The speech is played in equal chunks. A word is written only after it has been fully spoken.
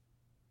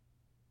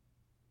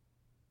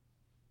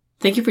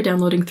Thank you for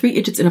downloading 3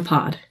 Idiots in a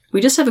Pod.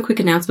 We just have a quick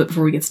announcement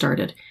before we get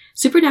started.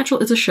 Supernatural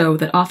is a show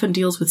that often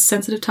deals with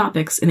sensitive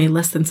topics in a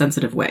less than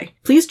sensitive way.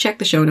 Please check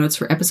the show notes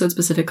for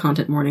episode-specific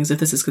content warnings if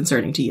this is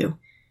concerning to you.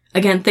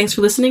 Again, thanks for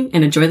listening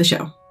and enjoy the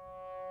show.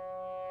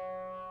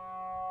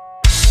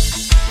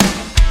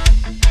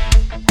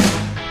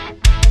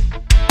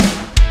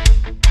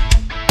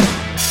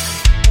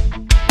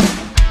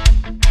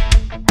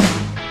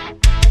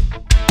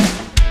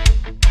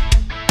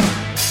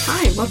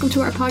 Welcome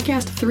to our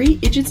podcast, 3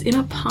 Idiots in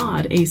a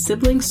Pod, a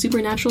sibling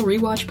supernatural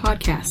rewatch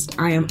podcast.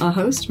 I am a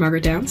host,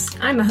 Margaret Downs.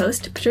 I'm a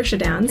host, Patricia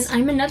Downs.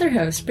 And I'm another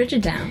host,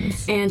 Bridget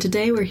Downs. And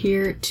today we're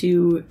here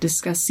to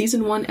discuss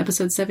Season 1,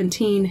 Episode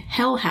 17,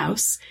 Hell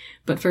House.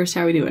 But first,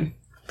 how are we doing?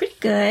 Pretty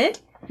good.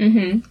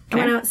 Mm-hmm. I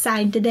went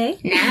outside today.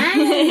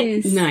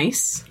 Nice.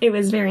 Nice. It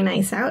was very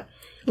nice out.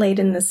 Laid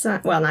in the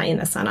sun. Well, not in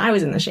the sun. I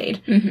was in the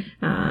shade.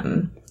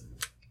 Mm-hmm.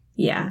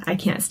 Yeah, I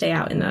can't stay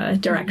out in the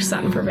direct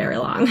sun for very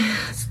long.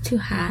 It's too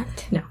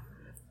hot. No.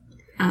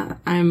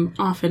 I'm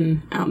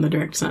often out in the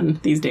direct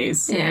sun these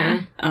days.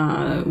 Yeah.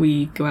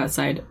 We go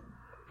outside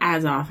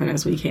as often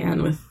as we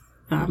can with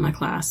my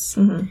class.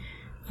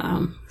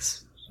 Mm-hmm.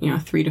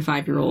 3 to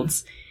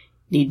 5-year-olds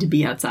need to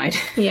be outside.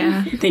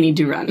 Yeah. They need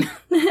to run.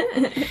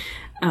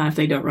 If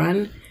they don't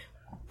run,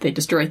 they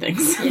destroy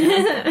things.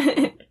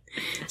 Yeah.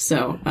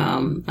 So,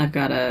 I've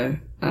got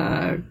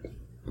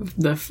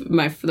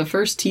the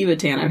first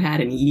Tiva-tan I've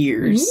had in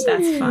years.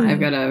 That's fun. I've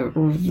got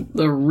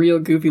a real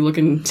goofy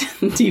looking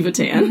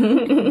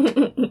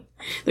Tiva-tan.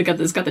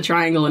 It's got the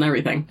triangle and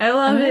everything. I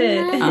love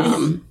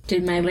it.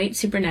 Did my late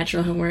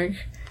supernatural homework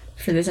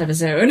for this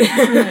episode.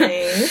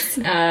 Nice.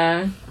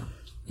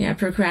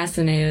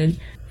 Procrastinated.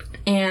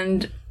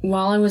 And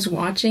while I was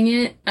watching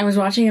it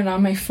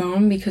on my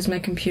phone because my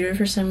computer,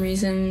 for some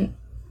reason,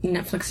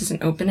 Netflix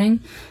isn't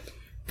opening.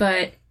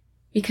 But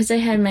because I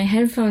had my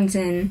headphones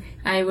in,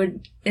 I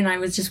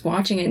was just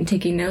watching it and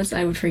taking notes,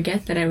 I would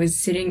forget that I was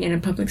sitting in a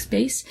public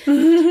space.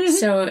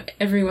 So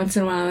every once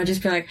in a while I would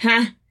just be like,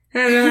 huh?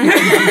 Or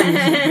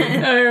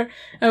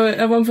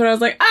at one point I was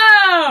like,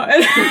 oh!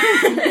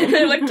 And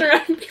I looked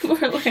around and people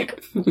were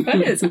like,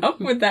 what is up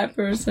with that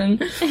person?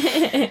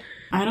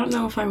 I don't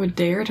know if I would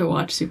dare to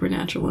watch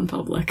Supernatural in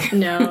public.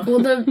 No. Well,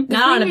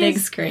 not on a big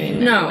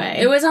screen. No,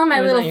 anyway. it was on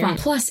my little on phone.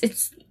 Plus,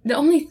 it's the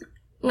only,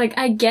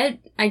 I get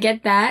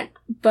that,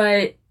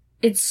 but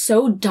it's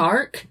so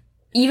dark.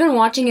 Even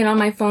watching it on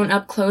my phone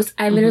up close,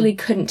 I literally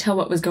couldn't tell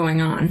what was going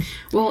on.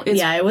 Well,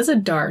 it was a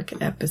dark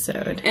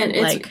episode. And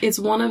it's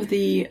one of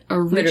the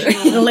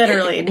original...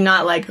 Literally,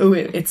 not like, oh,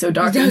 it's so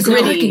dark and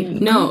gritty.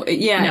 No,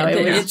 yeah. No,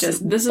 it was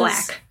just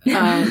black.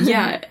 I'd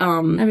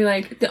be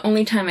like, the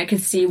only time I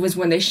could see was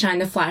when they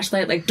shined the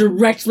flashlight,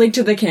 directly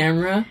to the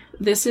camera.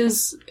 This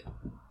is...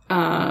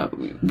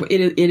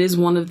 it is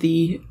one of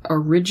the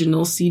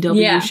original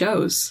CW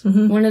shows.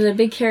 Mm-hmm. One of the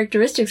big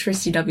characteristics for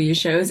CW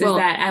shows is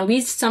that at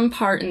least some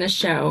part in the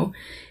show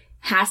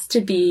has to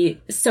be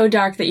so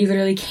dark that you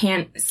literally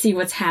can't see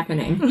what's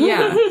happening.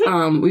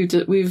 Yeah.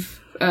 We've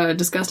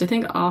discussed, I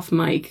think, off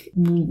mic,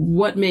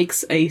 what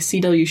makes a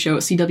CW show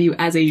CW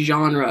as a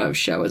genre of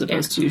show as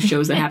opposed to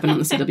shows that happen on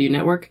the CW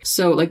network.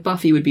 So,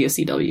 Buffy would be a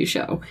CW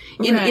show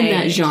in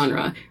that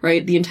genre,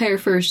 right? The entire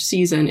first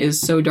season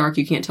is so dark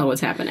you can't tell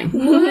what's happening.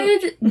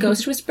 Would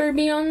Ghost Whisperer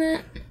be on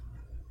that?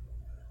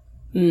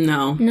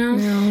 No.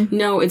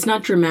 No, it's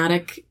not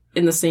dramatic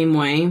in the same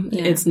way.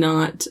 Yeah. It's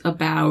not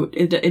about...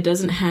 It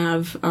doesn't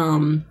have...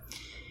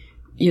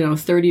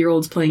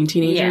 30-year-olds playing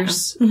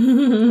teenagers.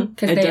 Yeah.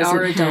 Because they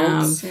are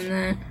adults in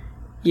that.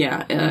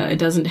 Yeah, it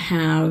doesn't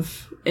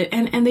have...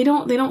 And they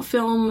don't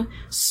film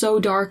so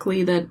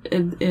darkly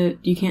that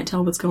you can't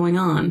tell what's going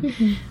on.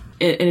 Mm-hmm.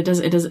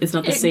 It's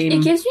not the same...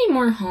 It gives me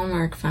more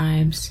Hallmark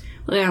vibes.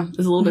 Well, yeah, it's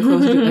a little bit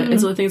closer to... I think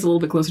it's a little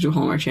bit closer to a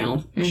Hallmark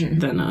Channel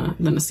than a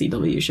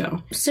CW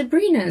show.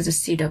 Sabrina is a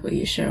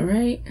CW show,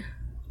 right?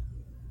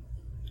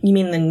 You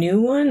mean the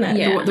new one?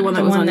 The one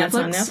that was on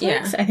Netflix?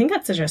 Yeah. I think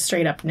that's a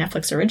straight up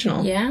Netflix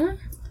original. Yeah?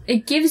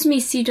 It gives me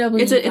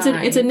CW It's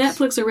a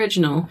Netflix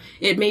original.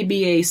 It may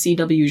be a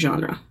CW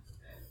genre.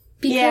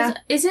 Because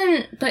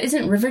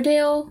isn't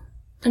Riverdale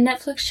a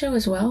Netflix show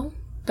as well?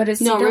 But it's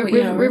no,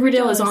 CW.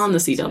 Riverdale is on the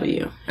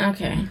CW.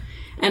 Okay.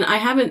 And I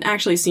haven't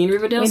actually seen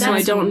Riverdale, so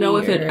I don't know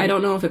if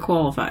it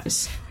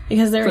qualifies.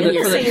 Because they're in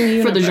the same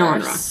universe. For the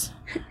genre.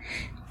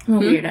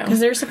 Weirdo.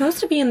 Because they're supposed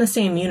to be in the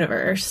same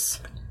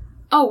universe.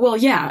 Oh, well,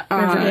 yeah.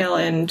 Riverdale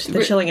and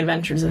The Chilling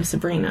Adventures of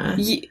Sabrina.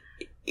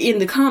 In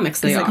the comics,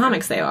 they are. In the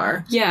comics, they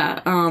are.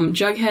 Yeah.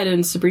 Jughead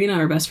and Sabrina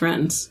are best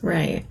friends.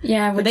 Right.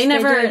 Yeah, but they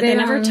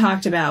never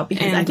talked about,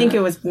 because I think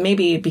it was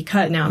maybe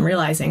because, now I'm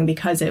realizing,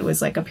 because it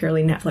was a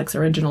purely Netflix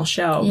original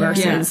show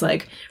versus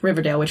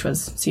Riverdale, which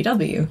was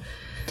CW.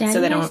 So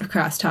they don't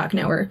cross-talk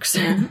networks.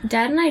 Yeah.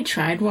 Dad and I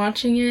tried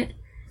watching it.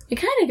 It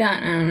kind of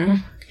got, I don't know,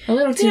 a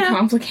little too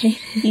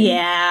complicated.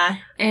 Yeah.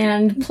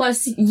 And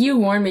plus, you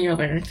warned me, you're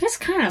like, that's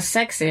kind of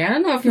sexy. I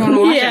don't know if you want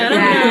to watch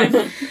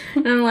it.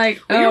 And I'm like,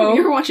 oh.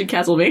 You were watching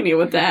Castlevania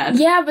with Dad.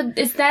 Yeah, but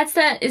it's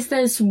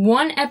this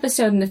one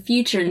episode in the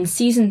future in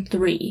season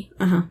 3.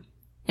 Uh-huh.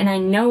 and I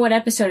know what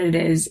episode it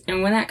is,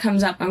 and when that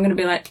comes up, I'm going to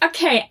be like,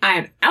 okay,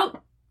 I'm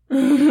out.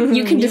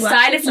 You can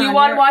decide if you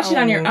want to watch it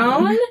on your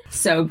own.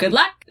 So good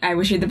luck. I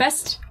wish you the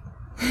best.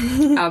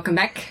 I'll come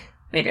back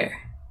later.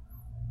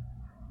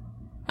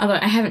 Although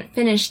I haven't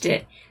finished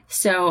it,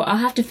 so I'll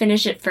have to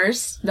finish it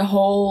first, the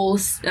whole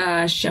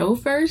show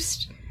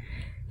first,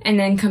 and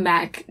then come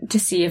back to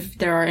see if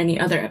there are any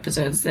other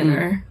episodes that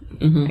are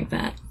like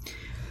that.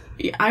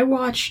 Yeah,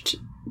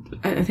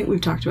 I think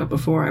we've talked about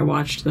before, I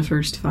watched the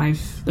first five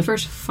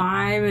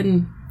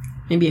and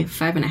maybe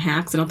 5.5,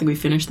 because I don't think we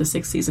finished the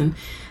 6th season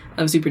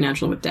of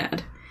Supernatural with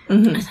Dad.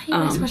 I thought you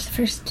guys watched the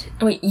first...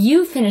 Wait,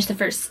 you finished the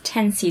first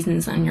 10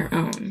 seasons on your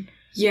own.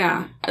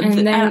 Yeah.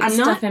 And then I'm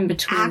stuff not in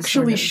between,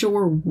 actually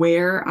sure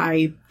where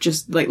I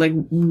just,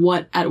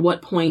 at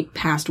what point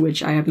past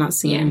which I have not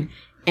seen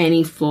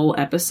any full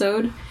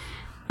episode.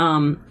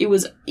 It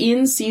was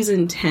in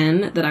season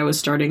 10 that I was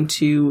starting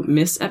to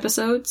miss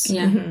episodes.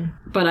 Yeah. Mm-hmm.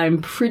 But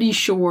I'm pretty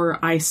sure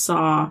I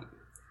saw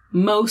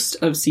most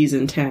of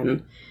season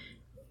 10.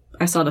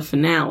 I saw the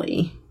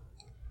finale.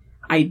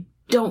 I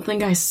don't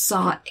think I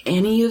saw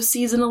any of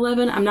season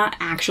 11. I'm not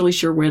actually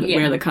sure where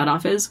the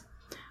cutoff is.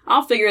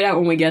 I'll figure it out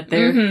when we get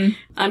there. Mm-hmm.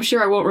 I'm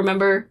sure I won't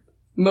remember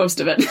most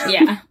of it.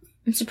 Yeah.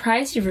 I'm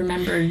surprised you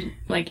remembered,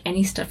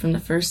 any stuff from the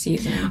first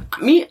season.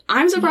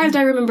 I'm surprised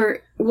I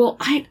remember... Well,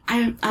 I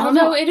don't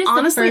know. It is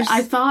honestly, the first...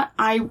 I thought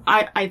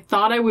I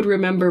thought I would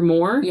remember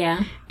more.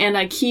 Yeah. And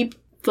I keep,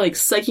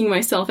 psyching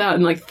myself out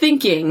and,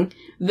 thinking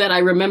that I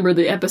remember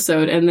the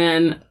episode, and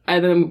then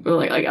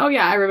like, oh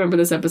yeah, I remember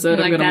this episode.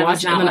 I'm gonna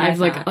watch it, and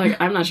then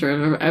I'm not sure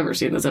I've ever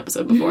seen this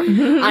episode before.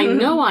 I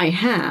know I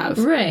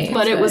have, right?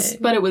 But it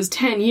was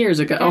 10 years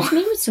ago. There's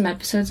maybe some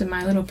episodes of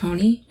My Little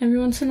Pony every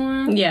once in a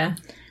while. Yeah.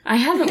 I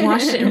haven't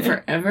watched it in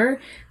forever,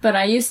 but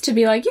I used to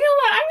be like, you know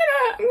what, I'm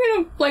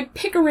gonna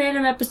pick a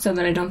random episode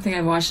that I don't think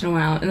I've watched in a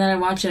while, and then I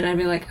watch it and I'd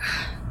be like,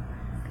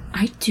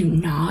 I do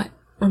not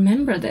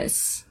remember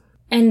this.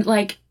 And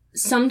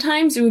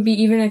sometimes it would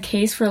be even a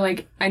case where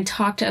I'd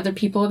talk to other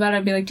people about it.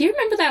 I'd be like, do you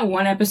remember that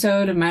one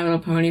episode of My Little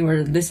Pony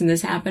where this and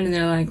this happened? And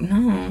they're like,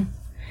 no.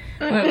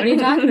 What are you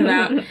talking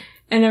about?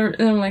 And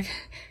I'm like,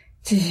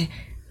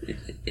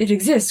 it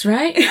exists,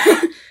 right?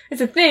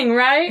 It's a thing,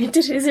 right?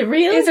 Is it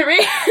real? Is it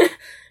real?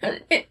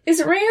 Is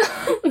it real?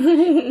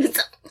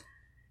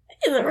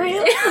 Is it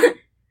real?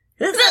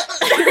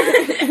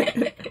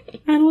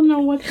 I don't know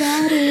what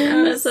that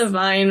is. That's a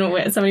Vine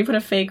where somebody put a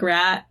fake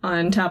rat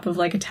on top of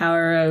a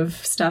tower of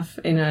stuff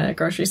in a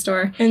grocery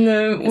store. And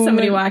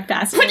somebody walked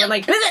past and they were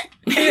like, is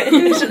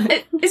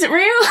it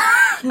real?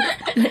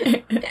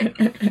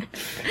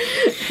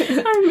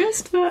 I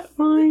missed that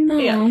Vine.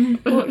 Yeah.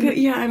 Well,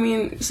 yeah, I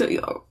mean, so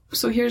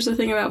here's the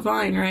thing about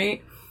Vine,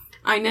 right?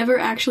 I never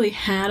actually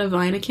had a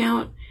Vine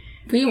account.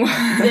 We were.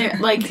 I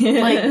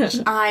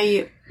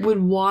would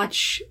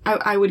watch,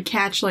 I would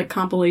catch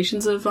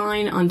compilations of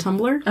Vine on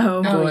Tumblr.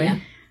 Oh boy. Oh, yeah.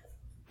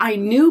 I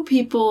knew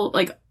people,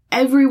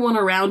 everyone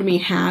around me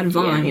had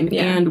Vine,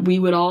 and we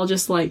would all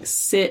just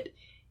sit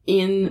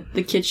in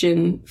the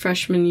kitchen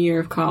freshman year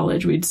of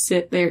college. We'd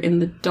sit there in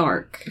the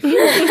dark. We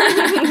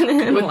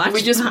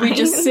just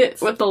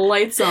sit with the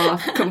lights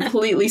off,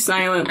 completely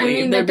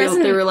silently. There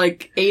were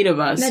 8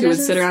 of us who would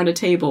sit around a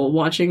table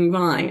watching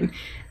Vine.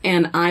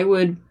 And I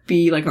would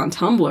be on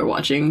Tumblr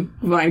watching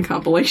Vine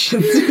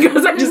compilations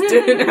because I just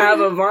didn't have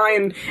a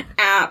Vine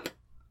app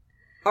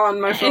on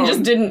my phone. And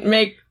just didn't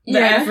make the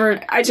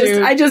effort. I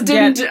just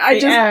didn't do it.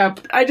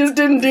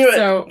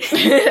 So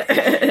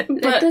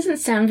that doesn't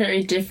sound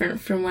very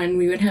different from when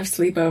we would have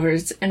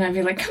sleepovers and I'd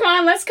be like, come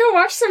on, let's go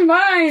watch some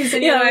Vines.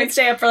 And I'd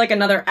stay up for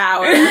another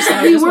hour or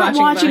so. We weren't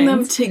watching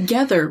them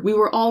together. We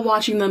were all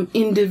watching them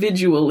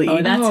individually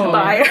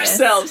by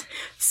ourselves,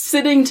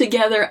 sitting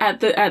together at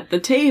the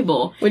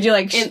table. Would you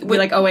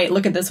oh wait,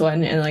 look at this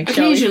one, and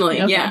occasionally,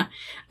 yeah.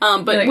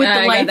 But with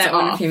the lights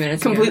off,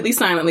 completely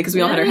silently, because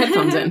we all had our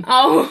headphones in.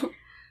 Oh.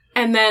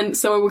 And then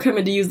someone would come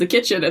in to use the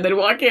kitchen and then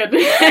walk in and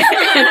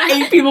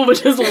 8 people would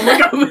just look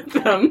up at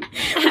them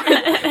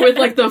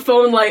with the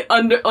phone light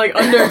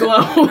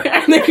underglow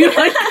and they'd be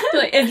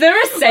is there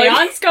a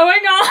seance going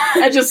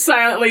on? And just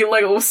silently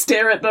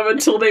stare at them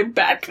until they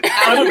back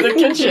out of the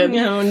kitchen.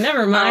 No,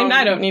 never mind.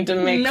 I don't need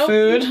to make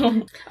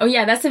food. Oh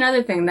yeah, that's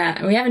another thing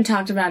that we haven't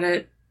talked about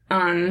it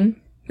on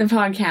the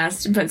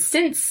podcast, but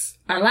since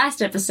our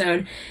last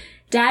episode,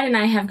 Dad and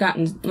I have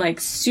gotten,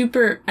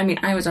 super... I mean,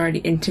 I was already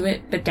into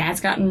it, but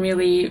Dad's gotten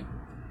really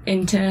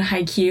into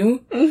Haikyuu,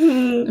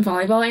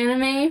 volleyball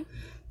anime,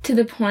 to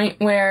the point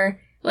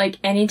where,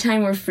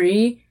 anytime we're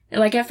free,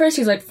 at first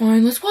he's like,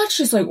 fine, let's watch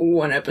just,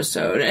 one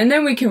episode, and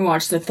then we can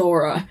watch the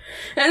Thora.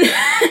 And,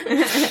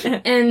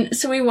 and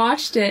so we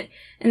watched it,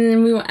 and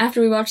then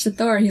after we watched the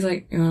Thora, he's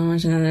like, you wanna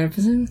watch another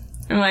episode?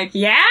 I'm like,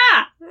 yeah!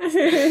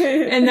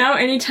 And now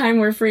anytime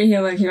we're free,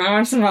 he'll you wanna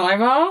watch some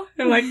volleyball?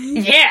 I'm like,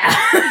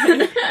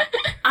 yeah!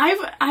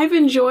 I've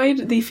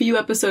enjoyed the few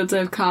episodes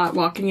I've caught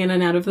walking in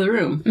and out of the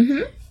room.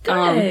 Mm-hmm.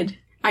 Good.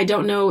 I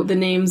don't know the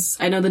names.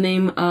 I know the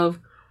name of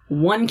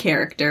one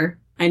character.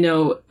 I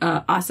know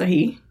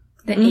Asahi.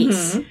 The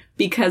ace.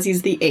 Because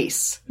he's the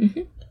ace.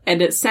 Mm-hmm.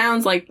 And it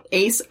sounds like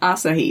Ace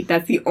Asahi.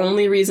 That's the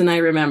only reason I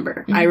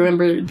remember. I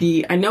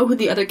I know who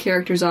the other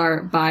characters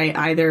are by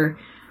either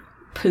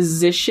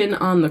position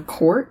on the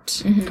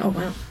court. Oh,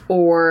 wow.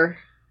 Or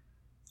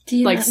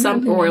like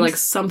like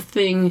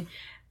something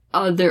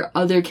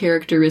other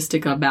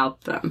characteristic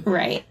about them.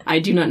 Right. I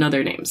do not know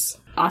their names.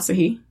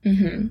 Asahi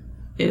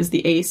is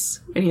the ace,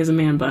 and he has a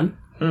man bun.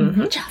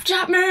 Chop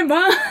chop man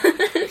bun.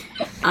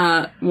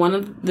 One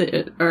of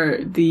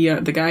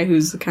the guy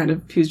who's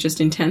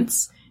just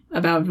intense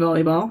about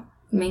volleyball.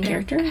 Main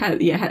character?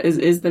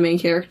 Is the main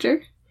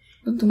character.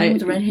 The one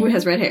with the red hair? Who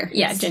has red hair.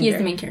 Yes, he is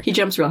the main character. He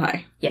jumps real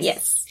high.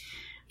 Yes.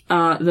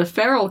 The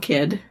feral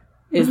kid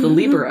is the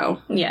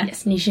libero. Yeah.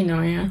 Yes,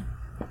 Nishinoya.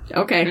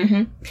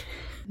 Okay.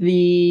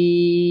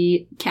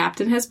 The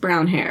captain has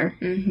brown hair.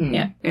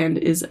 Yeah. And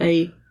is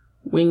a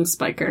wing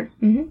spiker.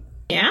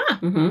 Yeah.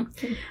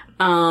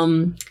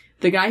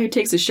 The guy who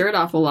takes his shirt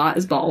off a lot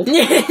is bald.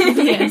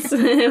 Yes. Do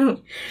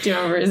you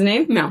remember his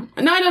name? No,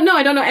 I don't know.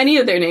 I don't know any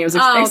of their names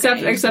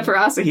except for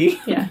Asahi.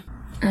 Yeah.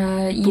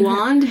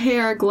 Blonde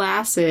hair,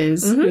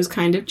 glasses, who's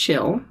kind of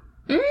chill.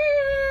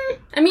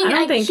 I mean, I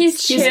don't think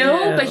he's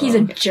chill, but he's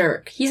a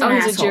jerk. He's an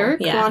asshole. He's a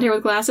jerk? Yeah. Blonde hair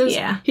with glasses?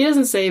 Yeah. He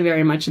doesn't say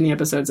very much in the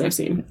episodes I've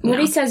seen. What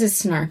he says is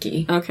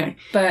snarky. Okay.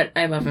 But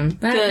I love him.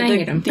 But I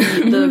hate him.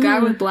 The guy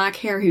with black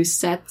hair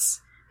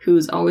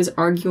who's always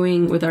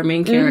arguing with our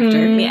main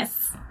character. Yes.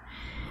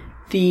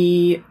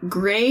 The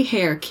gray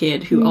hair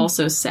kid who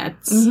also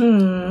sets.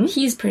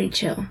 He's pretty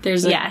chill.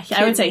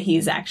 I would say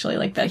he's actually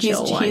like the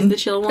chill one. He's the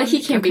chill one? But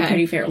he can't be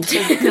pretty feral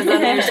too. Because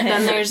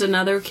then there's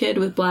another kid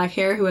with black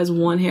hair who has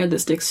one hair that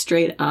sticks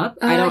straight up.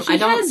 He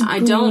has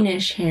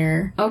greenish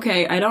hair.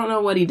 Okay, I don't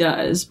know what he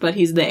does, but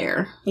he's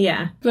there.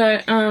 Yeah.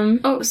 But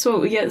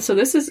So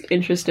this is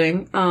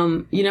interesting.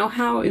 You know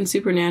how in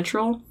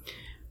Supernatural,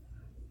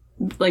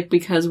 like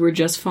because we're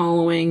just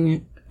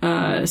following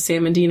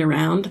Sam and Dean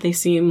around, they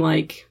seem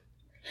like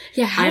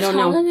how I don't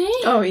tall know. are they?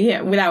 Oh,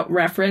 yeah. Without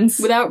reference,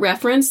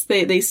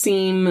 they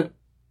seem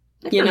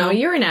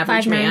you're an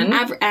average 5'9". man.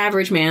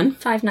 Average man.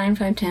 5'9",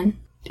 5'10".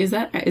 Is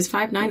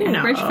 5'9" No.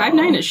 average?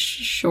 5'9" is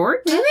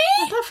short. Really?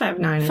 I thought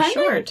 5'9" is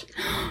short.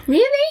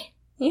 Really?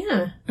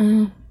 Yeah.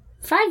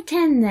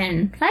 5'10"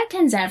 then.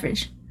 5'10's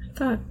average. I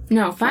thought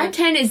No,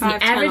 5'10 is the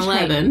 5'10", average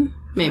 11, height.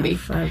 maybe.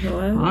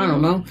 5'11". I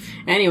don't know.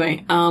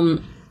 Anyway,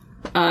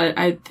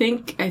 I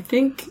think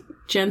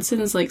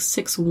Jensen's like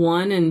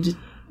 6'1" and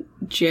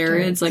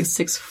Jared's like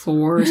 6'4"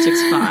 or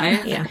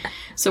 6'5". Yeah.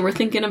 So we're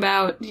thinking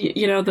about,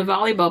 the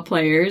volleyball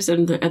players,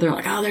 and they're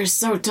like, oh, they're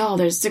so tall.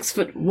 They're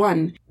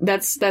 6'1".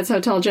 That's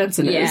how tall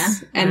Jensen is. Yeah.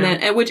 And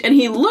and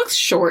he looks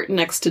short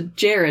next to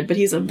Jared, but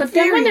he's a But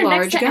then when very they're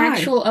large next to guy.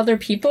 actual other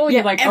people,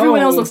 you're like, everyone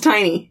else looks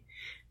tiny.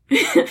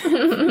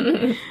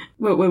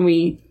 But when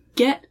we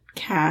get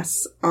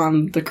Cass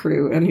on the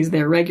crew, and he's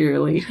there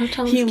regularly, How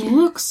tall is he Cass?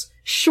 looks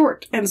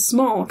short and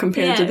small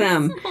compared to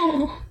them.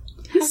 Oh.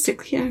 He's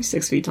 6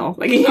 feet tall.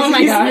 Like Oh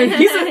my God.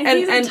 he's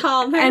a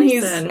tall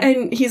person,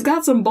 and he's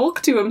got some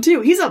bulk to him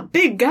too. He's a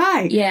big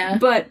guy. Yeah.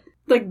 But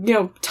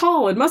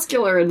tall and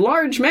muscular and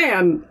large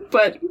man,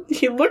 but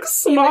he looks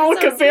small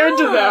compared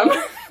to them.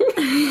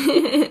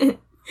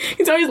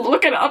 He's always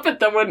looking up at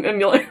them when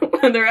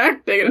they're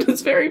acting, and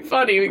it's very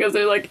funny because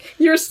they're like,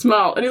 "You're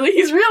small," and he's like,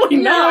 "He's really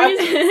not."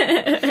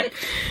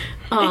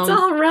 It's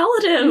all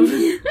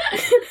relative.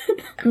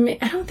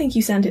 I don't think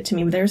you sent it to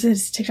me, but there was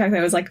this TikTok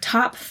that was like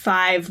top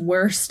 5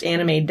 worst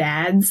anime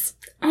dads.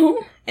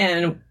 Oh.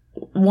 And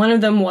one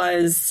of them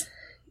was,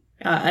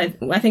 I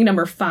think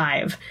number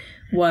 5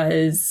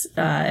 was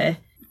the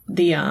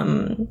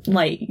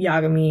Light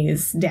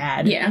Yagami's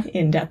dad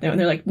in Death Note. And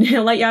they're like,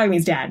 Light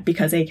Yagami's dad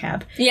because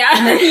ACAB. Yeah.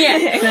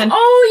 And then,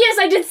 oh, yes,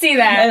 I did see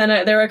that. And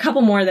then there were a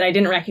couple more that I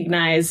didn't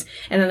recognize.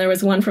 And then there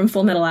was one from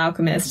Full Metal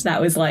Alchemist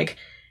that was like,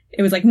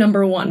 it was like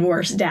number 1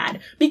 worst dad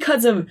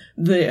because of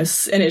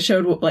this, and it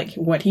showed like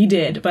what he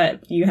did,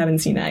 but you haven't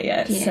seen that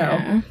yet.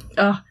 Yeah.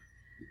 So,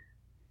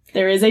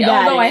 there is a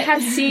dad. Although I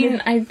have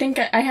seen, I think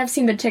I have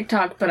seen the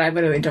TikTok, but I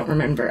literally don't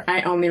remember.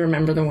 I only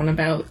remember the one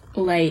about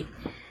Light.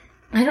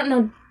 I don't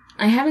know.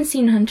 I haven't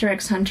seen Hunter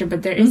x Hunter,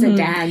 but there is a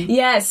dad.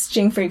 Yes,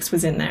 Jing Freaks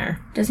was in there.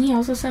 Doesn't he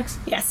also sex?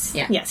 Yes.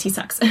 Yeah. Yes, he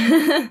sucks.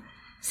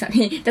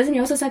 Doesn't he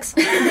also sex?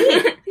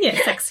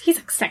 Yeah, sex. He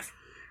sucks. Sex.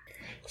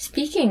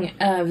 Speaking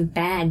of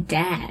bad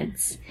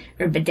dads,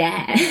 or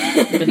badads.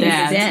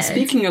 Badads.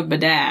 Speaking of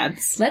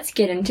badads. Let's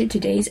get into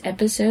today's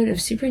episode of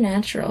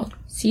Supernatural,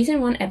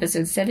 Season 1,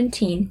 Episode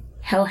 17,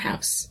 Hell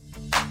House.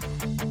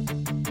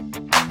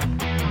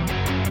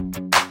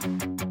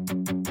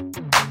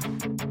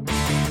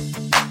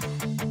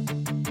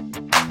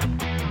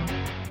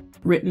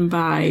 Written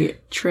by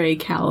Trey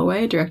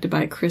Calloway, directed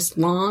by Chris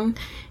Long,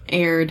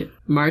 aired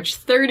March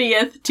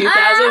 30th,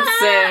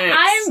 2006.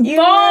 I'm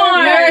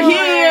born! You're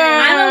here!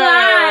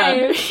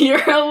 I'm alive!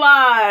 You're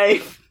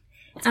alive!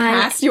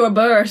 Past your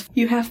birth.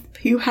 You have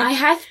I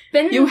have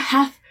been been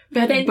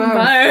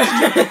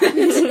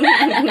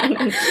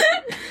birthed.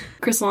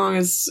 Chris Long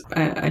is,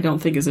 I don't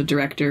think is a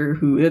director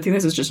I think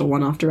this is just a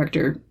one-off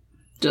director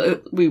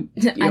We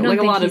I don't like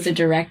think a lot he's of a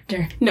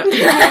director. no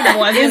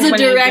is a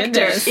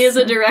director. Is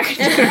a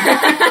director.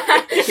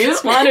 He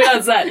just wandered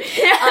on set.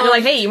 They're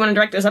like, hey, you want to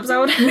direct this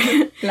episode?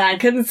 And I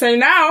couldn't say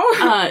no.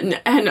 And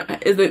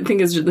the thing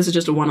is, this is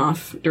just a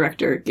one-off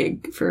director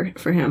gig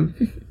for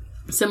him.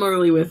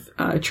 Similarly with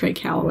Trey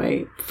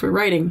Calloway for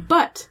writing,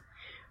 but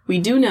we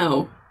do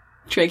know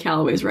Trey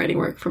Calloway's writing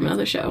work from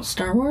another show.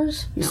 Star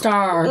Wars? No.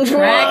 Star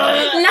Trek?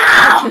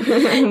 No!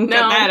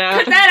 No,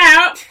 Cut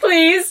that out,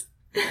 please.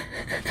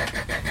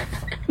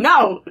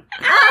 No,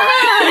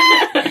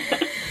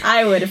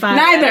 I would if I were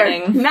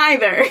editing.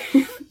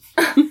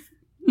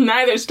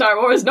 neither Star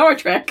Wars nor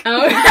Trek.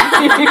 Oh.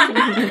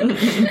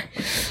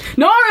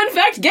 Nor, in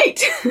fact,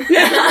 Gate.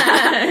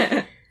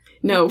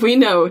 No, we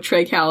know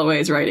Trey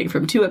Calloway's writing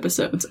from 2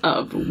 episodes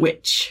of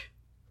Witch.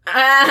 Oh.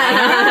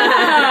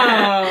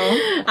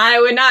 I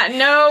would not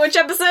know which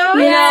episode.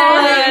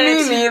 No,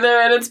 me neither.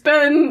 And it's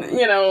been,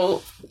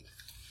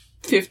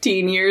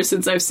 15 years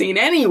since I've seen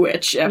any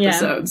Witch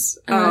episodes.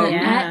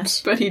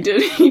 But he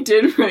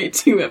did write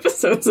 2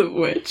 episodes of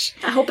Witch.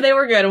 I hope they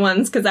were good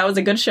ones, because that was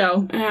a good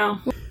show. Yeah.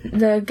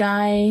 The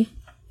guy,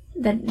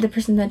 the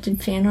person that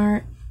did fan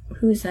art,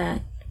 who is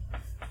that?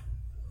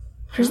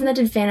 Person that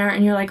did fan art,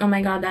 and you're like, oh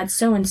my god, that's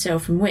so-and-so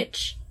from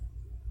Witch.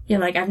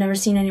 You're like, I've never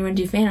seen anyone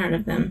do fan art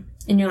of them.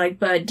 And you're like,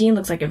 but Dean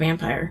looks like a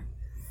vampire.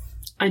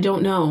 I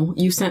don't know.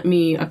 You sent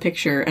me a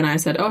picture, and I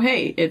said, oh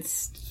hey,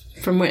 it's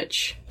from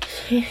Witch.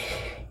 Dean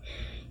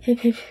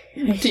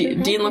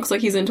looks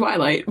like he's in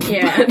Twilight.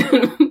 Yeah.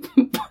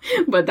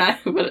 But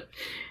that's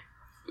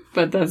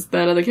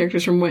that other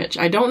character's from Witch.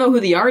 I don't know who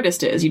the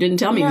artist is. You didn't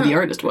tell me who the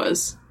artist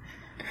was.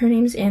 Her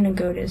name's Anna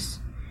Gotis.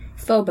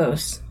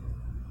 Phobos.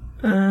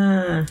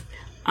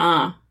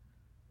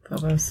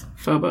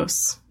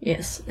 Phobos.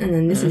 Yes. And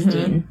then this is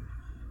Dean.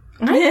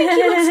 I think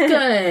he looks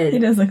good. He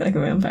does look like a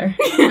vampire.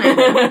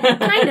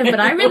 Kind of, but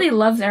I really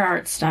love their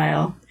art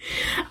style.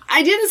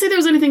 I didn't say there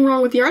was anything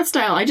wrong with the art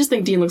style. I just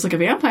think Dean looks like a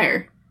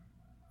vampire.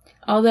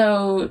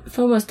 Although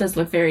Phobos does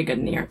look very good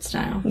in the art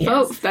style.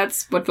 Yes.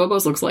 That's what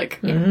Phobos looks like.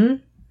 Mm-hmm.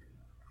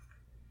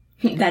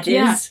 That is.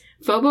 Yeah.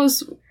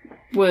 Phobos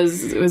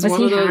was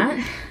one of the... hot?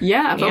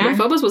 Yeah,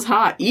 Phobos was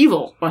hot.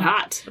 Evil, but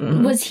hot.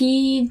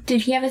 Mm-hmm.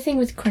 Did he have a thing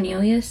with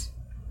Cornelius?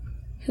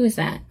 Who is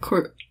that?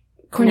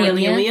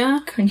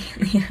 Cornelia?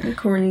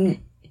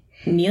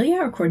 Cornelia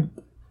or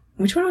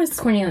which one was...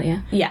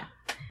 Cornelia. Yeah.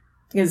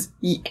 Because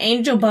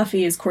Angel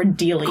Buffy is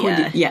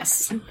Cordelia.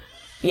 Yes.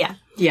 Yeah.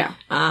 Yeah.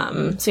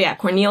 So yeah,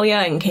 Cornelia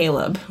and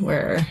Caleb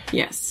were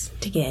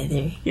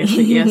together. Yes,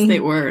 they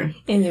were.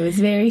 And it was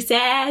very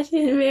sad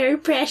and very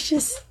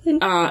precious.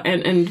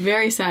 And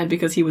very sad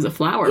because he was a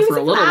flower for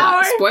a little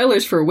while.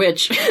 Spoilers for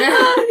Witch. You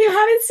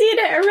haven't seen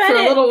it or read For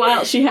it. a little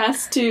while, she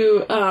has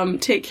to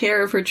take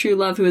care of her true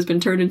love who has been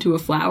turned into a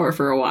flower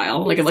for a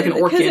while. Like an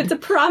orchid. Because it's a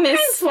promise.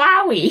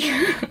 Flowey.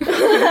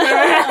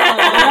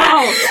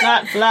 No,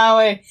 not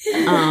flowy.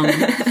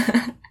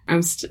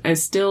 I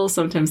still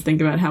sometimes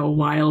think about how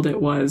wild it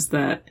was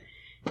that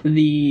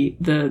the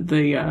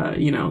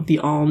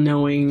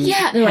all-knowing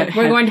they're like,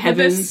 we're going to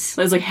heaven. this.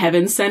 It was like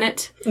Heaven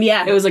Senate.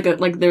 Yeah, it was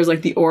there was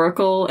like the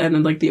Oracle, and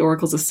then like the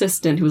Oracle's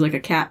assistant who was like a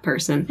cat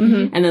person,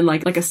 and then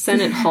like a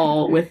Senate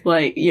hall with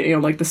like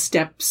like the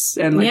steps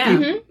and like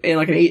and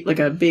like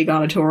a big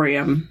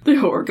auditorium.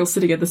 The Oracle's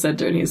sitting at the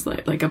center, and he's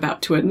like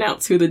about to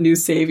announce who the new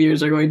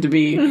saviors are going to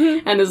be,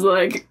 and is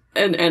like.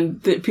 And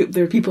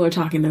their people are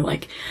talking. They're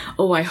like,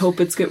 "Oh, I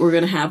hope it's good. We're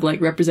gonna have like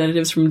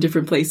representatives from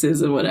different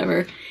places and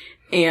whatever."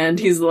 And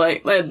he's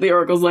like, the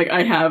Oracle's like,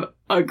 "I have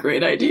a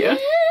great idea.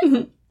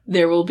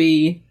 There will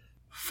be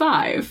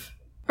 5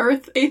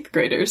 Earth 8th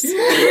graders."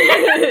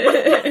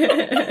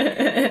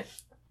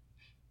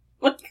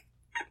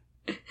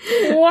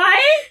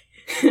 Why?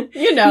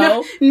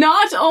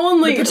 Not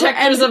only the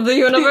protectors of the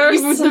universe,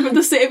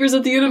 the saviors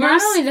of the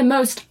universe. Not only the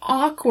most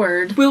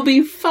awkward, will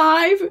be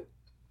 5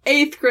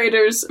 8th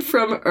graders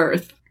from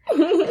Earth.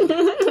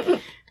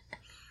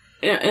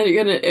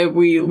 And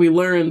we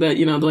learned that,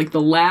 like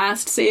the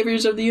last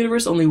saviors of the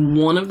universe, only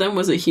one of them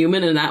was a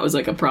human, and that was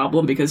like a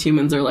problem because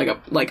humans are like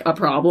a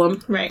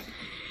problem. Right.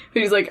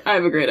 But he's like, I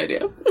have a great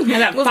idea. And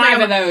that 5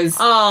 of those.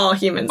 All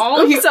humans.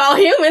 All humans. All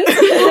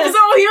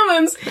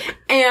humans.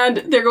 And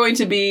they're going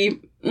to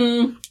be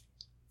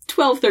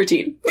 12,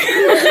 13.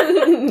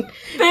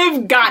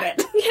 They've got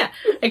it. Yeah.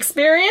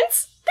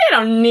 Experience? They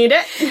don't need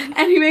it.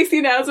 And he makes the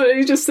announcement, and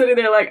he's just sitting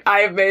there like, I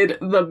have made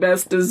the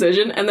best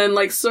decision. And then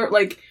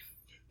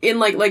in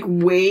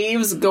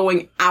waves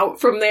going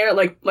out from there,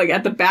 like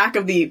at the back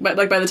of by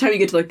the time you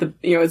get to like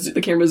as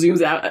the camera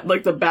zooms out at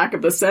like the back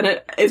of the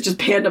Senate, it's just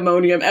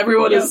pandemonium.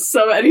 Everyone is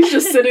and he's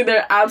just sitting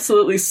there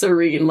absolutely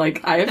serene,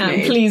 like I'm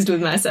pleased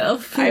with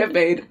myself. I have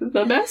made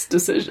the best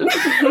decision.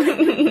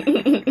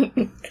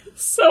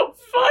 So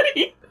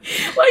funny.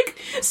 Like,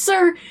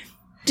 sir,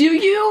 do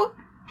you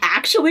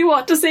actually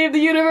want to save the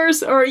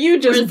universe, or are you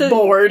just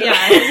bored?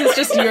 Yeah, this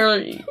is just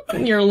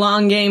your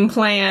long game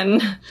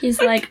plan.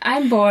 He's like,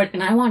 I'm bored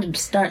and I wanted to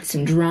start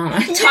some drama.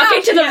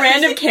 Talking to the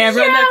random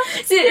camera.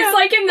 It's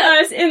like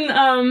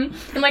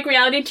in like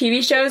reality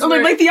TV shows.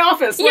 Like The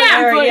Office.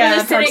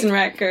 Yeah, Parks and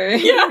Rec.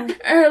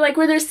 Or like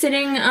where they're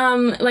sitting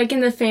like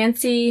in the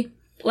fancy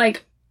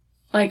like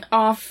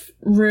off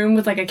room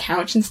with like a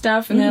couch and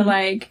stuff, and they're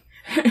like,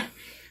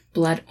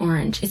 blood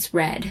orange, it's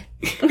red.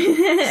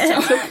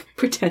 So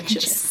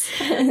pretentious.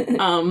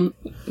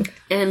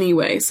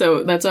 Anyway,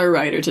 so that's our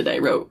writer today.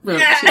 Wrote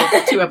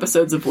two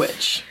episodes of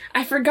Witch.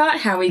 I forgot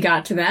how we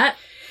got to that.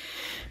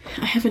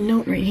 I have a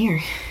note right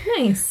here.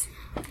 Nice.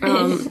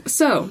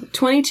 So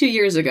 22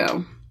 years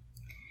ago,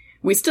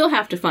 we still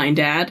have to find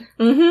Dad.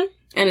 Mm-hmm.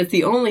 And it's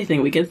the only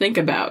thing we can think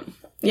about.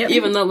 Yep.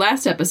 Even though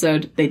last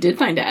episode they did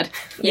find Dad.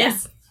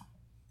 Yes.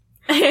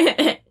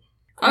 Okay.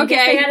 I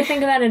gotta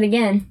think about it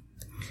again.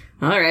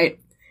 All right.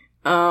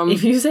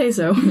 If you say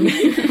so.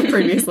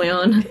 Previously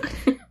on.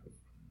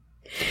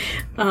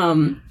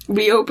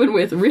 We open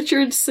with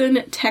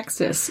Richardson,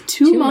 Texas,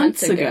 2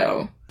 months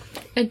ago.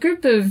 A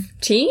group of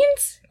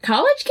teens?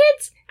 College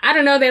kids? I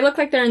don't know, they look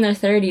like they're in their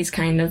 30s,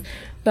 kind of.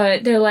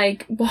 But they're,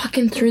 like,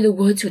 walking through the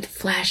woods with a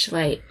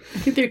flashlight. I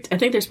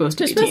think they're supposed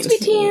to be teens. They're supposed to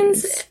be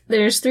teens.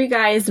 There's 3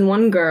 guys and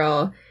 1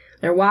 girl.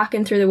 They're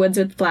walking through the woods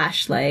with a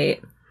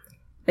flashlight.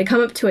 They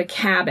come up to a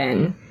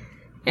cabin.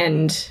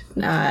 And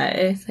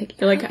they're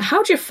like,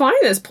 how'd you find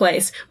this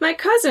place? My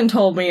cousin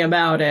told me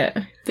about it.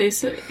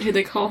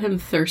 They call him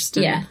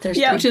Thurston. Yeah,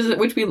 Thurston. Yeah.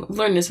 Which we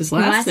learned is his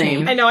last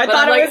name. I know, I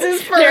thought it was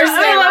his first name.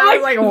 I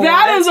was like,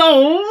 that is a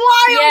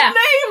wild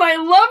name! I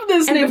love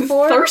this name,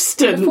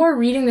 Thurston. Before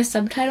reading the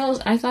subtitles,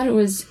 I thought it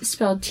was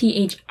spelled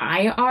Thirsst.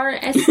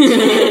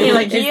 You're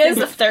like, he is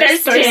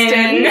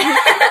Thurston.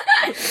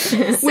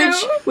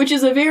 Which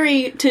is a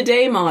very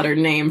today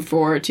modern name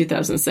for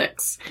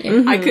 2006.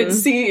 Mm-hmm.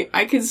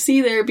 I could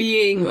see there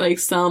being like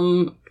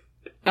some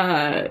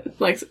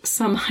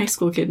high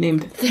school kid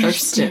named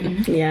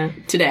Thurston. Yeah.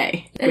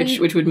 Today.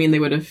 Which would mean they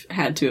would have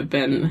had to have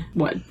been,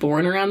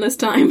 born around this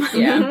time?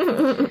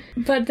 Yeah.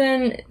 But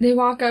then they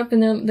walk up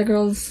and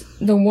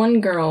the one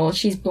girl,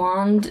 she's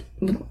blonde,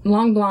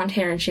 long blonde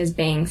hair, and she has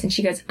bangs, and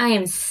she goes, I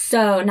am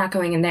so not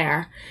going in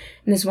there.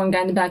 And this one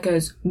guy in the back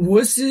goes,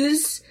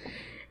 wusses?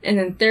 And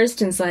then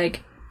Thurston's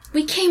like,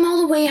 we came all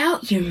the way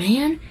out here,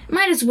 man.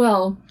 Might as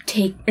well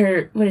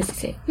what does he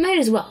say? Might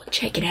as well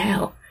check it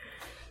out.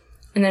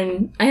 And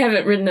then I have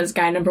it written as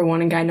guy number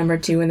 1 and guy number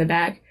 2 in the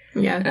back.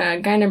 Yeah.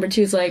 Guy number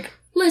 2's like,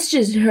 let's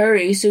just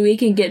hurry so we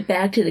can get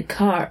back to the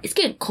car. It's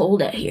getting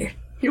cold out here.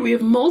 Here we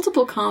have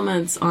multiple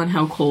comments on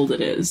how cold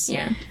it is.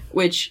 Yeah.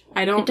 Which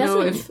I don't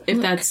know if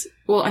that's...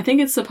 Well, I think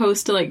it's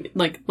supposed to,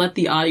 like let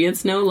the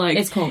audience know, like...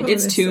 It's cold.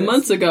 It's 2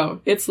 months ago.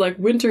 It's, like,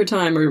 winter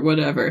time or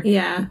whatever.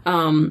 Yeah.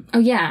 Oh,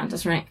 yeah,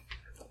 that's right.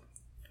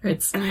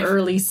 It's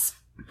early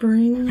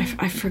spring.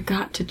 I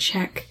forgot to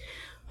check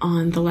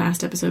on the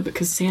last episode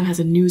because Sam has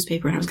a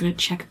newspaper and I was going to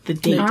check the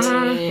date.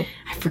 I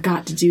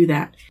forgot to do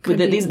that. But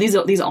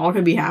these all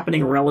could be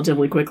happening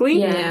relatively quickly.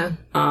 Yeah.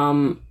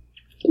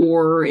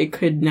 Or it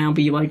could now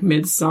be like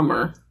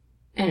midsummer.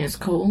 And it's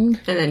cold.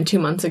 And then 2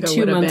 months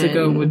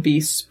ago would be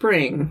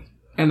spring.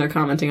 And they're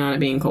commenting on it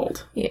being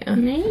cold. Yeah.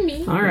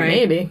 Maybe. All right.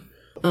 Maybe.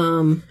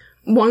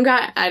 One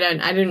guy,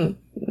 I didn't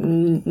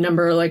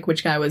number like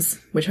which guy was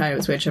which,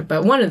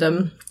 but one of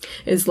them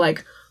is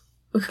like,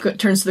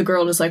 turns to the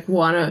girl and is like,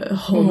 wanna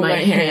hold my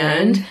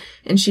hand?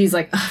 And she's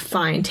like,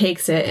 fine,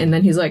 takes it. And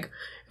then he's like,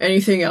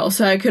 anything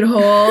else I could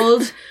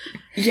hold?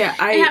 Yeah,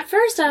 at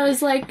first I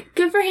was like,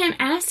 good for him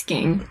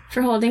asking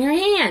for holding her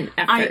hand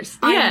at first.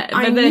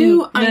 I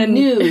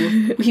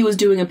knew he was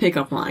doing a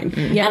pickup line.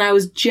 Yeah. And I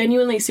was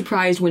genuinely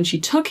surprised when she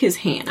took his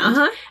hand.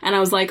 And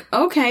I was like,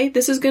 okay,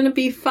 this is gonna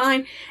be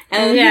fine.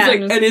 And then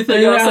he's like,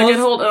 anything else I can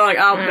hold? And I'm like,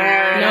 oh,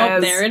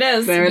 there it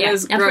is. There it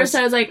is. At first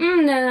I was like,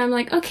 and then I'm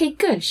like, okay,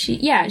 good. She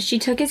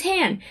took his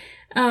hand.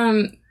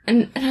 And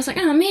I was like,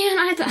 oh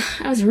man,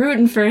 I was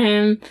rooting for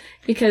him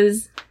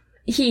because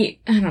I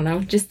don't know,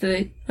 just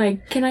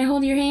can I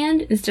hold your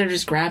hand? Instead of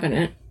just grabbing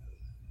it.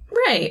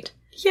 Right.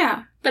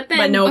 Yeah. But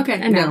no.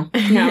 Okay. No.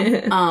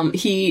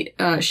 He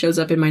shows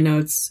up in my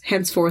notes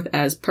henceforth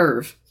as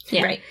Perv.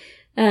 Yeah. Right.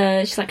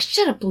 She's like,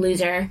 shut up,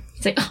 loser.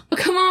 He's like, oh,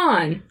 come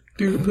on.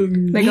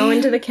 They go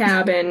into the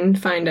cabin,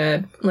 find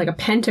a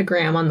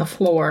pentagram on the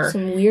floor.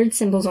 Some weird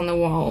symbols on the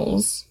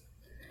walls.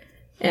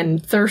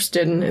 And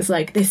Thurston is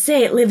like, they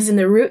say it lives in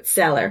the root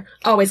cellar.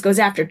 Always goes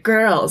after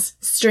girls.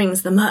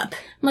 Strings them up.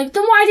 I'm like,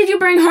 then why did you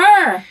bring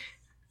her?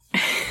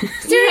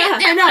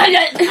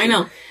 I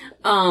know.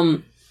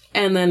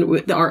 And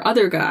then our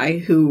other guy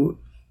who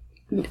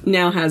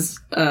now has,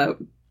 cold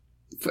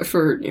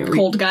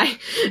guy.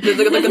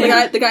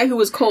 the guy who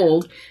was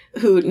cold,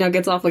 who now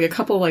gets off like a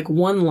couple like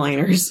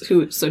one-liners,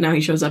 so now he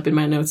shows up in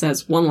my notes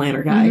as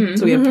one-liner guy. Mm-hmm.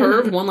 So we have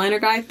Perv, one-liner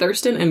guy,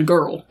 Thurston, and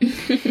girl.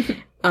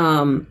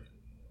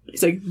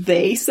 He's like,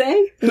 they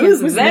say?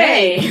 Who's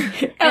they?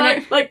 And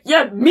I'm like,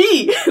 yeah,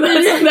 me!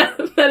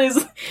 that is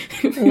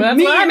Well, that's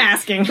me. what I'm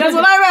asking. That's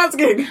what I'm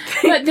asking.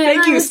 But then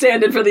Thank you,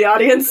 stand-in for the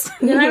audience.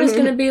 Then I was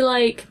gonna be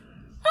like,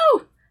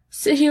 oh.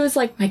 So he was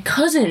like, my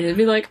cousin. It'd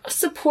be like, a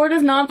support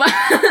of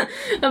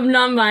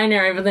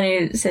non-binary, but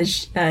then he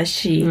says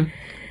she.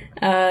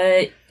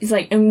 He's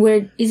like, and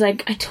where, he's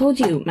like, I told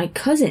you, my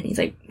cousin. He's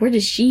like, where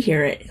did she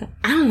hear it? He's like,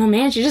 I don't know,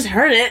 man, she just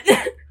heard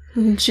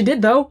it. She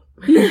did, though.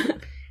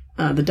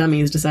 The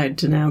dummies decide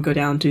to now go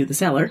down to the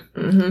cellar.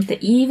 The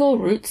evil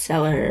root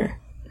cellar.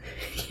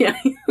 Yeah,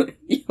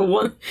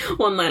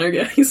 one-liner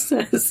guy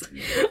says,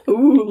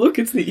 ooh, look,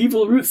 it's the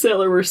evil root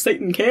cellar where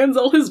Satan cans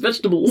all his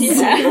vegetables.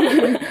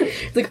 Yeah.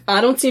 It's like,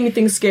 I don't see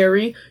anything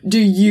scary. Do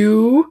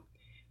you?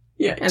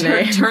 Yeah, And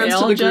turns to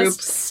all the group.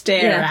 just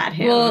stare at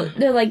him. Well,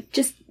 they're like,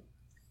 just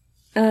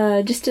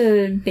a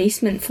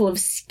basement full of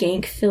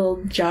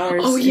skank-filled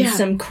jars in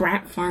some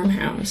crap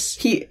farmhouse.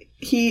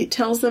 He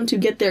tells them to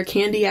get their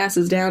candy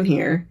asses down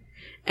here,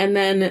 and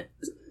then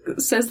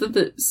says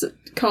that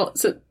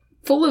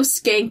full of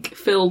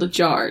skank-filled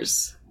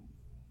jars.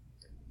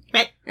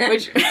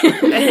 Which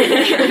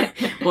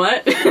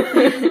what?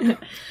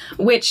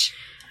 Which,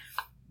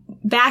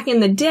 back in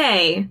the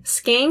day,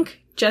 skank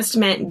just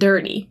meant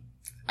dirty.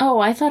 Oh,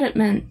 I thought it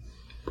meant...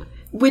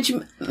 Which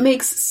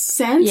makes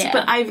sense, Yeah.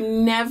 but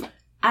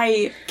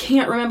I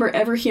can't remember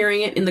ever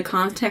hearing it in the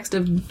context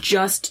of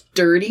just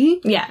dirty.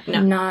 Yeah,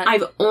 no. Not...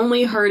 I've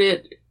only heard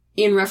it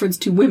in reference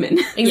to women.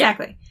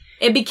 Exactly.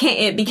 It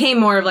became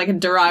more of like a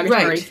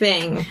derogatory Right.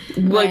 thing.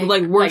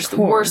 like worse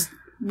whore.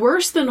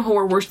 worse than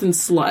whore, worse than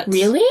slut.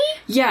 Really?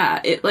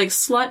 Yeah, it like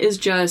slut is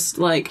just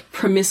like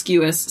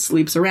promiscuous,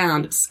 sleeps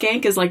around.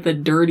 Skank is like the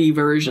dirty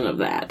version of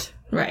that.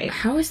 Right.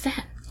 How is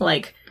that?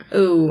 Like,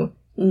 ooh,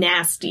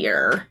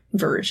 nastier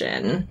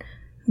version.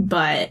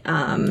 But,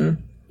 it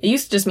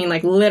used to just mean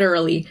like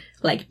literally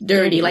like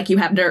dirty, like you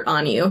have dirt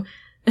on you.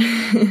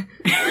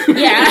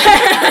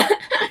 Yeah.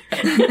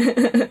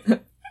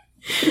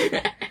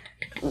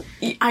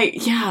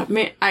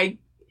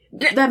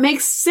 That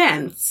makes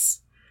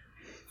sense.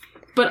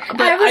 But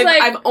I was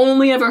like- I've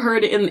only ever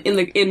heard it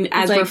in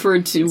as like-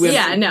 referred to women.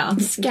 Yeah, no.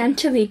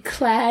 Scantily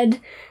clad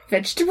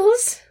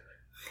vegetables?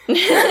 In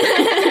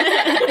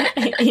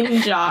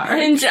jar.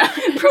 In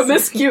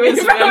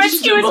Promiscuous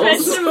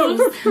vegetables.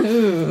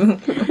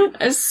 Ooh.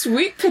 A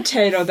sweet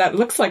potato that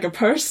looks like a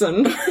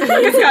person.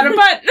 It's got a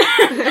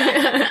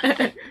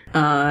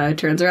butt.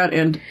 Turns around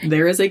and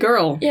there is a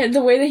girl. Yeah,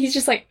 the way that he's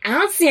just like, I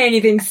don't see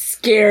anything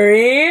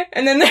scary.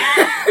 And then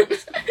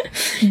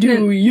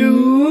Do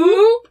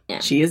you? Yeah.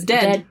 She is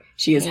dead.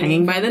 She is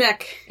hanging by the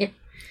neck.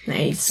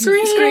 Nice.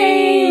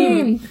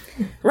 Scream!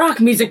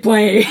 Rock music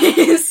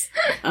plays.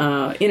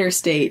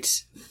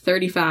 Interstate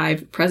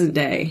 35, present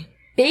day.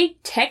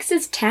 Big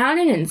Texas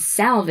towning and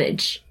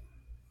salvage.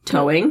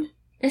 Towing.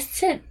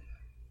 That's it.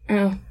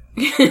 Oh.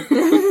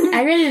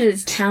 I read it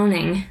as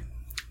towning.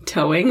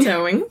 Towing.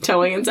 Towing.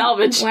 Towing and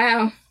salvage.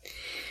 Wow.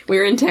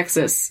 We're in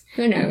Texas.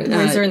 Who knows?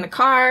 Boys are in the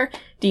car.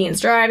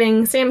 Dean's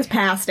driving. Sam's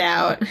passed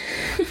out.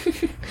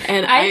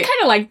 And I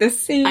kind of like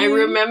this scene. I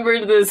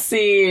remembered this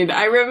scene.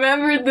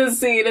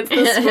 It's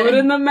the spoon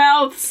in the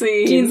mouth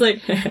scene. Dean's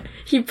like,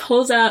 he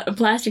pulls out a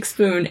plastic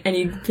spoon and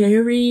he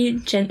very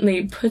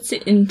gently puts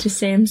it into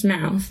Sam's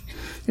mouth.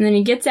 And then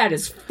he gets out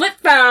his flip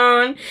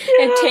phone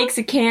and takes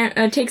a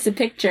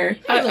picture.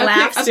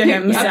 Laughs to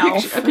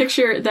himself. A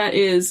picture that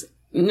is,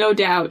 no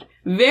doubt,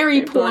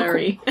 very poor,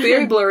 blurry.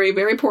 very blurry,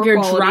 very poor You're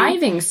quality,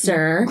 driving,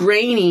 sir.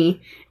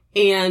 grainy,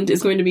 and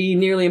is going to be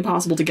nearly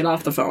impossible to get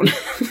off the phone.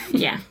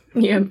 Yeah.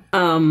 Yeah.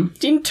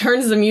 Dean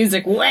turns the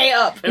music way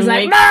up. And He's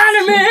like,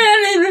 wakes-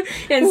 man,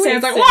 and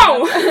Sam's like,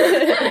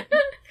 whoa!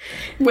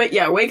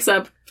 Wakes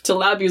up to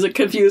loud music,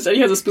 confused, and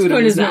he has a spoon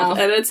in his mouth.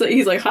 And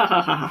he's like, ha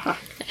ha ha ha ha.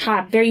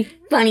 Ha, very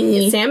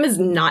funny. Sam is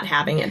not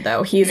having it,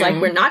 though. He's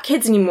like, we're not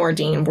kids anymore,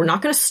 Dean. We're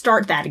not going to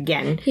start that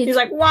again. He's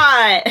like,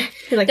 what?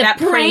 He's like, that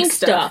prank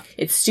stuff.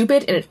 It's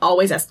stupid, and it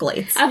always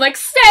escalates. I'm like,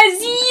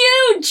 says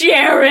you,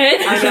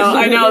 Jared!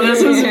 I know.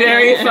 This was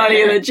very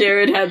funny that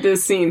Jared had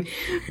this scene.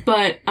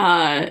 But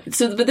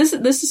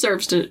this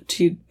serves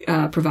to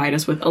provide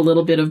us with a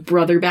little bit of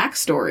brother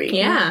backstory.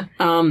 Yeah.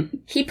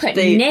 He put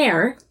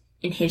Nair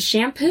in his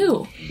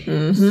shampoo.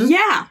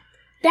 Yeah.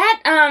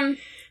 That,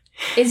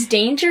 is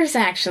dangerous,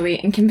 actually,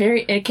 and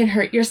it can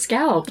hurt your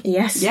scalp.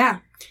 Yes. Yeah.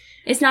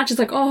 It's not just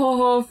like,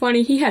 oh,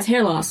 funny, he has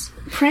hair loss.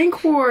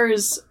 Prank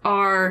wars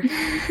are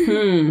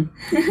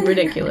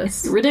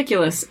Ridiculous.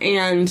 ridiculous.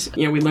 And,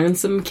 we learned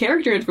some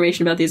character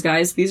information about these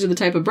guys. These are the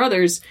type of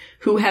brothers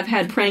who have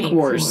had prank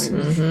wars.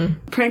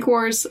 Mm-hmm. Prank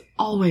wars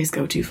always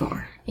go too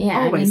far. Yeah,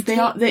 Always. take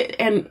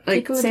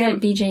Like a look Sam.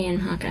 at BJ and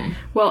Hawkeye.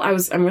 Well, I'm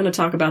going to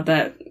talk about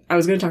that. I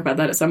was going to talk about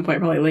that at some point,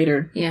 probably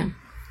later. Yeah.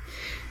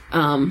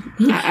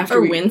 After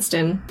Or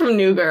Winston from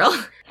New Girl.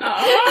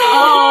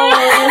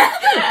 Oh!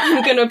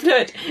 I'm gonna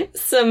put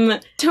some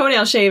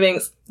toenail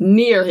shavings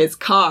near his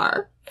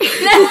car.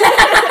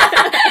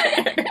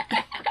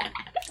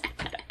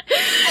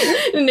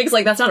 And Nick's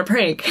like, that's not a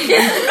prank.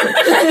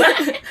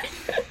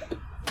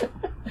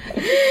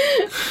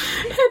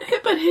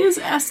 But his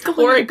escalate...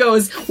 Or it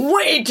goes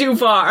way too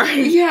far.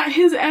 Yeah,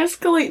 his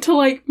escalate to,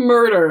 like,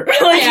 murder.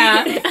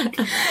 Yeah.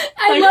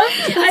 I love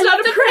That's not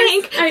a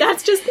prank.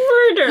 That's just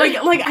murder.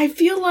 Like, I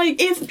feel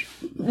like if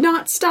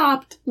not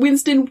stopped,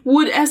 Winston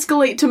would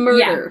escalate to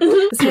murder.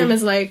 Yeah. Sam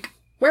is like,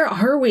 where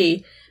are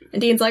we? And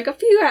Dean's like, a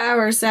few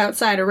hours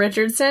outside of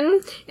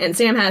Richardson. And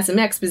Sam has some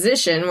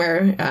exposition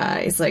where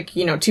he's like,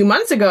 2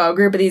 months ago, a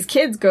group of these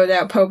kids goes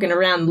out poking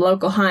around the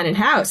local haunted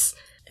house.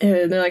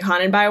 And they're like,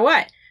 haunted by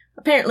what?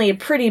 Apparently a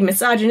pretty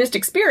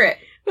misogynistic spirit.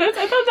 I thought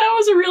that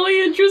was a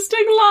really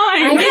interesting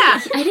line.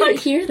 I didn't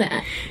hear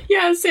that.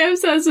 Yeah, Sam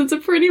says it's a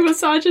pretty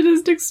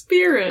misogynistic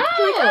spirit.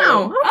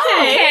 Oh,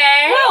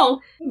 okay.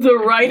 Well, the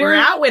writer... We're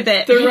out with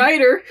it. The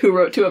writer, who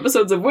wrote 2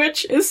 episodes of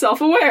Witch, is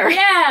self-aware.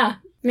 Yeah.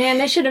 Man,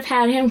 they should have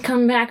had him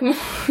come back more.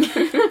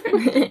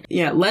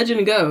 Yeah,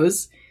 legend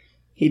goes,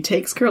 he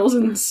takes girls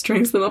and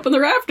strings them up in the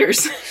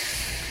rafters.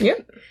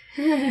 Yep.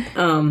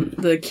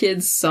 The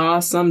kids saw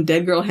some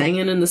dead girl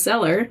hanging in the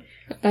cellar.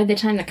 By the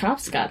time the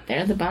cops got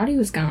there, the body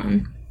was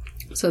gone.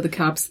 So the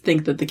cops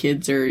think that the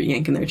kids are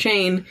yanking their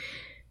chain.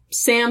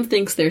 Sam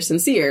thinks they're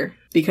sincere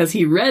because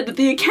he read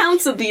the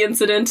accounts of the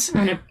incident.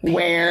 On a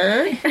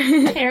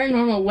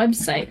paranormal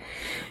website.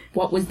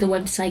 What was the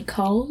website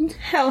called?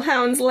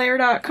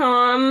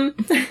 Hellhoundslair.com.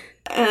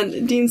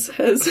 And Dean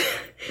says,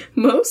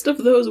 most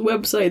of those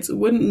websites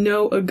wouldn't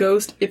know a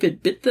ghost if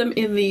it bit them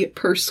in the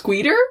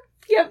persqueeter?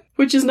 Yep.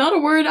 Which is not a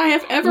word I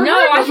have ever No,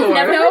 heard I before. have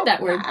never heard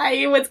that word.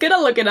 I was gonna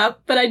look it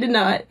up, but I did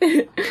not.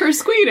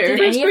 Persqueeter.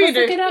 Did any of us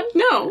look it up?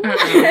 No.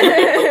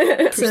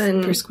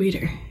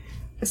 Persqueeter.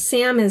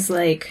 Sam is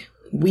like,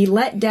 we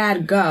let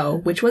Dad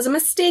go, which was a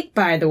mistake,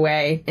 by the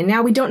way, and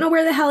now we don't know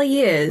where the hell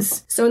he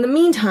is. So in the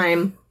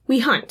meantime, we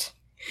hunt.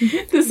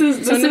 This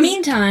is in the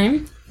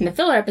meantime, in the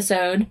filler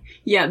episode...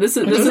 Yeah, this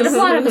is a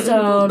plot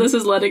episode. This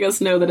is letting us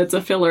know that it's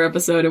a filler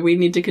episode and we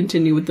need to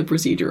continue with the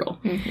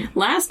procedural. Mm-hmm.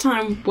 Last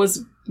time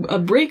was a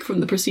break from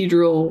the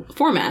procedural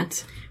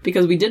format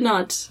because we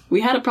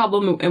had a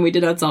problem and we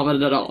did not solve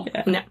it at all.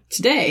 Yeah. No.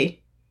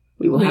 Today,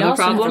 we will have a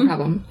problem. Have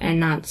a problem and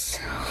not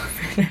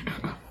solve it.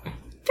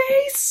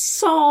 They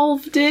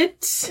solved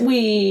it.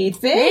 We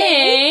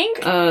think.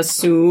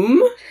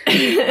 Assume.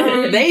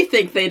 They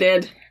think they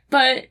did.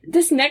 But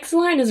this next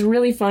line is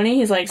really funny.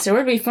 He's like, so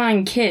where do we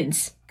find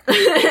kids?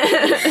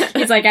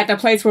 He's like, at the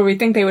place where we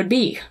think they would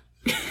be.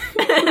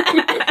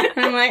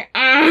 I'm like,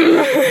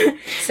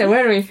 so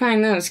where do we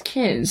find those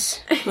kids?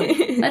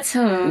 That's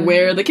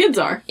where the kids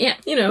are. Yeah.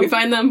 We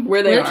find them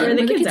where they are. Where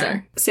the kids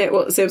are.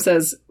 Sam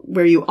says,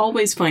 where you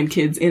always find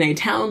kids in a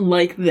town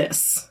like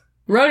this.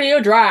 Rodeo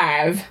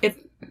Drive.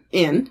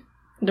 The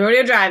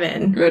Rodeo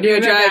Drive-In.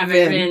 Rodeo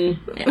Drive-In.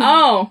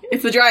 Oh.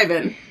 It's the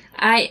drive-in.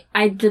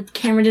 The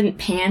camera didn't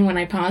pan when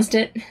I paused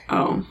it.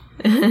 Oh.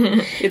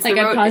 It's like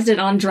I paused it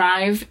on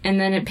drive and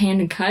then it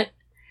panned and cut.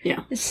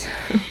 Yeah. So,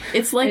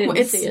 it's like,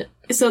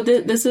 so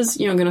this is,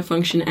 going to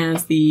function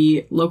as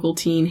the local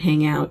teen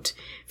hangout.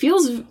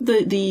 Feels,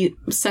 the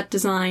set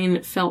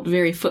design felt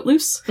very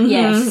Footloose. Mm-hmm.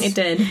 Yes. It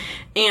did.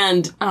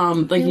 And,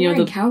 they were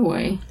wearing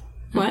cowboy.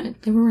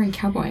 What? They were wearing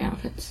cowboy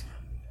outfits.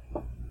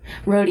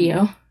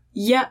 Rodeo.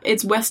 Yeah,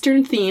 it's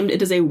Western themed.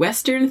 It is a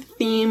Western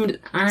themed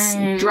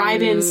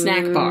drive-in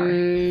snack bar.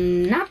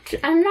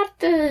 I'm not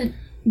the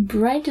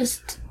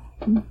brightest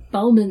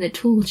bulb in the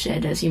tool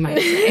shed, as you might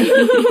say.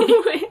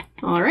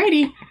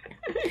 Alrighty.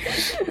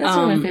 That's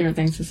one of my favorite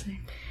things to say.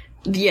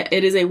 Yeah,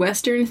 it is a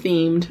Western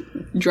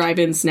themed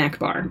drive-in snack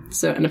bar.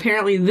 So, and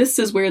apparently this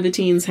is where the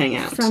teens hang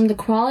out. From the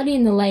quality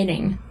and the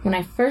lighting, when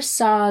I first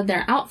saw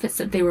their outfits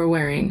that they were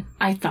wearing,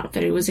 I thought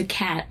that it was a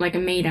cat, like a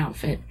maid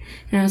outfit.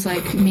 And I was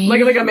like, maid?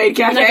 Like a maid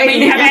cafe. Like a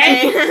maid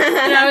cafe.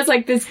 And I was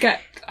like, this guy,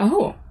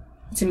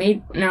 it's a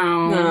maid,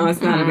 no,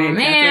 it's not a maid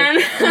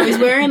cafe. He's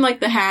wearing like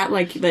the hat,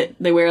 like that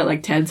they wear at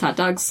like Ted's hot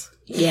dogs.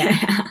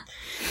 Yeah.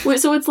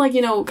 So it's like,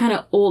 kind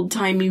of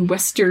old-timey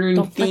Western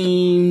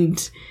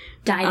themed.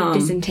 Died of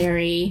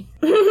dysentery.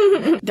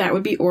 That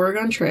would be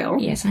Oregon Trail.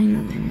 Yes, I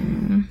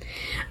know.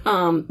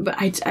 But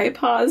I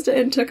paused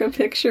and took a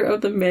picture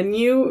of the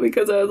menu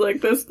because I was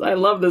like, I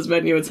love this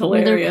menu. It's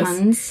hilarious. Were there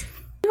puns?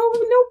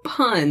 No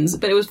puns,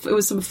 but it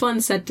was some fun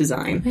set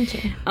design.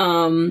 Okay.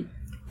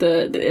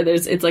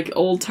 It's like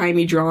old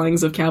timey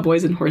drawings of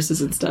cowboys and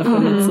horses and stuff,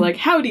 and it's like,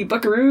 howdy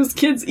buckaroos,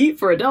 kids eat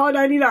for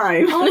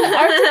 $1.99. Oh, the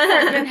art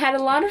department had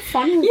a lot of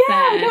fun with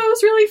that. Yeah, no, it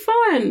was really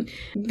fun.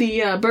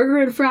 The burger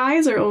and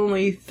fries are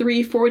only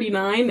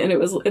 $3.49, and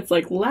it's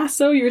like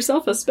lasso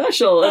yourself a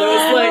special, and it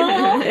was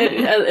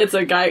like it's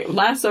a guy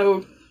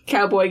lasso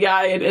cowboy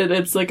guy, and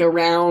it's like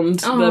around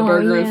the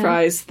burger and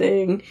fries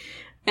thing.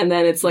 And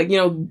then it's like,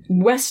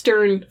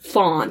 Western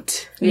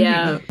font.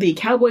 Yeah. The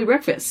cowboy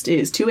breakfast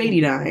is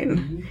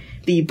 $2.89.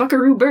 The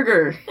buckaroo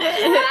burger.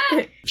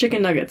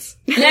 Chicken nuggets.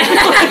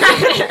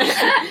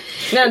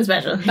 Nothing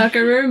special.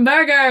 Buckaroo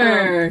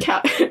burger.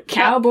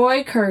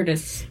 Cowboy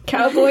Curtis.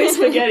 Cowboy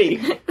spaghetti.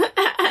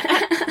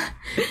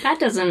 That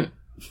doesn't...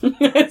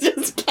 It's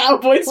just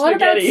cowboy spaghetti. What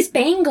about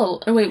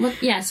Spangle? Oh, wait,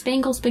 what? Yeah,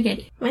 Spangle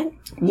spaghetti. What?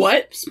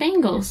 What?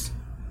 Spangles.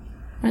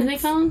 What are they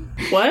called?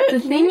 What? The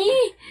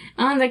thingy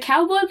on the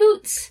cowboy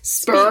boots.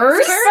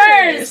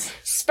 Spurs?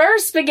 Spur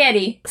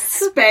spaghetti.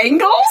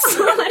 Spangles?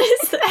 What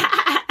is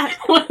that?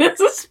 What is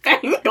a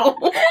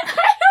spangle?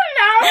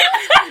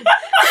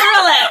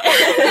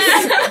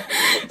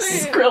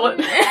 Skrill it.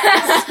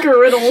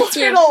 Skriddle.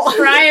 Skriddle.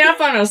 Fry it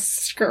up on a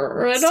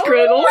skriddle.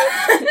 Skriddle.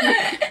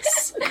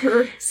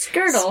 Skirtle.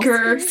 Skittle.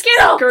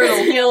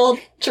 Skill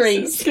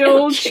tree.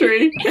 Skill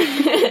tree.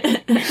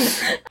 I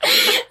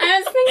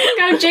was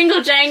thinking of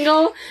Jingle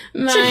Jangle.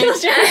 My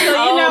Jangle,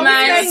 Oh, you know,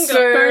 my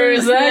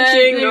spurs that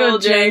jingle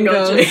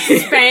jangle.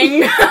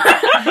 Spang.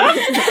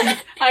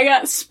 I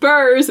got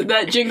spurs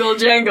that jingle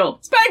jangle.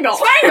 Spangle.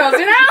 Spangles,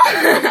 you know?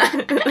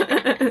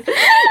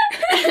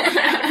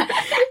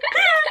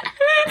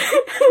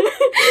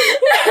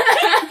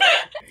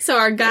 So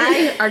our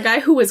guy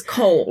who was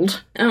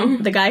cold, Oh.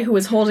 the guy who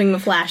was holding the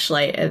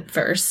flashlight at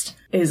first,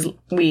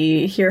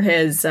 we hear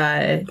his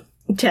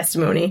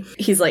testimony.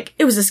 He's like,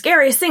 it was the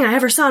scariest thing I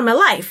ever saw in my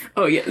life.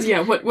 Oh yes,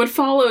 yeah. What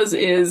follows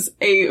is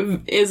a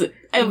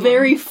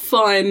very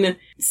fun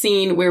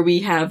scene where we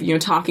have, you know,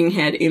 talking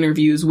head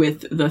interviews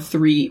with the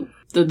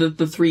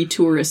three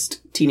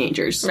tourist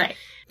teenagers. Right.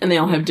 And they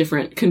all have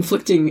different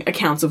conflicting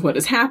accounts of what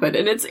has happened,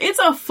 and it's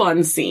a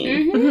fun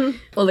scene. Mm-hmm.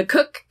 Well, the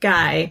cook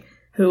guy,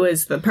 who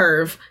is the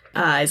perv,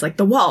 is like,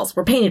 the walls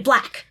were painted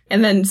black.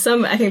 And then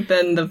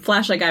then the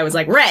flashlight guy was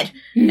like, red.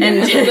 And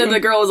then the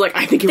girl was like,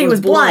 I think it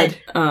was blood.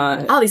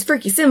 All these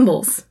freaky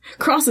symbols.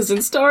 Crosses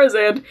and stars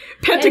and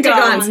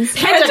pentagons.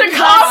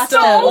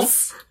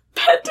 Pentecostals.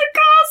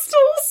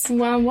 Pentecostals!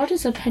 Well, what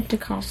is a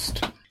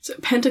Pentecost? So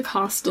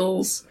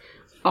Pentecostals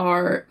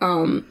are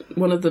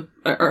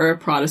are a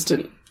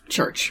Protestant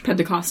church.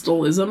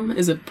 Pentecostalism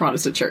is a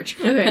Protestant church.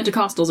 Okay.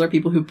 Pentecostals are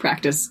people who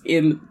practice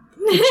in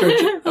the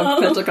church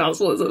of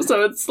Pentecostalism.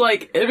 So it's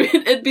like,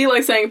 it'd be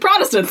like saying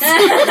Protestants.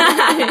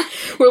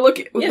 We're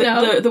looking,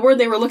 the word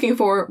they were looking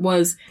for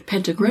was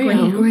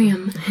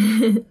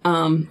pentagram.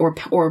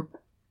 Or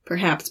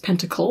perhaps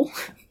pentacle.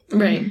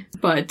 Right.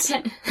 But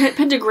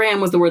pentagram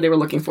was the word they were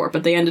looking for,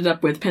 but they ended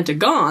up with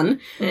pentagon,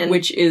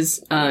 which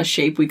is a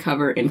shape we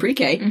cover in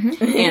pre-K,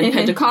 and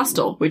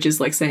Pentecostal, which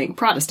is like saying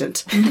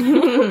Protestant.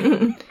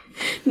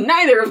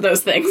 Neither of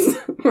those things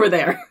were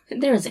there.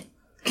 There's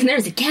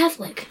a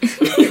Catholic.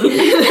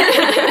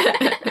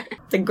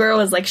 The girl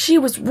is like, she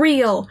was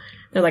real.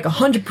 They're like,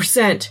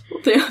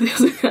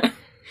 100%.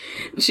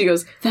 She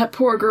goes, that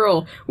poor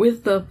girl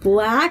with the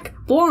black,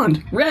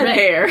 blonde, red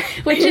hair.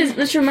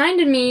 Which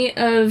reminded me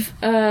of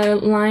a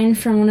line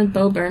from one of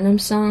Bo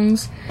Burnham's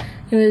songs.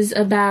 It was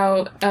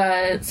about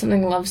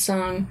something love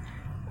song.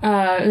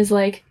 It was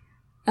like,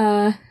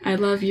 I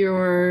love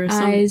your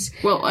eyes.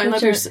 I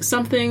love your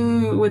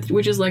something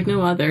which is like no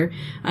other.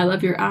 I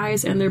love your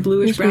eyes and their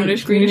bluish,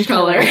 brownish, greenish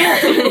color.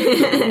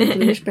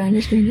 Bluish,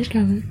 brownish, greenish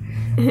color.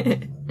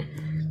 And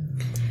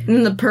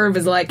then the perv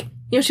is like,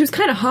 she was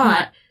kind of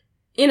hot.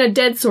 In a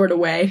dead sort of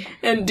way.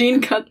 And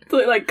Dean cuts it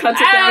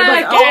down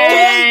like,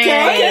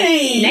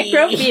 okay.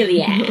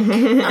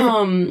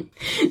 Necrophilia.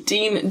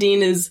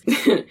 Dean is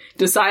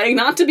deciding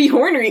not to be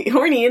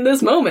horny in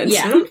this moment.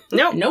 Yeah.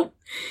 Nope.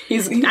 I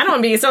don't want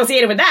to be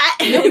associated with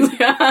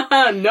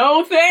that.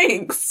 No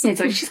thanks. It's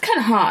like, she's kind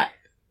of hot.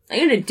 Like,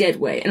 in a dead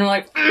way. And I'm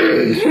like,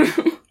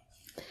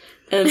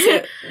 And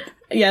so,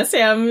 yeah,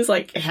 Sam is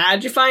like,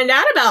 how'd you find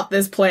out about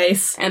this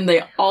place? And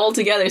they all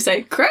together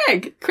say,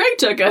 Craig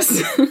took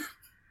us.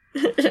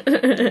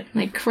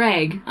 like,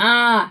 Craig.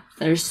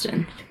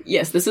 Thurston.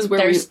 Yes, this is where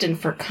Thurston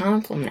for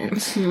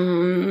compliments.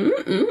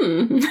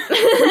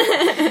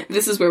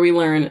 This is where we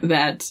learn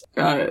that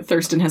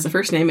Thurston has a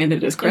first name, and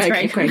it is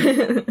Craig.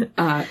 Craig.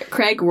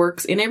 Craig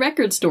works in a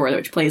record store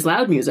which plays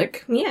loud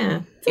music.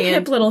 Yeah. It's a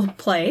hip little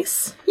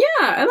place. Yeah,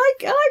 I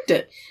liked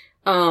it.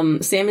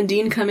 Sam and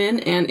Dean come in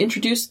and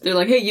introduce, they're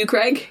like, hey, you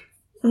Craig?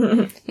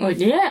 Like,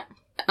 yeah.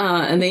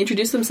 And they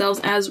introduce themselves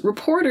as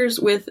reporters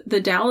with the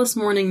Dallas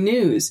Morning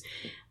News.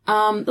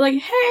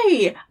 Like,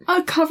 hey,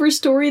 a cover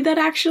story that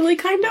actually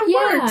kind of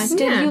works.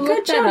 Did you look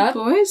Good that job, up?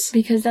 boys?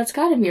 Because that's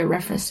got to be a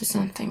reference to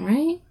something,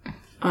 right?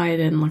 I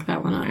didn't look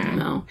that one up,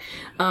 no.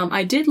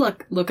 I did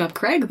look up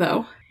Craig,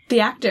 though.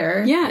 The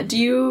actor. Yeah,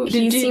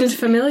 He seemed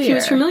familiar. He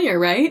was familiar,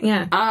 right?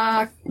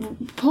 Yeah.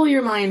 Pull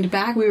your mind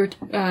back. We were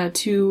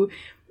to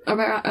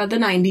about the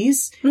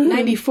 90s,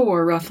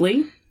 94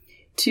 roughly,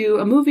 to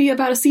a movie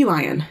about a sea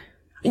lion.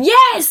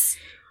 Yes!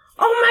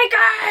 Oh my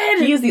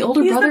god! He is the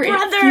older brother. He's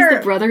He's the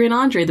brother in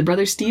Andre, the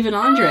brother Steve and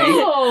Andre.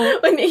 Oh.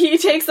 When he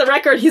takes the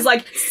record, he's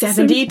like,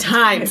 70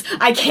 times.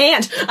 I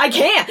can't!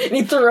 And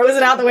he throws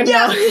it out the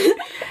window.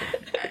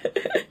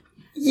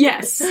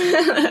 Yes.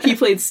 He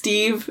played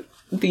Steve,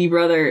 the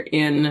brother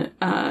in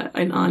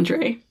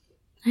Andre.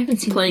 I haven't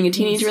seen Playing a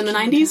teenager in the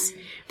 90s,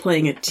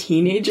 playing a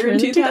teenager in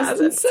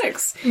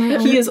 2006.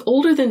 He is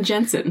older than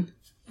Jensen.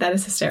 That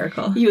is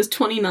hysterical. He was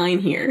 29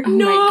 here. Oh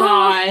my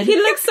god. He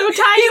looks so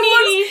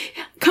tiny.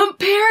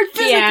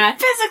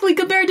 Physically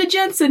compared to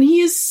Jensen, he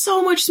is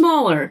so much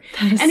smaller.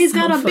 And he's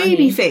got a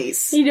baby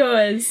face. He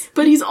does.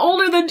 But he's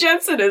older than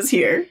Jensen is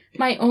here.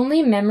 My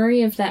only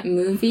memory of that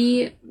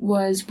movie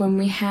was when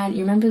we had,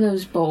 you remember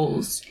those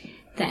bowls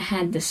that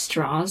had the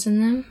straws in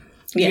them?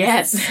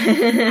 Yes.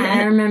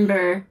 I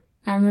remember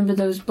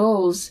those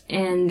bowls,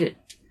 and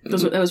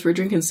that was for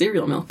drinking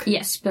cereal milk.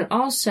 yes, but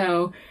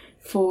also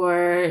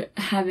for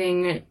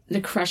having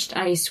the crushed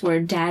ice, where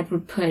Dad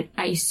would put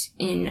ice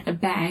in a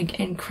bag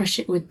and crush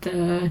it with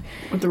the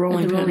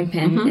rolling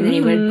pin, and then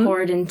he would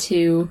pour it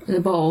into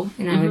the bowl,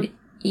 and I would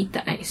eat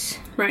the ice.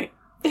 Right.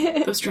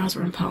 Those straws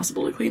were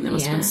impossible to clean. That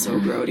must have been so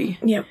grody.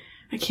 Yep.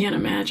 I can't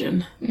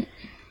imagine.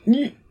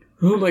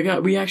 Oh my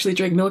god, we actually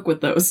drank milk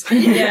with those.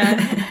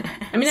 Yeah.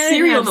 I mean, I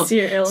cereal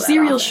didn't have milk.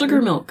 Cereal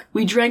sugar milk.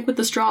 We drank with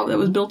the straw that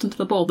was built into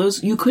the bowl.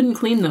 Those, you couldn't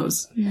clean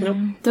those. Nope.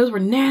 Those were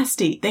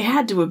nasty. They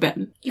had to have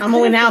been. I'm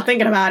only now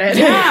thinking about it.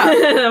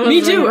 Yeah.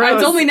 Me too. Gross.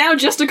 It's only now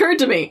just occurred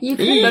to me.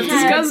 That's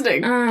had,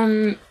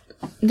 disgusting.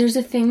 There's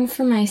a thing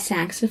for my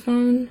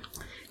saxophone.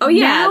 Oh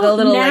yeah, the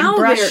little like,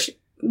 brush.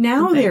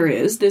 There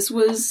is. This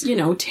was,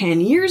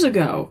 10 years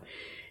ago.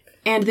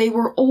 And they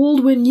were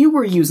old when you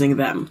were using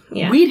them.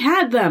 Yeah. We'd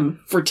had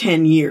them for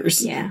 10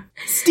 years. Yeah.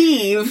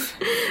 Steve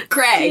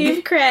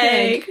Craig,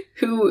 Craig.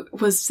 who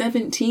was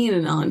 17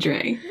 in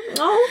Andre.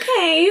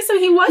 Okay, so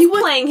he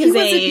was playing his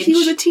age. He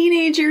was a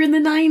teenager in the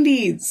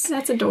 90s.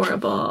 That's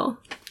adorable.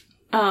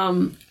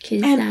 And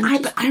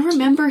I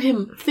remember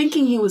him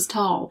thinking he was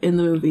tall in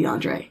the movie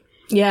Andre.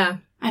 Yeah.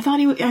 I thought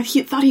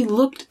he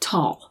looked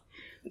tall.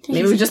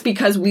 Maybe it was just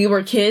because we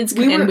were kids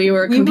and we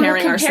were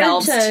comparing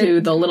ourselves to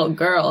the little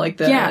girl, like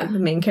the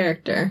main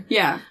character.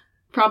 Yeah,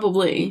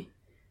 probably.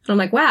 And I'm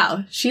like,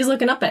 wow, she's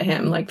looking up at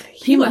him. Like,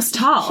 he looks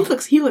tall.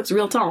 He looks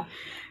real tall.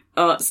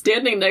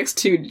 Standing next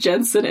to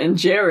Jensen and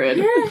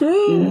Jared.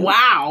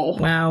 Wow.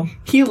 Wow.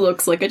 He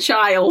looks like a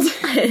child.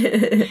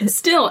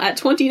 Still at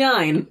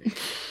 29.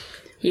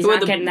 He's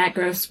not getting that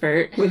growth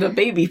spurt. With a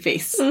baby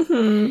face.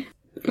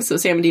 Mm-hmm. So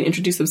Sam and Dean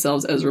introduce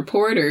themselves as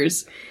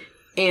reporters.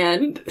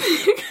 And,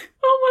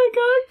 oh my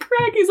god,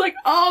 Craig, he's like,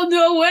 oh,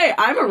 no way,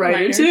 I'm a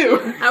writer too.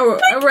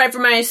 I write for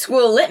my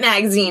school lit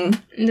magazine.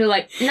 And they're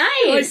like,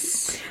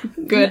 nice!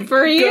 Good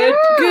for you!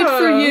 Good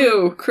for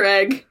you,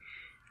 Craig.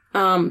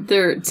 Sam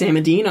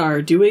and Dean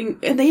are doing,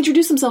 and they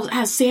introduce themselves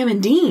as Sam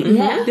and Dean.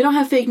 Yeah. They don't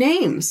have fake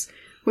names.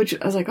 Which,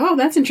 I was like, oh,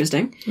 that's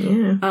interesting.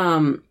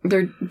 Yeah.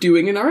 They're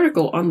doing an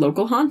article on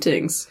local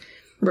hauntings.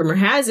 Rumor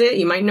has it,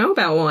 you might know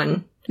about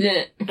one.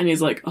 Yeah. And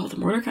he's like, oh, the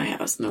Mordecai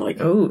house. And they're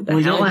like, oh,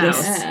 the Hell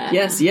House.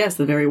 Yes,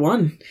 the very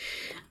one.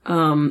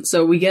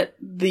 So we get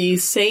the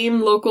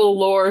same local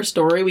lore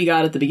story we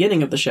got at the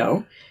beginning of the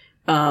show,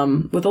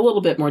 with a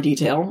little bit more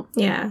detail.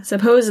 Yeah.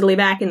 Supposedly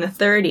back in the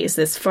 30s,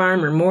 this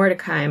farmer,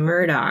 Mordecai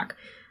Murdoch,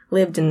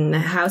 lived in the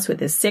house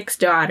with his 6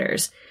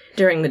 daughters.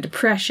 During the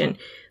Depression,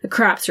 the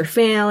crops were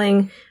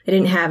failing, they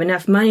didn't have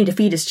enough money to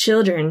feed his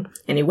children,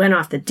 and he went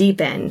off the deep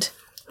end.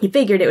 He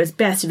figured it was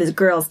best if his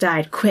girls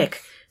died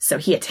quick. So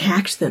he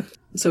attacked them.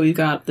 So we've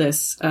got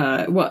this,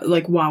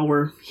 while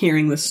we're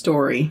hearing the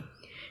story,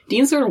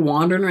 Dean's sort of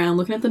wandering around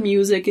looking at the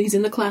music. He's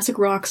in the classic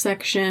rock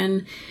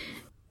section.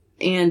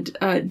 And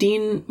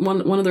Dean, one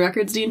of the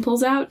records Dean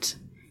pulls out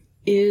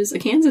is a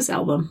Kansas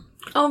album.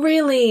 Oh,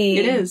 really?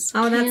 It is.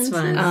 Oh, that's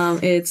fun.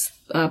 It's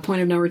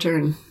Point of No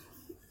Return.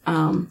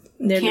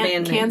 They're the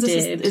band Kansas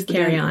is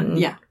Carry On.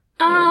 Yeah.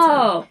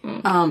 Oh!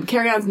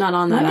 Carry On's not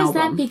on that album. What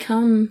does that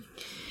become?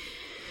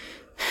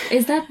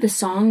 Is that the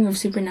song of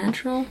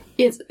Supernatural?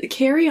 It's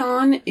Carry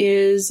On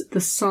is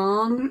the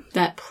song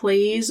that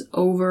plays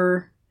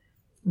over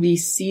the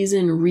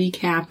season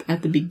recap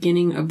at the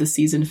beginning of the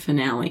season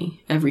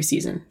finale every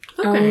season.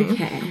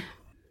 Okay.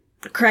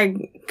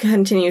 Craig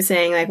continues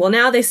saying, like, well,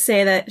 now they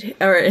say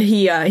that, or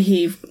he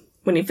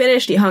when he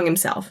finished, he hung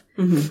himself.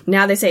 Mm-hmm.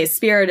 Now they say his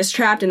spirit is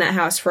trapped in that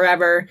house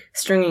forever,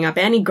 stringing up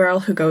any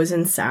girl who goes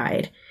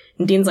inside.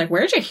 And Dean's like,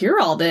 where'd you hear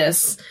all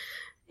this?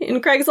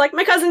 And Craig's like,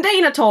 my cousin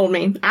Dana told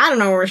me. I don't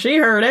know where she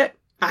heard it.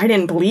 I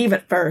didn't believe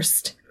at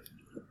first.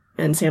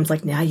 And Sam's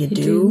like, now you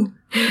do?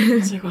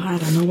 It's like, well, I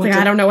don't know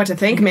I don't know what to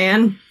think,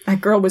 man. That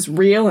girl was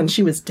real and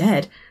she was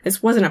dead.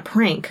 This wasn't a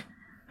prank.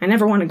 I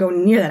never want to go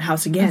near that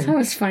house again. I thought it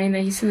was funny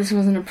that he said this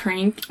wasn't a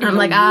prank. I'm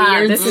like,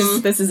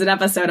 this is an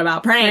episode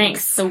about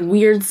pranks. The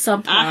weird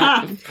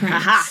subplot of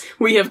pranks. Aha.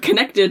 We have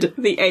connected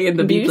the A and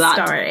the B plot.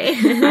 Story.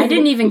 I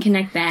didn't even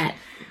connect that.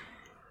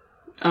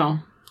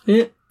 Oh.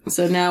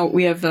 So now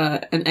we have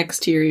an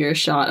exterior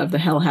shot of the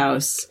Hell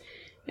House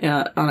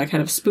on a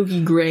kind of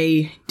spooky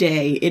gray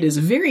day. It is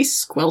very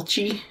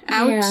squelchy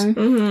out. Yeah.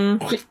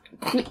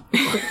 Mm-hmm.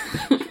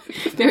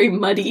 Very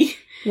muddy.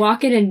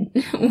 walking in.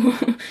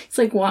 It's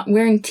like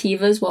wearing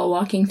Tevas while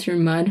walking through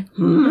mud.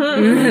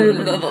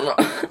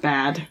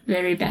 Bad.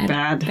 Very bad.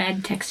 Bad.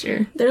 Bad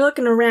texture. They're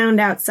looking around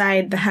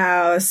outside the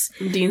house.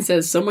 Dean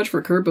says, so much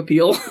for curb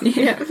appeal.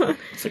 Yeah.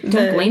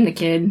 Don't blame the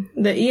kid.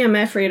 The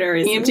EMF reader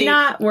is EMT.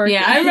 not working.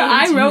 Yeah,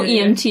 I wrote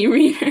EMT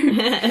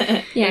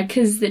reader. Yeah,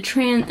 because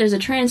there's a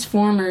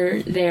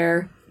transformer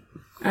there.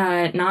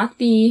 Not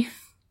the...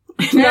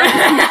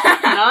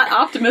 Not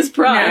Optimus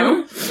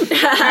Prime.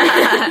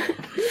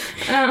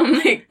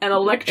 Like an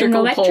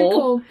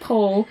electrical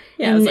pole.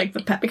 Yeah, it's like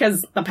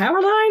because the power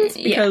lines?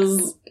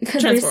 Because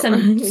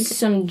there's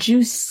some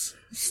juice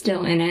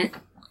still in it,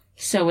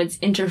 so it's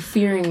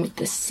interfering with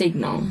the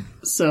signal.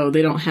 So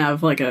they don't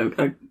have like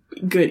a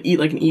good,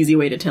 like an easy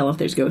way to tell if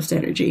there's ghost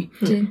energy.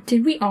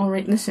 Did we all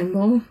write the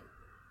symbol?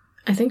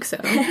 I think so.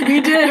 We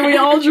did. We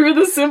all drew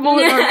the symbol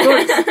in our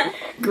books.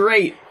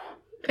 Great.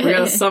 We're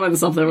gonna summon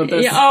something with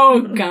this. Yeah,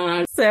 oh,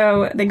 God.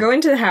 So they go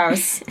into the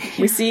house.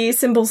 We see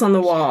symbols on the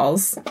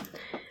walls.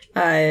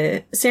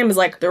 Sam is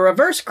like, the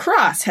reverse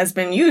cross has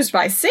been used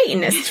by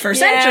Satanists for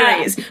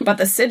centuries, but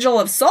the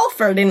sigil of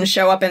sulfur didn't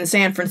show up in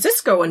San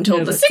Francisco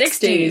until the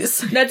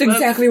 60s. That's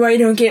exactly why you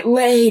don't get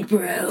laid,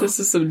 bro. This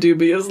is some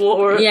dubious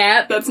lore.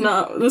 Yeah. That's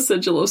not the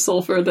sigil of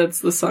sulfur, that's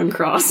the sun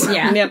cross.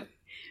 Yeah. Yep.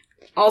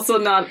 Also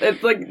not,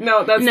 it's like,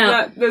 no, that's No.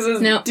 not, this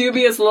is No.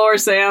 dubious lore,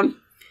 Sam.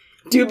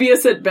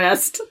 Dubious at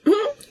best.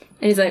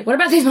 And he's like, what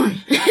about this one?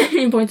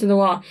 He points to the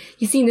wall.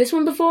 You seen this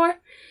one before?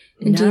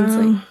 And Dean's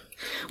like...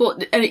 Well,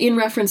 in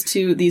reference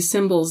to these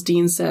symbols,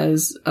 Dean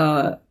says,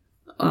 Murdoch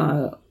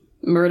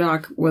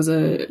was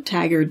a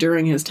tagger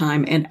during his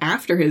time and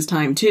after his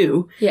time,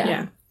 too.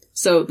 Yeah.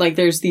 So, like,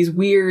 there's these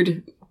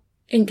weird...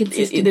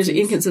 Inconsistencies. There's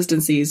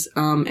inconsistencies,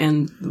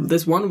 and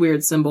this one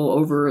weird symbol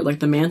over,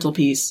 like, the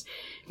mantelpiece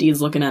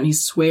Dean's looking at, and he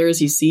swears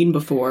he's seen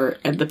before,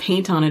 and the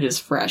paint on it is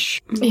fresh.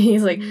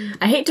 He's like,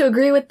 I hate to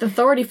agree with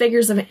authority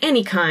figures of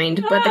any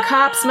kind, but the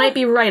cops might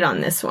be right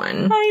on this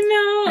one.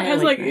 I know! I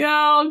was like,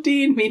 oh,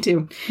 Dean, me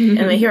too. And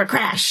they hear a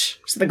crash,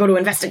 so they go to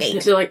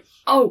investigate. They're like,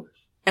 oh!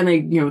 And they,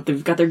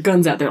 they've got their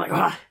guns out, they're like,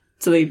 ah!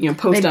 So they,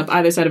 post up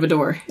either side of a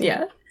door.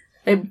 Yeah.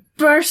 They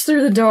burst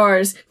through the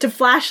doors to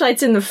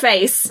flashlights in the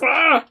face.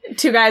 Ah!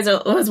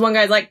 One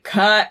guy's like,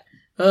 cut.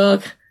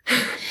 Ugh.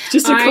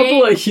 Just a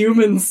couple of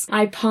humans.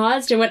 I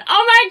paused and went,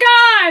 oh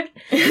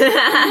my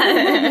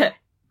God!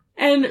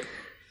 And,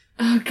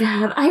 oh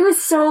God, I was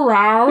so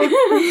loud.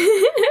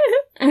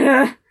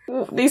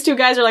 These two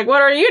guys are like,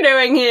 what are you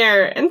doing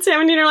here? And Sam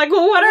and Dean are like,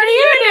 well, what are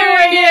you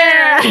doing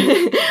here?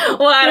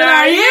 What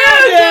are you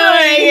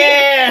doing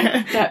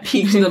here? That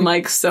peaked the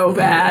mic so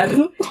bad.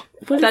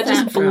 That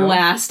just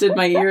blasted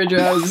my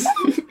eardrums.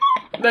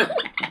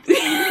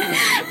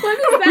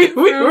 We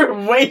were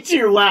way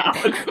too loud.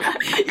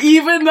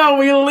 Even though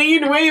we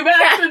leaned way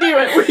back to do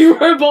it, we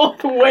were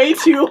both way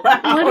too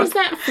loud. What is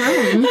that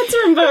from? That's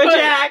from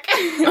BoJack.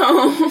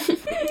 Oh.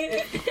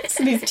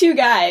 So these two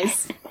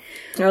guys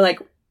are like,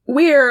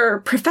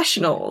 we're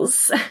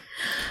professionals.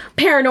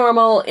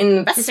 Paranormal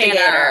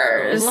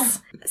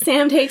investigators.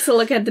 Sam takes a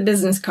look at the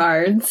business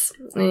cards,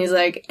 and he's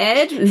like,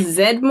 Ed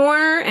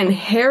Zedmore and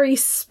Harry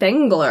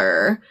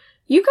Spengler.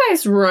 You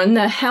guys run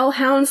the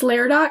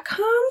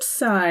hellhoundslair.com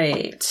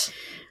site.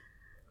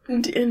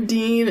 And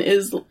Dean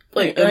is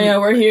like... Oh yeah,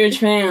 we're huge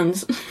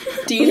fans.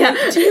 Dean...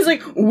 Yeah, he's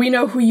like, we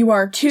know who you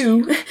are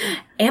too.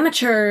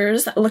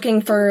 Amateurs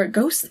looking for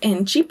ghosts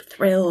and cheap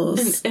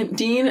thrills. And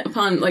Dean,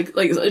 upon,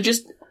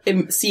 just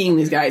seeing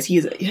these guys,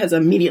 he has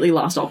immediately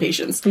lost all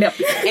patience. Yep.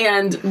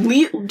 And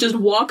Lee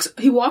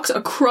walks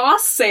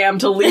across Sam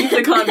to leave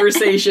the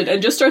conversation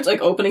and just starts,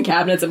 opening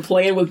cabinets and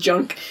playing with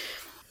junk.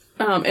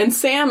 And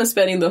Sam is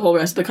spending the whole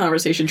rest of the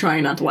conversation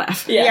trying not to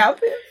laugh. Yeah.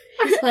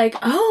 It's like,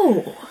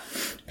 oh,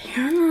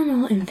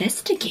 paranormal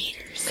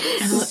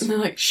investigators. And they're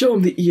like, show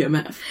him the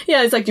EMF.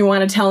 Yeah, it's like, do you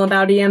want to tell him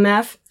about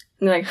EMF?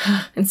 And they're like,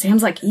 and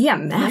Sam's like,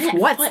 EMF?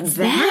 What's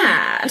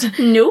that?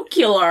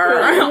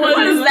 Nuclear. What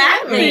does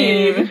that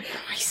mean?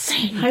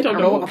 I don't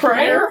know. A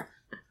prayer?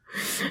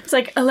 It's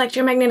like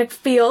electromagnetic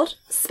field.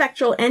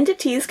 Spectral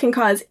entities can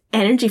cause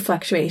energy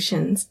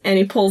fluctuations. And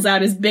he pulls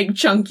out his big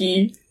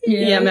chunky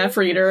EMF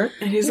reader.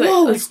 And he's like,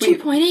 whoa, it's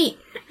 2.8.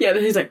 Yeah,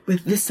 then he's like,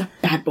 with this a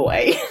bad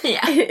boy.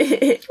 Yeah.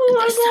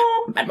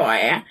 Bad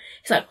boy.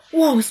 He's like,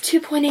 whoa, it's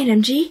 2.8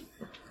 mg?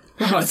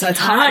 Oh, it's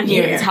hot in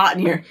here. It's hot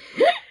in here.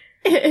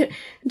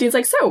 Dude's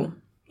like, so,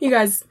 you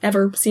guys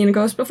ever seen a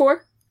ghost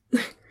before?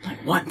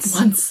 Like, once.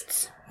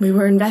 Once. We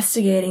were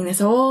investigating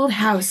this old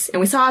house, and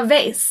we saw a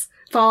vase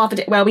fall off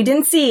well, we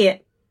didn't see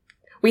it.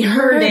 We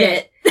heard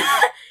it.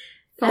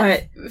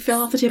 But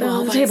fell off the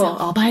table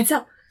all by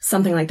itself.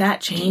 Something like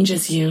that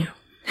changes you.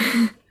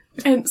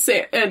 And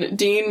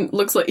Dean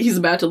looks like he's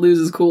about to lose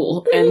his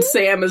cool, and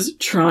Sam is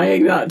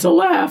trying not to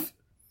laugh.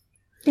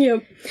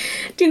 Yep.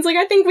 Dean's like,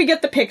 I think we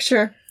get the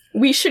picture.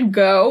 We should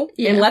go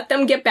and let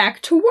them get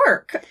back to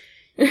work.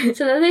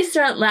 So then they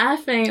start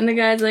laughing, and the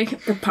guy's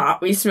like, the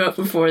pot we smoked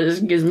before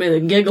this gives me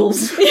the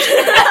giggles.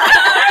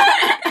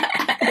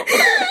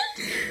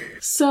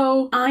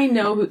 So, I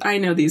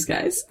know these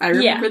guys. I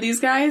remember these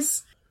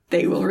guys.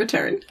 they will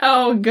return.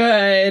 Oh,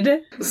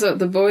 good. So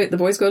the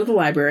boys go to the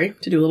library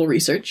to do a little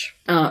research.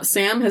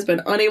 Sam has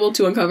been unable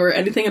to uncover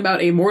anything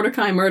about a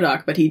Mordecai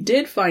Murdoch, but he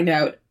did find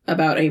out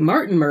about a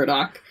Martin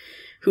Murdoch,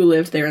 who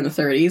lived there in the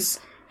 30s,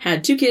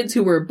 had 2 kids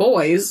who were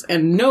boys,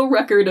 and no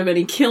record of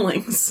any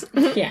killings.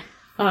 Yeah.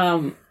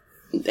 And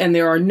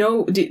there are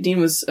no... Dean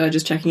was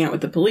just checking out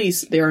with the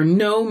police. There are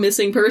no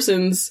missing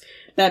persons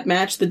that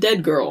match the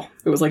dead girl.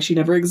 It was like she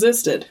never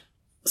existed.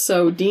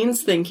 So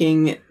Dean's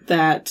thinking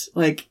that,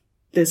 like,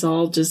 this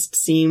all just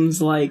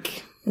seems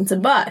like... It's a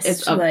bust.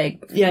 It's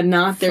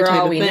not their for type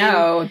all of we thing.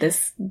 know,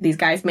 these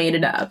guys made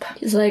it up.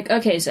 He's like,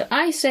 okay, so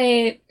I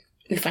say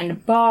we find a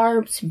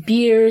bar, some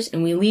beers,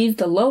 and we leave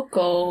the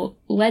local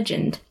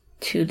legend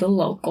to the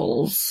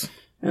locals.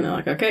 And they're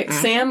like, okay.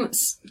 Sam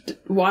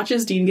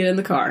watches Dean get in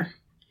the car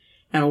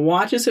and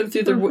watches him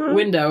through the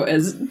window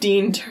as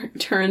Dean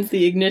turns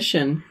the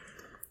ignition.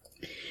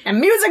 And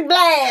music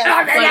blasts!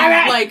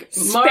 Like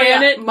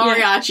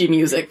mariachi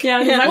music. Yeah.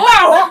 Like,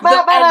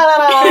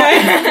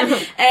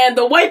 and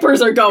the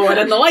wipers are going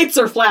and the lights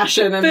are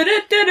flashing. And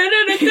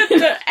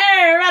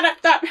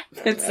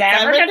It's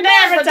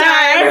Abracadabra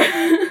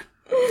time!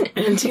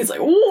 And Dean's like,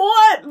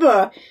 what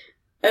the?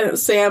 And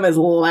Sam is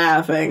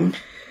laughing.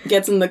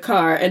 Gets in the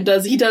car and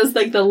does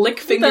like the lick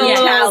finger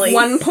tally.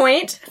 1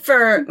 point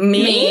for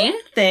me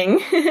thing.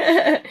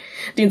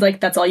 Dean's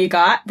like, that's all you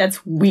got?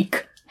 That's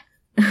weak.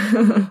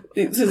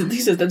 He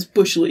says that's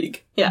Bush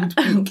League. Yeah.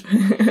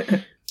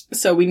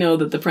 So we know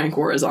that the prank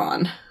war is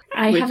on.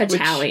 I have a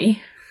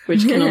tally.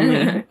 Which can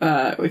only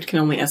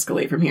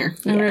escalate from here.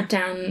 I wrote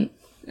down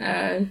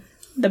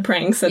the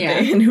pranks that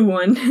they and who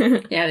won.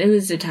 Yeah, it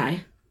was a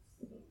tie.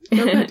 Oh,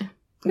 good.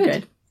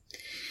 Good.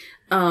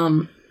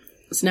 So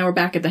now we're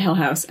back at the Hell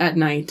House at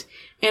night,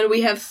 and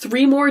we have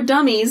 3 more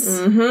dummies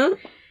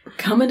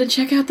coming to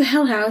check out the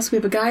Hell House. We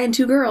have a guy and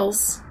 2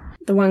 girls.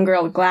 The one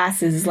girl with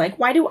glasses is like,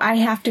 why do I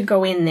have to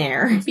go in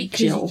there? Because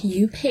Jill.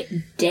 you pick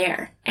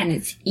dare, and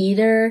it's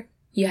either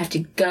you have to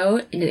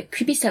go into the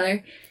creepy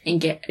cellar and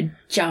get a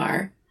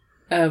jar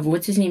of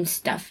what's-his-name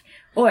stuff,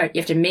 or you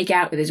have to make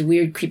out with this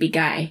weird creepy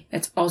guy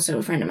that's also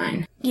a friend of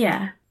mine.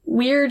 Yeah.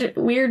 Weird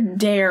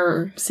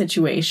dare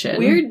situation.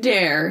 Weird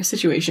dare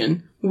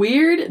situation.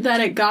 Weird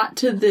that it got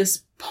to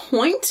this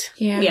point.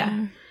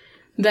 Yeah.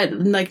 That,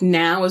 like,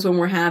 now is when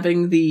we're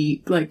having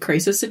the, like,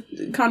 crisis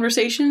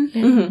conversation.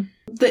 Yeah. Mm-hmm.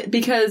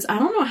 Because I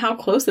don't know how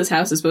close this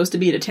house is supposed to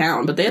be to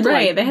town, but they had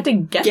to, they had to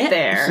get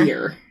there.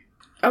 here.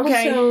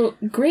 Okay. Also,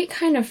 great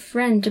kind of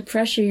friend to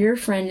pressure your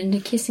friend into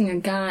kissing a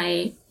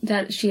guy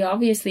that she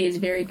obviously is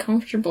very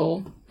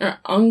comfortable or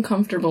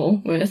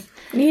uncomfortable with.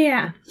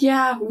 Yeah.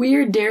 Yeah,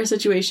 weird dare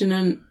situation,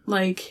 and,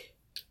 like...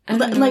 I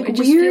don't know, like, it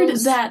just weird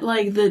feels- that,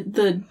 like,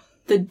 the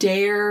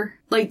dare...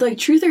 Like,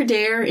 truth or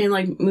dare in,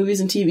 like,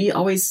 movies and TV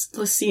always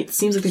it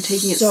seems like they're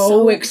taking it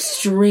so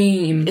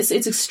extreme. It's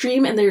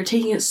extreme, and they're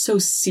taking it so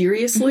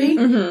seriously.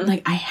 Mm-hmm.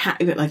 Like,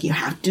 you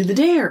have to do the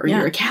dare, or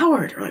you're a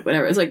coward, or, like,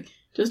 whatever. It's like,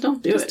 just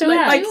don't do it. Don't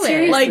like, do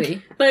it.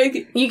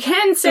 Like, You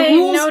can say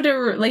rules- no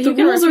to, like, the you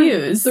can rules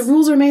refuse. the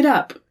rules are made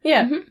up.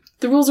 Yeah.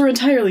 The rules are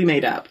entirely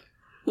made up.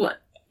 What?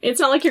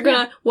 It's not like you're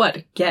gonna,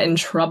 get in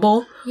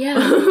trouble?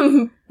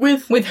 Yeah.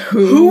 With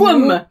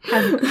whom? With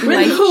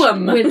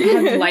whom? Would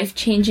have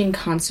life-changing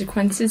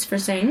consequences for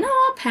saying, no,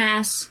 I'll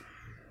pass.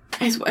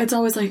 It's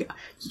always like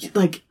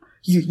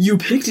you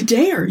picked a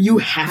dare. You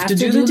have to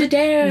do the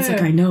dare. And it's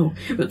like, I know,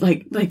 but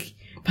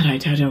but I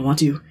don't want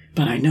to,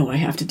 but I know I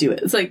have to do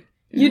it. It's like,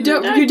 you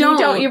don't,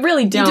 You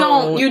really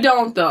don't. You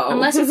don't though.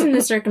 Unless it's in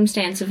the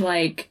circumstance of,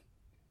 like,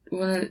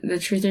 the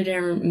Truth or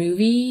Dare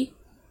movie.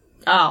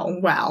 Oh,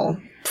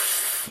 well.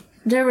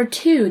 There were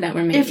 2 that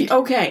were made.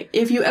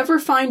 If you ever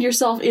find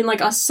yourself in,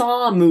 like, a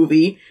Saw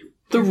movie,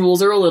 the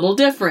rules are a little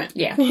different.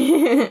 Yeah.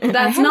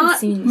 That's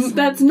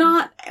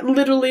not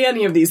literally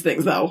any of these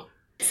things, though.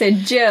 So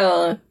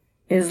Jill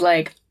is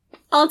like,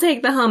 I'll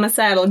take the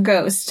homicidal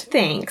ghost,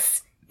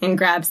 thanks, and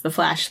grabs the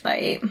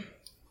flashlight.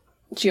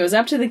 She goes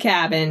up to the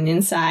cabin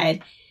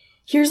inside.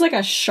 Here's, like,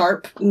 a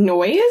sharp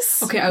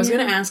noise. Okay, I was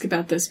going to ask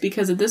about this,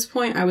 because at this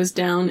point I was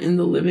down in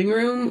the living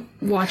room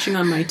watching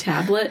on my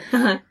tablet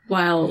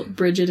while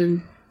Bridget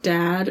and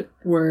Dad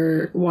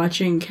were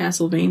watching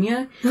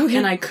Castlevania,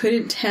 and I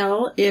couldn't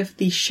tell if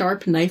the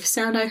sharp knife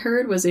sound I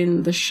heard was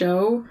in the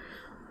show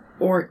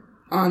or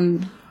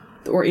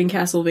in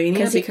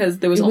Castlevania, because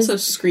there was also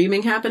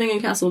screaming happening in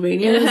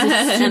Castlevania. It was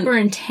a super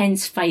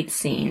intense fight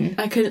scene.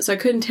 I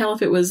couldn't tell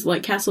if it was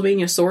like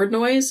Castlevania sword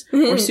noise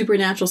or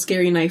supernatural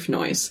scary knife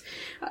noise.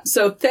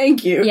 So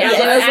thank you. Yeah,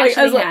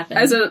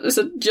 as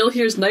a Jill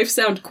hears knife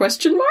sound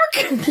question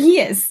mark?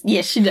 Yes,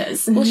 she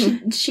does. Well,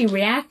 she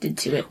reacted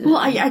to it. Well,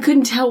 I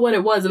couldn't tell what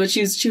it was, but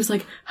she was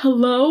like,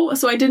 hello?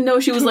 So I didn't know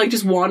she was like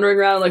just wandering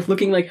around like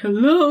looking like,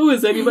 hello,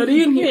 is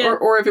anybody in here?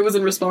 Or if it was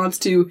in response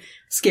to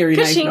scary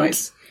knife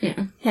noise.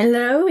 Yeah.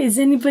 Hello, is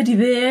anybody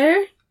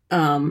there?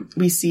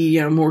 We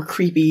see, more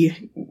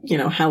creepy,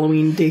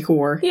 Halloween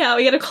decor. Yeah,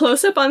 we get a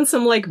close-up on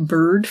some, like,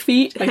 bird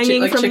feet Like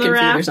hanging from chicken the feet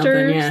rafters.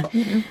 or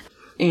something, yeah.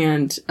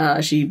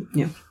 And, she,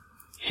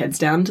 heads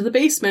down to the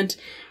basement.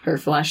 Her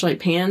flashlight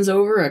pans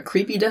over a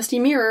creepy, dusty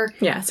mirror.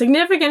 Yeah,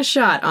 significant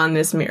shot on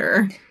this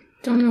mirror.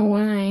 Don't know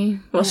why.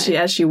 Well,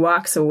 as she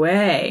walks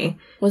away...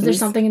 Was there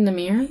something in the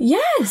mirror?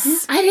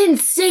 Yes! I didn't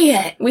see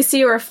it! We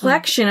see a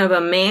reflection of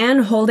a man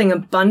holding a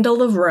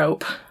bundle of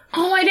rope.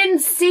 Oh, I didn't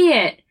see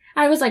it!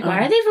 I was like,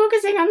 why are they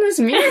focusing on this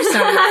mirror so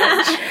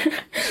much?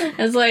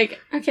 I was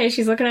like, okay,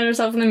 she's looking at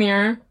herself in the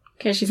mirror.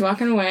 Okay, she's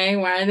walking away.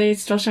 Why are they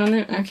still showing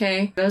it?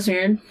 Okay, that was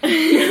weird.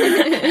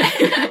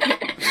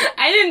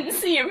 I didn't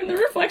see him in the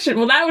reflection.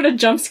 Well, that would have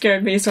jump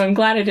scared me, so I'm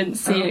glad I didn't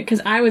see it,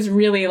 because I was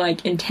really,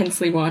 like,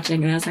 intensely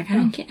watching, and I was like, I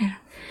don't get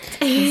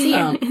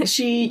it.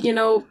 She,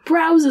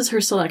 browses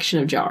her selection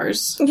of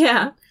jars.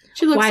 Yeah.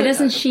 She looks Why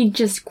doesn't she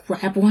just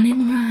grab one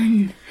and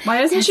run? Why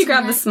doesn't she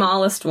grab the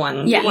smallest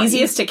one? Yeah. The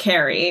easiest to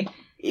carry.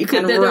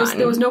 There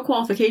was no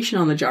qualification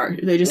on the jar.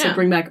 They just said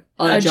bring back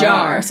a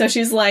jar. So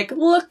she's like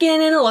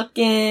looking and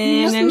looking,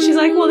 and she's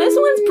like, "Well, this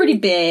one's pretty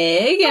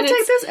big, and I'll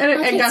take this."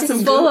 And got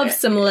some full of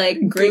some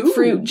like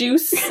grapefruit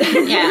juice.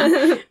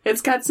 Yeah, it's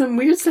got some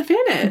weird stuff in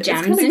it.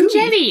 Jams and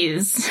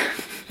jellies.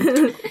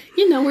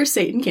 Where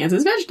Satan cans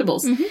his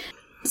vegetables. Mm-hmm.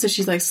 So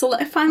she's like,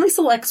 finally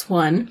selects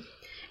one,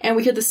 and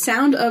we hear the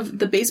sound of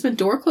the basement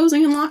door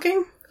closing and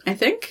locking. I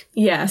think.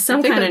 Yeah,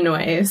 some kind of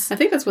noise. I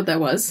think that's what that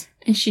was.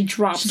 And she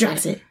drops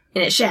it.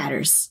 And it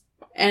shatters.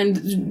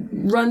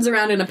 And runs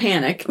around in a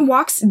panic.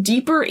 Walks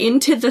deeper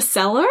into the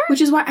cellar?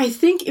 Which is why I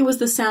think it was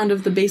the sound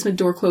of the basement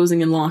door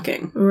closing and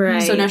locking.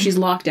 Right. So now she's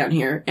locked down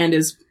here and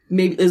is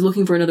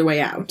looking for another way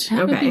out.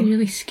 That would be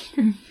really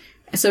scary.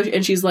 So,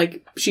 and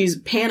she's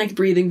panic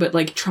breathing, but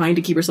like trying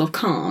to keep herself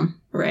calm.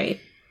 Right.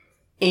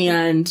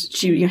 And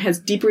she heads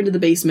deeper into the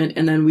basement,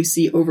 and then we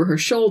see over her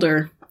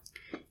shoulder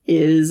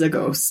is a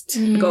ghost.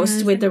 Yeah.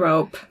 Ghost with the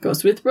rope.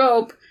 Ghost with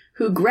rope,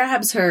 who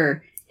grabs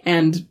her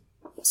and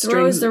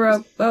throws the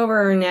rope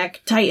over her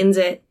neck, tightens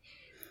it,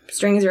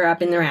 strings her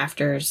up in the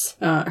rafters.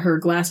 Her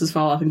glasses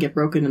fall off and get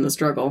broken in the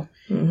struggle.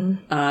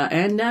 Mm-hmm.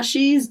 And now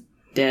she's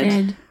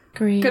dead.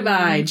 Great.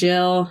 Goodbye,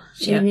 Jill.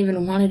 She didn't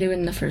even want to do it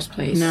in the first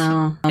place.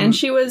 No. And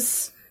she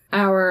was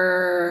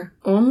our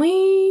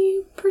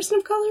only person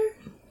of color?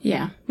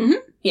 Yeah. Mm-hmm.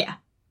 Yeah.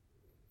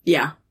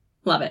 Yeah.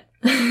 Love it.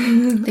 They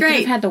could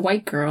have had the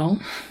white girl.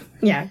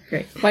 Yeah,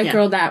 great. White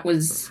girl that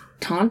was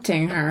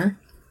taunting her.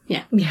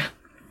 Yeah. Yeah.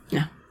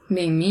 Yeah.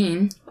 Being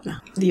mean. No.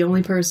 The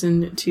only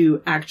person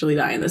to actually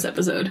die in this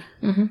episode.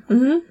 Mm-hmm.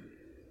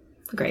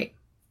 Mm-hmm. Great.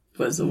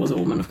 Was a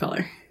woman of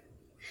color.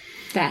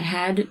 That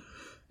had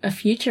a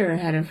future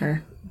ahead of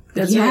her.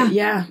 That's right,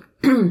 yeah.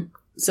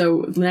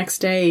 So the next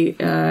day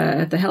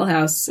at the Hell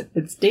House,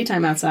 it's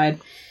daytime outside,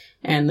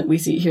 and we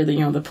hear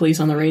the police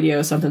on the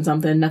radio, something,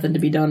 nothing to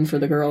be done for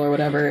the girl or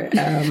whatever.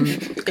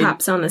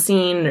 Cops on the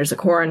scene, there's a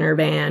coroner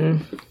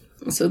van.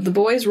 So the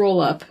boys roll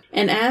up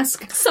and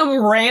ask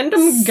some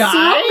random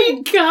guy.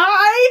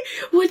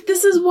 What?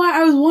 This is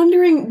why I was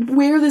wondering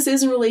where this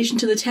is in relation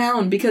to the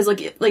town, because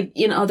like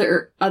in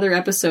other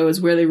episodes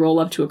where they roll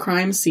up to a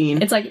crime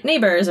scene, it's like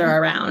neighbors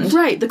are around.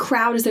 Right, the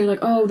crowd is there,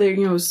 like, oh, they're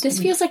This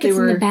feels like it's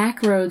in the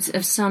back roads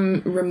of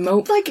some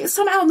remote, like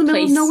some out in the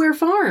middle of nowhere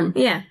farm.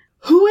 Yeah.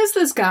 Who is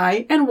this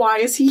guy, and why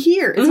is he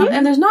here? It's not,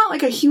 and there's not,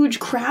 like, a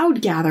huge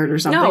crowd gathered or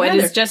something. No, it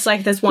is just,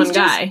 like, this one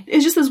guy.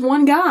 It's just this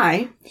one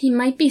guy. He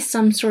might be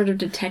some sort of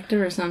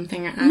detective or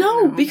something. I don't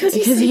know. Because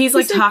he's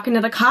like, talking to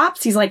the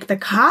cops. He's like, the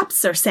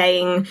cops are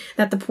saying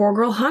that the poor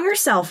girl hung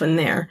herself in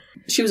there.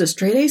 She was a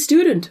straight-A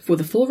student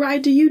with a full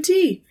ride to UT.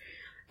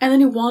 And then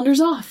he wanders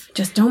off.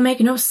 Just don't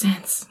make no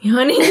sense. You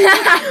know what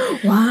I mean?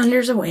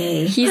 Wanders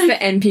away. He's the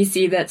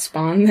NPC that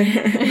spawned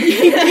there.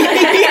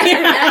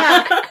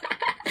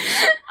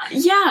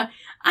 Yeah,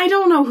 I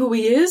don't know who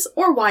he is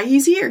or why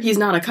he's here. He's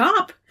not a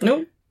cop.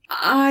 Nope.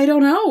 I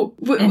don't know.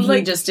 And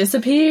he just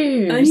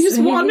disappears. And he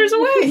just wanders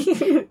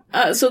away.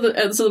 So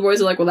the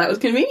boys are like, well, that was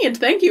convenient.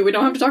 Thank you. We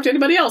don't have to talk to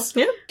anybody else.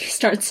 Yeah. He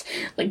starts,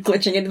 like,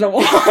 glitching into the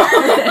wall.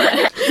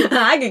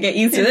 I could get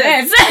used to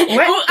this.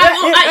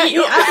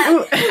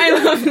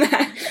 I love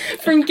that.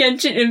 From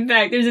Genshin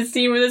Impact, there's a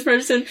scene where this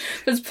person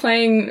was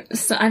playing,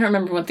 I don't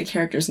remember what the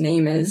character's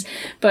name is,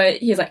 but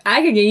he's like,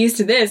 I could get used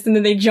to this, and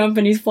then they jump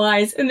and he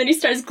flies, and then he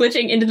starts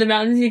glitching into the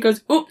mountains, and he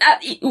goes, oop, ah,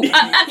 oop,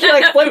 ah, you're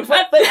like, flip,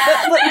 flip, flip,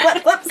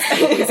 flip, flip,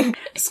 flip.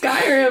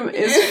 Skyrim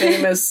is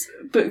famous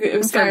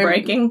for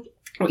breaking.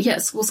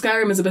 Yes, well,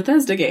 Skyrim is a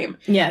Bethesda game.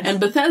 Yes, and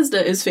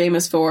Bethesda is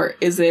famous for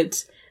is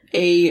it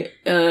a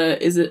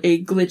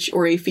glitch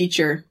or a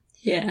feature?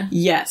 Yeah.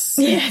 Yes.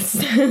 Yes.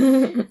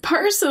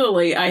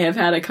 Personally, I have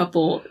had a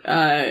couple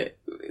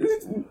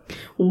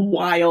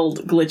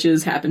wild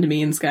glitches happen to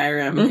me in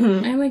Skyrim.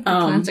 Mm-hmm. I like the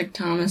classic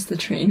Thomas the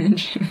Train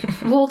Engine.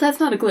 Well, that's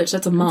not a glitch.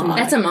 That's a mod.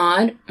 That's a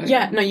mod? Okay.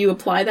 Yeah. No, you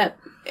apply that.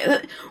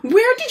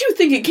 Where did you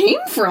think it came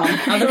from?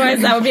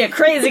 Otherwise, that would be a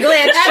crazy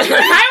glitch. That's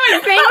what I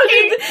was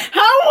thinking.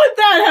 How would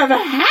that have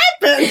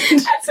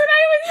happened? That's what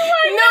I was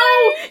wondering. No,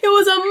 it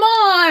was a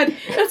mod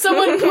that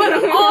someone put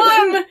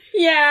on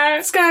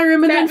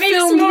Skyrim and then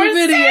filmed the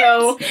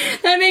video.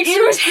 Sense. That makes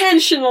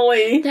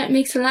intentionally. That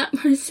makes a lot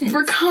more sense.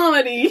 For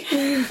comedy.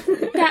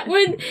 That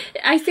would,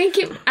 I think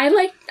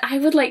I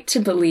would like to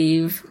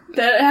believe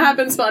That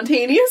happened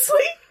spontaneously?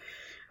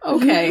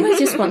 Okay. What's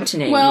your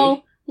spontaneity?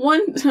 Well,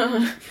 one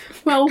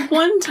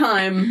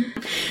time,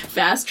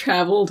 fast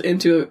traveled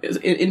into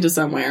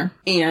somewhere,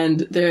 and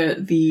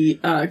the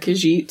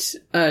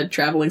Khajiit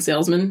traveling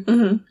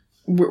salesmen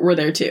were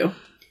there too,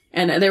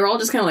 and they were all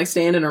just kind of like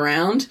standing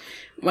around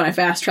when I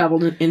fast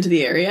traveled into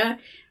the area,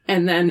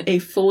 and then a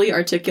fully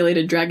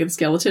articulated dragon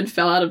skeleton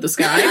fell out of the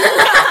sky.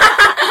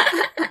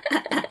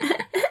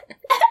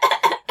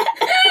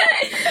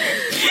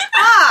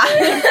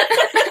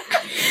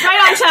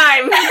 Right on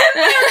time.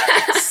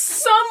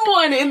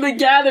 Someone in the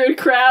gathered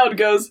crowd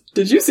goes,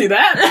 "Did you see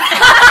that?" And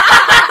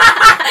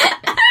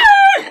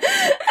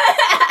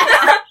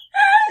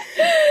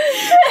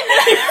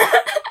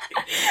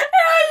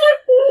I'm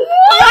like,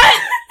 "What?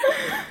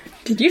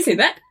 Did you see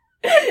that?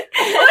 Yeah,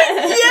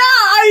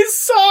 I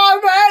saw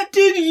that.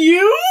 Did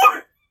you?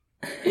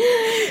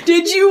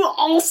 Did you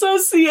also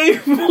see a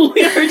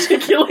fully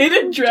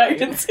articulated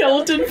dragon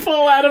skeleton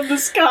fall out of the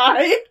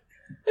sky?"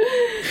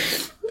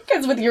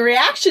 Because with your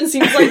reaction,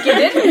 seems like you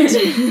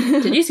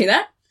didn't. Did you see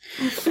that?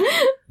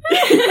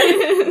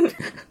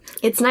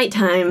 It's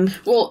nighttime.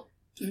 Well,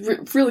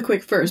 really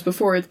quick first,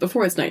 before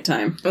it's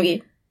nighttime.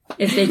 Okay.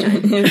 It's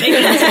daytime. It's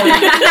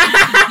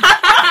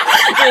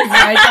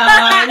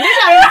nighttime.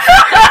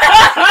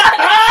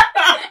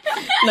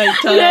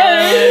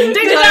 Nighttime.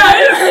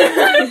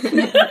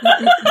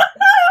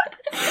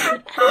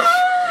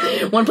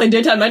 Want to play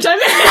daytime, nighttime?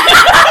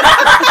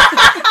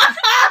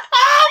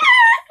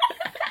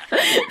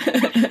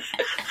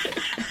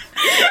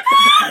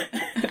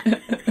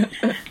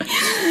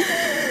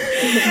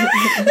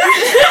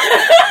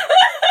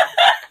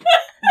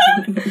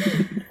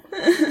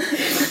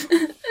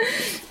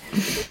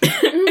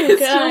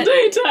 It's still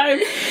daytime.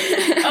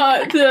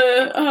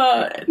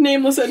 The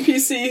nameless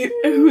NPC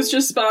who's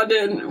just spawned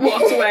in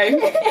walks away.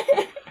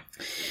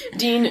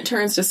 Dean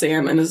turns to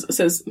Sam and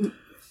says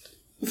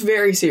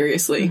very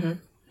seriously,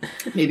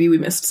 "Maybe we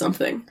missed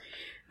something."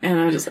 And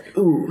I was just like,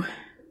 ooh.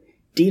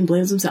 Dean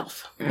blames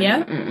himself.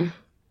 Yeah?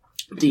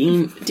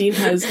 Dean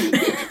has...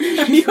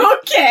 Are you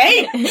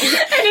okay? I was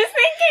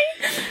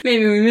thinking,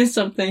 maybe we missed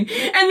something. And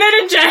then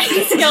a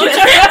giant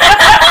skeleton.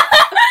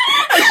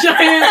 A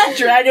giant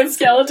dragon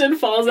skeleton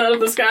falls out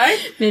of the sky.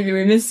 Maybe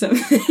we missed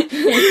something.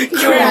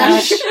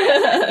 Crash.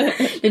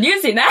 Did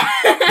you see that?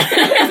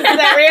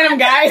 That random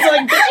guy's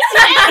like,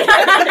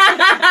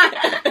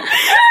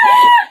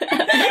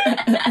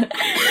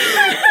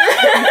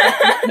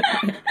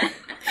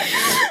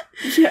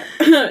 Yeah.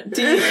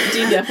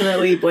 Dean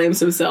definitely blames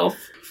himself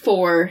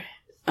for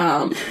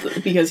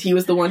because he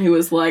was the one who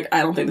was like,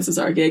 "I don't think this is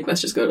our gig.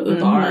 Let's just go to the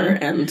bar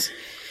and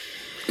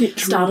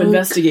stop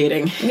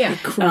investigating." yeah.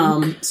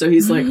 So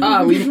he's like,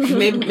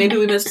 maybe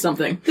we missed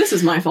something. This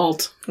is my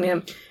fault. Yeah.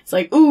 It's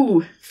like,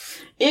 ooh,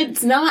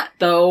 it's not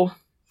though.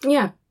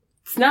 Yeah.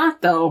 It's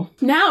not though.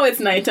 Now it's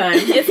nighttime.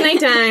 It's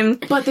nighttime.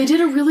 But they did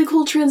a really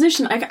cool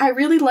transition. I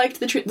really liked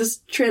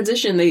this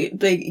transition.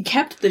 They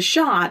kept the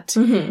shot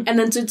and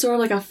then did sort of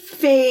like a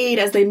fade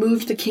as they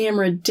moved the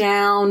camera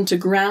down to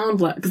ground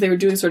level, because they were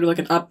doing sort of like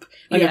an up,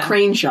 like a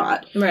crane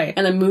shot. Right.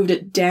 And then moved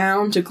it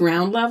down to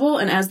ground level.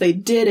 And as they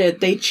did it,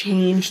 they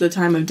changed the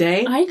time of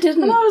day. I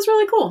didn't. And that was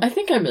really cool. I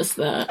think I missed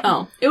that.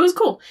 Oh, it was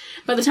cool.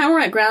 By the time we're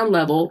at ground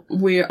level,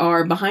 we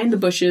are behind the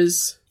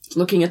bushes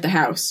looking at the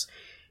house.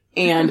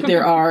 And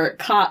there are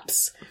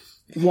cops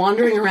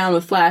wandering around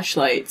with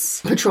flashlights,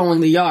 patrolling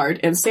the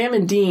yard, and Sam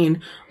and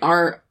Dean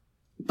are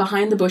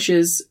behind the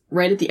bushes,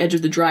 right at the edge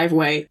of the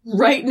driveway,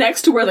 right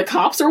next to where the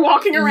cops are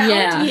walking around.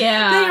 Yeah.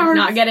 Yeah. They are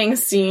not getting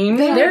seen.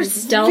 Their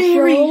stealth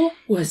roll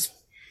was...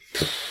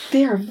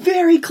 They are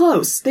very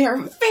close. They are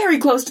very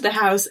close to the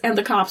house and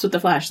the cops with the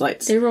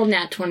flashlights. They rolled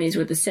nat 20s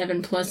with a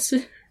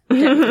 7+.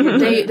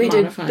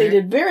 They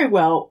did very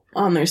well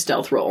on their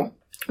stealth roll.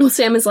 Well,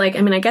 Sam is like,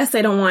 I guess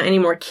they don't want any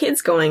more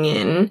kids going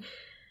in.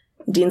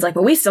 Dean's like,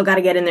 well, we still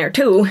gotta get in there,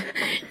 too. And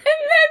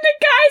then the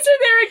guys are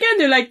there again.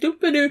 They're like,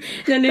 doo-ba-doo. And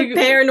then they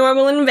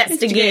Paranormal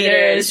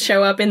investigators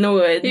show up in the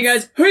woods. He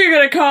goes, who are you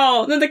gonna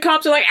call? And then the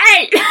cops are like,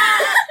 hey!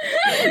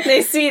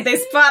 They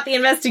spot the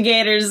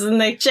investigators and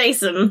they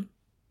chase them.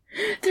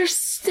 They're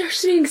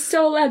being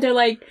so loud. They're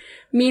like,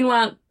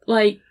 meanwhile,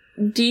 like,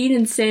 Dean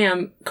and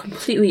Sam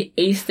completely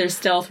ace their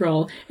stealth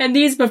roll. And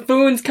these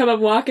buffoons come up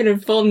walking in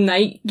full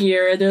night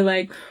gear. And they're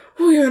like,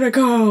 who are you gonna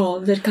call?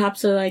 The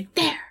cops are like,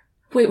 there.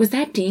 Wait, was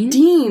that Dean?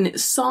 Dean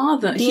saw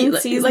them. Dean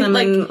sees them.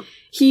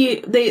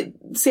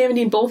 Sam and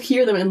Dean both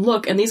hear them and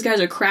look, and these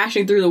guys are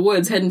crashing through the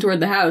woods heading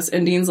toward the house,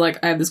 and Dean's like,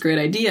 I have this great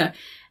idea.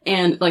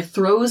 And, like,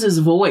 throws his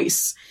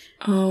voice.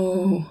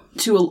 Oh.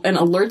 And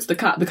alerts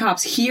the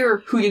cops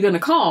hear who you're gonna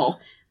call,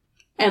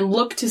 and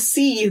look to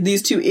see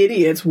these two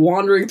idiots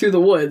wandering through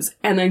the woods,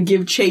 and then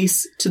give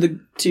chase to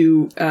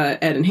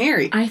Ed and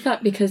Harry. I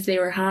thought because they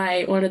were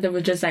high, one of them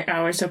was just like,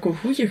 oh, we're so cool,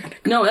 who you gonna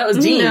call? No, that was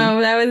Dean.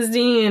 No, that was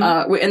Dean.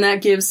 And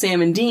that gives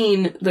Sam and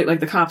Dean,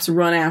 the cops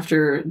run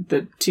after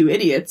the two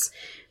idiots.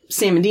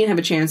 Sam and Dean have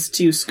a chance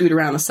to scoot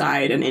around the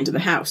side and into the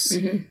house.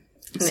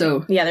 Mm-hmm.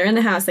 So yeah, they're in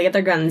the house, they get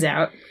their guns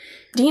out.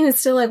 Dean is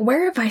still like,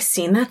 where have I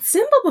seen that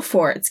symbol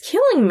before? It's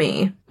killing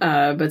me.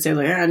 But Sam's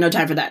like, no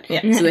time for that.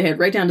 Yeah. So they head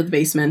right down to the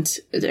basement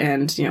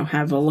and,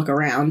 have a look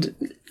around,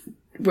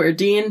 where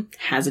Dean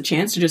has a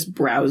chance to just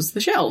browse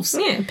the shelves.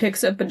 Yeah,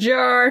 picks up a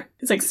jar.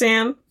 He's like,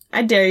 Sam,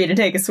 I dare you to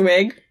take a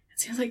swig.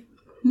 Sam's like,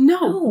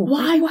 no,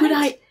 why would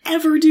I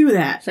ever do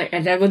that? It's like,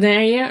 I double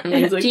dare you?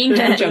 I'm like, Dean,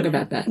 don't joke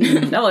about that.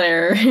 No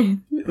there.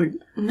 Like,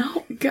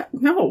 no, God,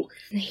 no.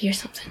 I hear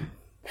something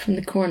from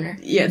the corner.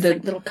 Yeah, the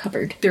like, little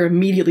cupboard. They're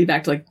immediately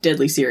back to, like,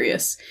 deadly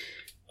serious.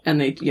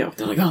 And they, they're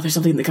like, oh, there's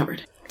something in the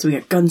cupboard. So we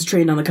got guns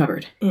trained on the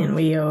cupboard. And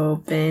we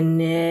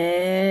open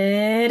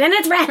it, and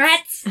it's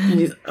rats! And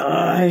he's,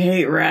 I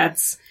hate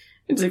rats.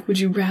 It's like, would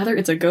you rather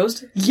it's a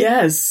ghost?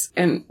 Yes!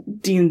 And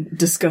Dean,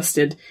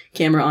 disgusted,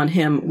 camera on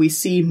him, we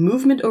see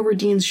movement over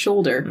Dean's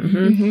shoulder.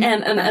 Mm-hmm.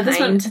 And at this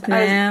Behind point,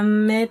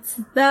 them, it's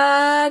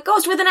the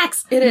ghost with an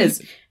axe. it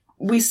is.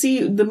 We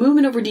see the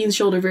movement over Dean's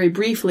shoulder very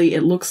briefly.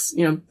 It looks,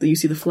 you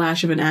see the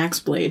flash of an axe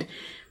blade.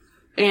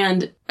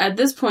 And at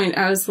this point,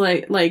 I was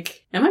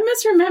like, am I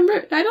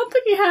misremembered? I don't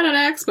think he had an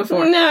axe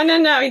before. No,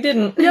 he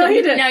didn't. No,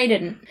 he didn't. No, he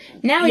didn't.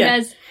 Now he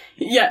does.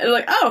 Yeah,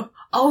 like, oh,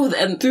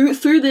 and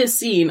through this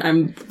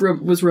scene,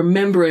 was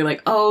remembering,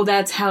 like, oh,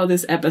 that's how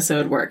this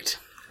episode worked.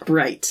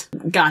 Right.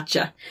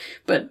 Gotcha.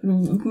 But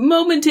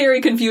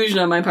momentary confusion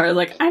on my part,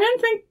 like, I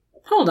didn't think,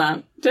 hold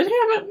on, did he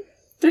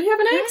have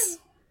an axe?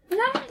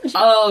 No.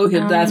 Oh,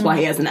 that's why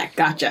he has an axe.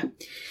 Gotcha.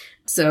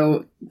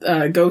 So,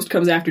 Ghost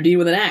comes after Dean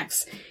with an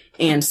axe,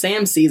 and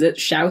Sam sees it,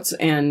 shouts,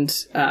 and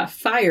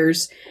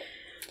fires.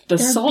 The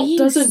salt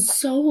doesn't...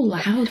 so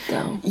loud,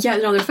 though. Yeah,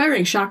 no, they're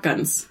firing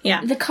shotguns.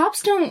 Yeah. The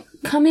cops don't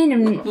come in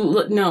and...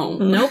 No.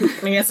 Nope,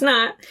 I guess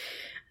not.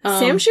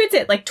 Sam shoots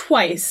it, like,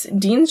 twice.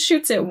 Dean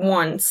shoots it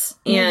once,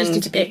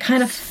 and it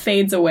kind of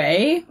fades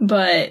away,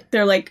 but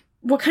they're like,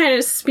 what kind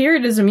of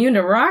spirit is immune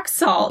to rock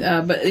salt?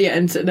 But yeah,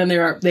 and so then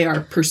they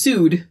are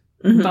pursued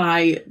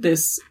by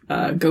this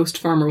ghost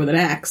farmer with an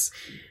axe.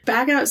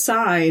 Back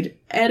outside,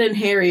 Ed and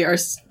Harry are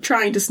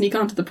trying to sneak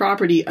onto the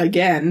property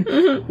again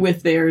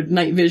with their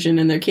night vision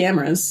and their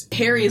cameras.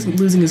 Harry is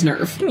losing his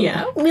nerve.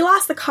 Yeah, we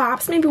lost the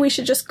cops. Maybe we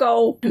should just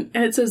go. And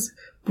it says,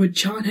 would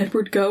John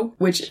Edward go?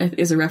 Which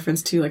is a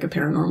reference to, like, a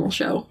paranormal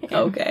show.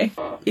 Okay.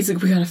 He's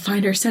like, we gotta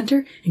find our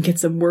center and get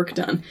some work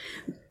done.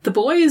 The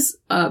boys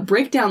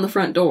break down the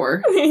front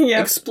door,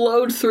 Yep.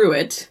 explode through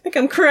it. I think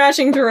I'm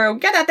crashing through.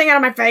 Get that thing out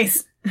of my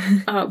face!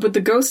 But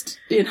the ghost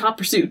in hot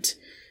pursuit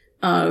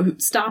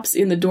stops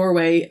in the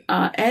doorway.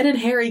 Ed and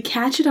Harry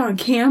catch it on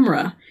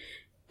camera,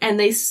 and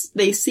they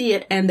see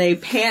it and they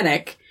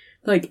panic,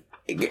 like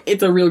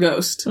it's a real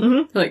ghost.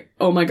 Like,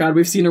 oh my god,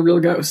 we've seen a real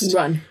ghost.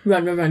 Run,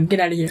 get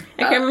out of here.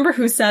 I can't remember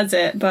who says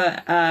it,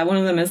 but one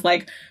of them is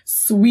like,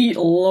 "Sweet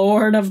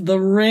Lord of the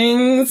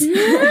Rings."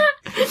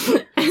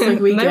 Like,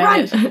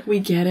 we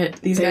get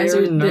it. These guys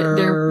are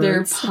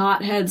they're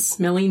pothead,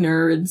 smelly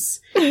nerds.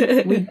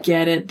 We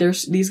get it.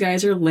 These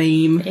guys are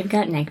lame. They've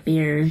got neck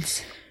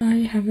beards. I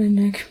have a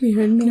neck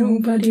beard.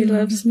 Nobody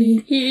loves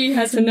me. He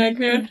has a neck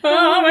beard.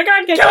 Oh my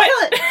god, kill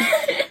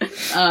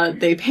it!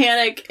 They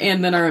panic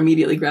and then are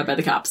immediately grabbed by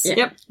the cops.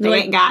 Yep, they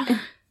ain't got.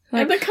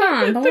 Like, come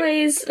on,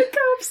 boys. The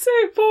cops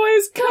say,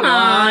 boys, come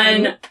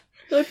on.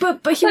 Like,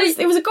 but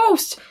it was a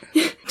ghost.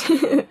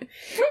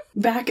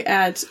 Back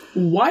at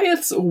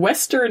Wyatt's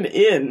Western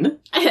Inn,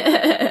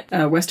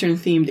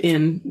 Western-themed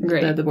inn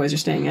that the boys are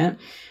staying at,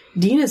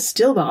 Dean is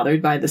still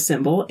bothered by the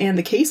symbol and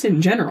the case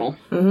in general.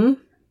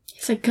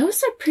 He's like,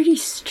 ghosts are pretty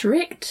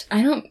strict.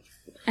 I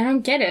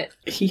don't get it.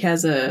 He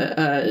has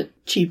a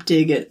cheap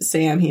dig at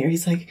Sam here.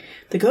 He's like,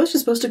 the ghost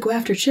is supposed to go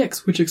after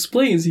chicks, which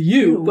explains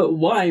you, but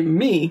why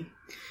me?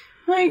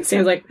 Like,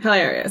 Sam's like,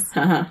 hilarious.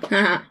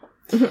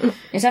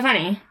 It's so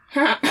funny.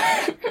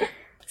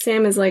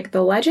 Sam is like,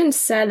 the legend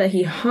said that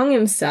he hung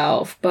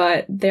himself,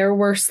 but there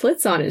were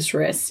slits on his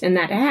wrists in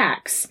that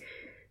axe.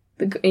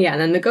 And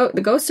then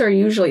the ghosts are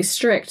usually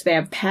strict. They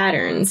have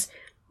patterns.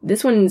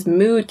 This one's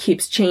mood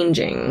keeps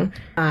changing.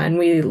 And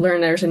we learn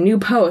there's a new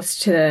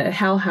post to the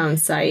Hellhound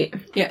site.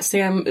 Yeah,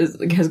 Sam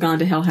has gone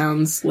to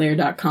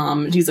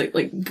hellhoundslayer.com. And he's like,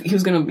 he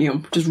was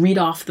gonna, just read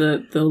off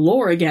the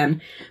lore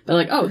again. But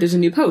like, oh, there's a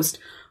new post.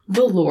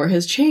 The lore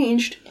has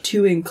changed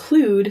to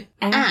include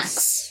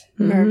axe.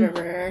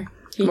 Murderer.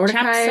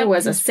 Mordecai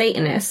was a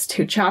Satanist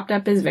who chopped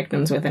up his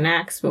victims with an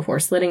axe before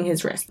slitting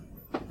his wrist.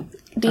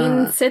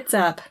 Dean sits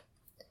up,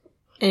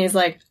 and he's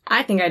like,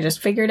 I think I just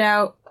figured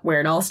out where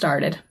it all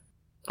started.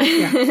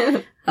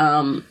 Yeah.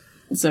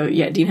 So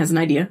yeah, Dean has an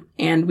idea,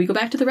 and we go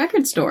back to the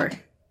record store.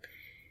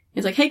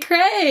 He's like, hey,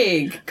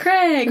 Craig,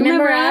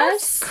 remember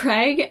us?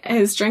 Craig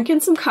is drinking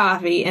some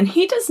coffee, and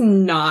he does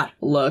not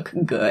look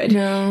good.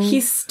 No.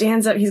 He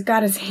stands up, he's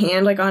got his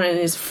hand, like, on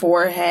his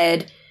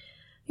forehead.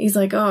 He's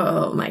like,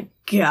 oh my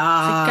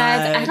god.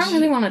 Guys, I don't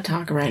really want to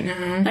talk right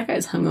now. That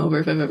guy's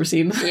hungover if I've ever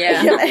seen him.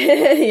 Yeah.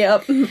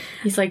 Yep.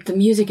 He's like, the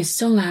music is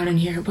so loud in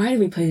here. Why do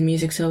we play the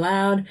music so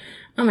loud?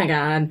 Oh my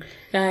god.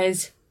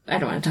 Guys, I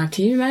don't want to talk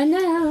to you right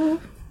now.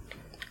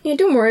 Yeah,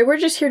 don't worry, we're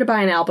just here to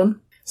buy an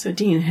album. So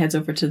Dean heads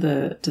over to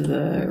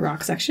the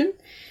rock section,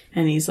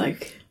 and he's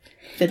like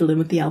fiddling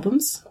with the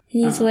albums.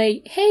 He's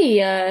like,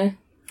 hey,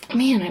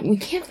 man, we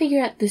can't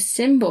figure out this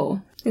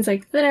symbol. He's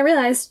like, then I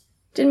realized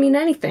didn't mean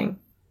anything.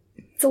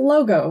 It's a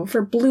logo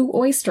for Blue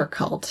Oyster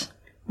Cult.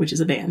 Which is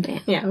a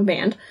band. Yeah, a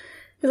band.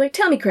 He's like,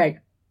 tell me, Craig,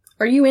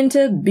 are you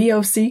into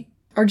BOC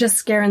or just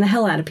scaring the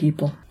hell out of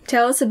people?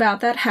 Tell us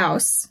about that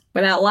house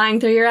without lying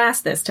through your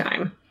ass this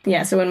time.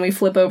 Yeah, so when we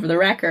flip over the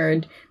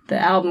record, the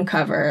album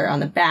cover on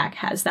the back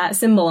has that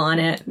symbol on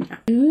it.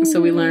 Yeah. So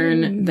we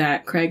learn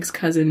that Craig's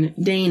cousin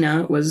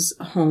Dana was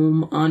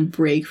home on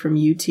break from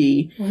UT.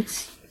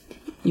 What's...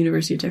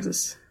 University of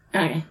Texas.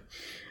 Okay.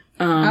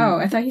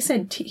 I thought he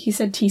said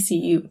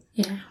TCU.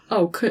 Yeah.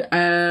 Oh,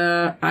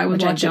 I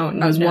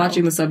was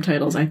watching the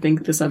subtitles. I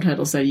think the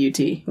subtitles said UT.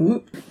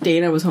 Ooh.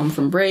 Dana was home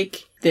from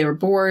break. They were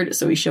bored,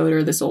 so he showed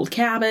her this old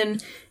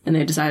cabin, and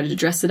they decided to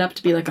dress it up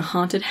to be like a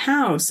haunted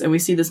house. And we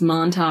see this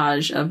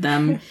montage of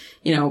them,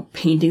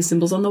 painting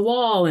symbols on the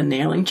wall and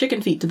nailing chicken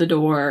feet to the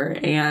door,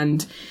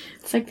 and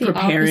it's like the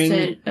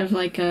opposite of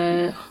like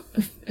a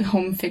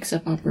home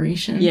fix-up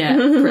operation. Yeah,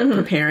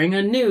 preparing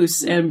a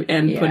noose and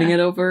putting it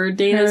over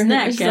Dana's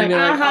neck and be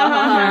like,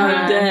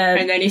 I'm dead.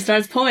 And then he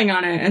starts pulling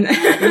on it, and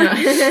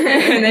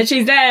then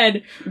she's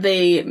dead.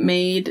 They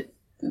made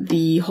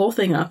the whole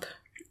thing up.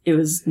 It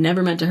was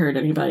never meant to hurt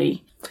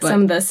anybody. But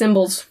some of the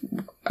symbols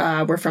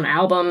were from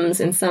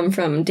albums and some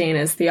from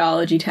Dana's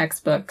theology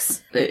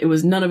textbooks.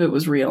 None of it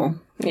was real.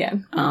 Yeah.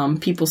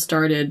 People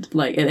started,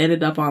 it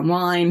ended up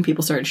online.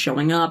 People started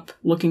showing up,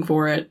 looking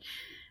for it.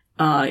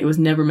 It was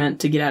never meant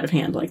to get out of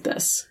hand like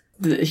this.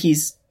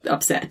 He's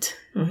upset.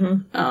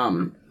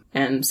 Mm-hmm.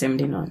 And Sam and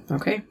Dana,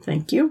 okay,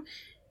 thank you.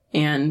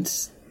 And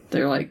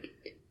they're like,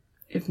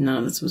 if none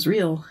of this was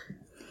real,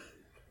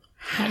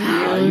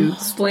 how do you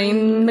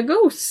explain the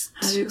ghost?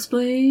 How do you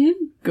explain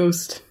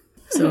ghost?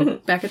 So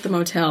back at the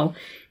motel,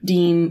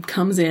 Dean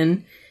comes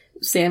in.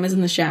 Sam is in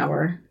the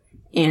shower.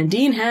 And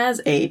Dean has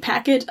a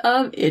packet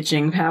of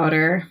itching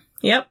powder.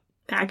 Yep.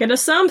 Packet of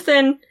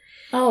something.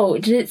 Oh,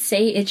 did it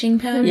say itching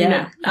powder? Yeah.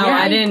 No. Oh, yeah,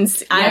 I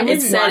didn't.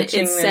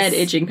 It said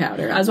itching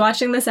powder. I was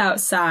watching this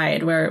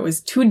outside where it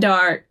was too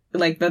dark.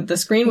 Like, the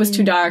screen was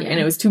too dark and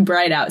it was too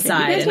bright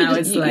outside. And I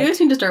was you guys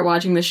need to start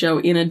watching the show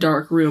in a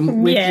dark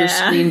room with your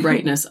screen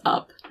brightness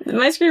up.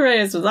 My screen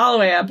brightness was all the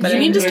way up. But you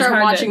need to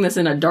start watching this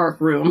in a dark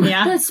room.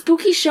 Yeah. But a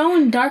spooky show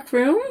in dark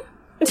room?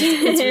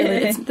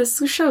 This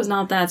show's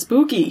not that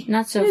spooky.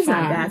 Not so it's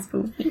far. Not that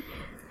spooky.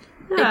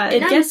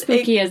 It gets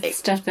spooky as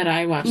stuff that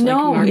I watch.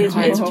 No, like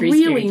it's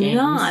really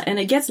not. And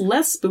it gets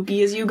less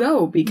spooky as you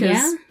go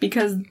because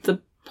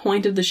the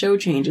point of the show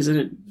changes and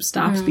it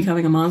stops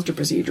becoming a monster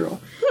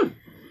procedural.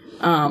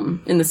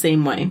 In the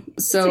same way.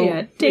 So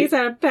yeah, takes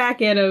out a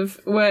packet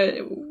of what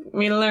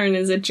we learn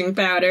is itching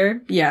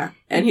powder. Yeah.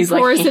 And he's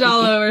pours it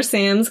all over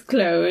Sam's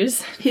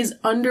clothes. His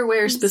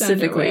underwear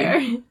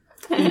specifically.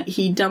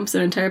 He dumps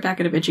an entire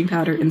packet of itching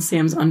powder in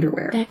Sam's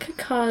underwear. That could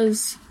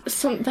cause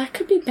that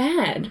could be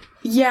bad.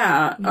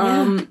 Yeah.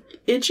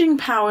 Itching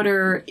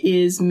powder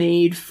is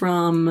made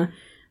from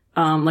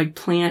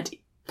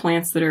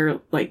plants that are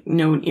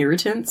known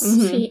irritants.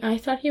 Mm-hmm. See, I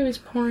thought he was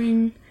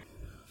pouring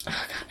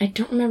I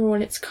don't remember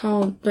what it's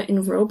called, but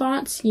in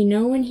Robots,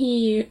 when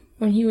he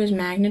was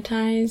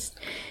magnetized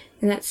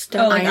and that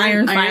stuff. Oh, like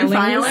iron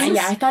filings?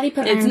 Yeah, I thought he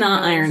put It's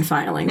not iron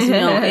filings.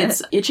 No,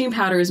 it's itching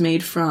powder is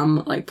made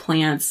from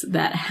plants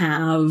that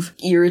have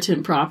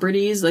irritant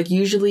properties.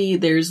 Usually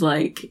there's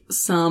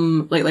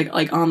some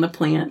on the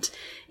plant,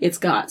 it's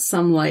got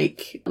some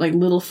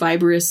little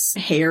fibrous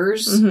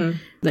hairs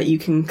that you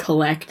can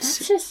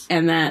collect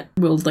and that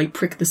will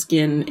prick the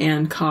skin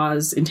and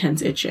cause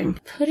intense itching.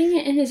 Putting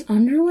it in his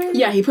underwear?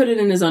 Yeah, he put it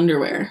in his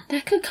underwear.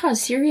 That could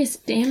cause serious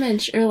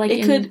damage or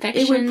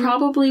infection. It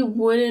probably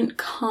wouldn't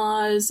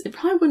cause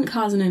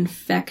an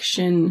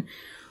infection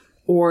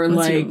or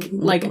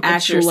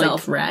actual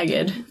yourself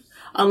ragged.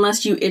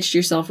 Unless you itched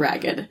yourself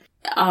ragged.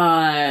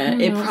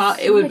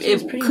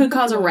 It could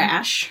cause a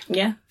rash.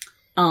 Yeah.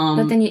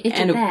 But then you itch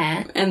at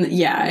that. And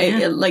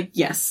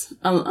yes.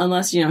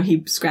 Unless,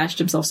 he scratched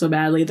himself so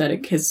badly that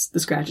the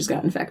scratches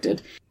got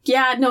infected.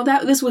 Yeah, no,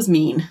 this was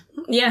mean.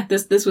 Yeah.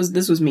 This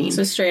was mean.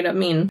 So straight up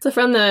mean. So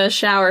from the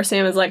shower,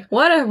 Sam is like,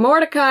 what if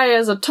Mordecai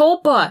is a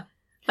tulpa?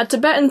 A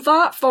Tibetan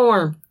thought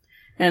form.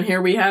 And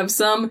here we have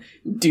some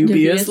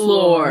dubious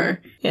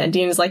lore. Yeah,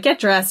 Dean is like, get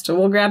dressed.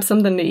 We'll grab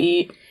something to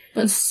eat.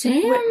 But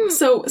Sam...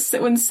 So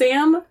when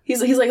Sam... He's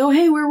like, oh,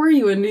 hey, where were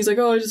you? And he's like,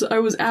 oh, I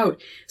was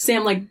out.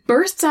 Sam,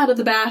 bursts out of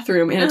the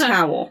bathroom in a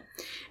towel.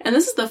 And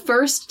this is the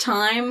first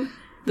time...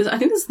 I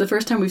think this is the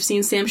first time we've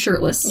seen Sam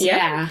shirtless.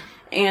 Yeah.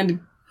 And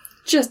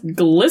just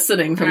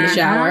glistening from the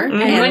shower.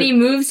 Mm-hmm. And when he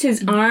moves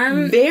his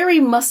arm... Very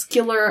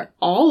muscular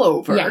all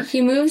over. Yeah, he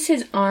moves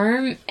his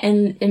arm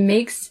and it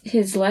makes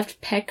his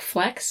left pec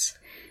flex.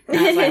 And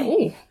I was like,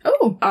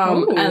 ooh.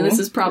 And this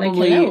is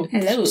probably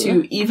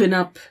to even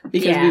up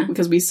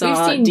because we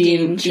saw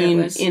Dean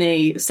in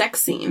a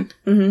sex scene.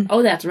 Mm-hmm.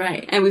 Oh, that's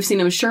right. And we've seen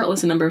him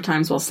shirtless a number of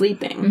times while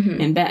sleeping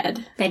in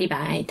bed. Betty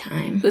bye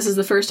time. This is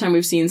the first time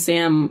we've seen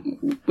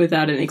Sam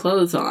without any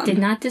clothes on. Did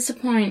not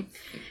disappoint.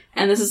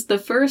 And this is the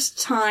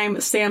first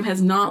time Sam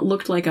has not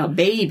looked like a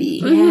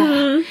baby.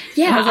 Yeah.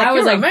 Yeah, I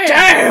was like,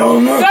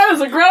 damn! That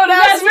was a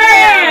grown-ass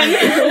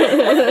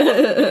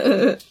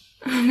man!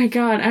 Oh my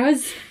god,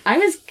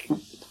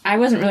 I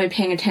wasn't really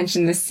paying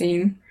attention to this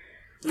scene.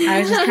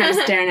 I was just kind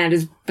of staring at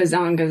his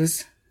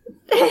bazongas.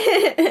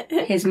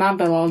 His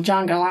mabalo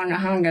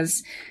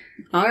jongalongahangas.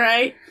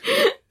 Alright.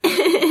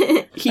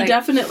 He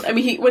definitely, I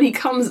mean, when he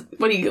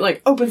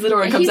opens the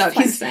door and comes out,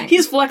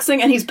 he's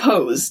flexing and he's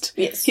posed.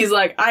 Yes. He's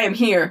like, I am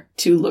here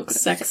to look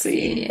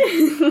sexy.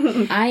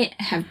 I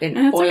have been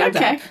oiled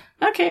up.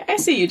 Okay, I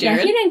see you, Jared.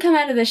 Yeah, he didn't come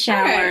out of the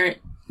shower. Right.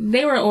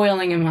 They were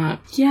oiling him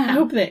up. Yeah. I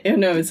hope that,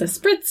 no, it's a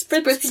spritz.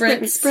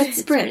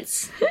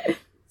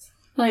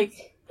 Like,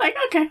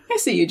 okay, I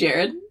see you,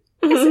 Jared.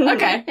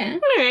 Okay. Yeah.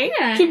 Alright.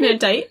 Yeah. Keeping it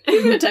tight.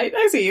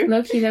 I see you.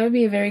 Low-key, that would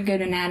be a very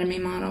good anatomy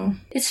model.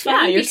 It's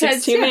funny you're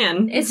because 16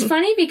 man. It's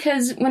funny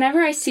because whenever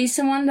I see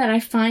someone that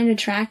I find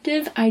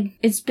attractive,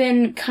 it's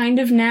been kind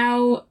of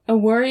now a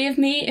worry of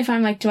me if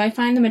I'm like, do I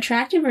find them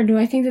attractive or do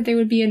I think that they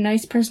would be a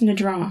nice person to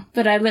draw?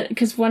 But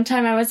because one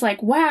time I was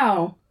like,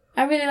 wow,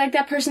 I really like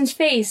that person's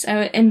face,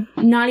 and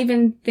not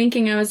even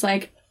thinking, I was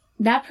like,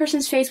 that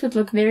person's face would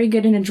look very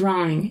good in a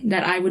drawing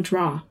that I would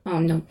draw.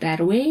 I'll note that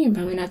away and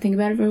probably not think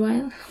about it for a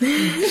while.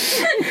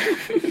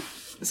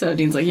 So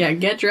Dean's like, yeah,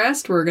 get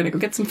dressed. We're going to go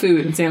get some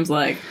food. And Sam's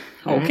like,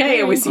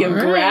 okay. And we see him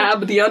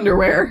grab the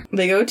underwear.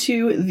 They go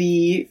to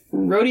the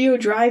rodeo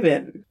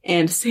drive-in.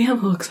 And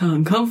Sam looks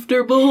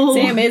uncomfortable.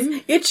 Sam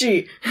is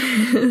itchy.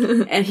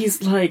 And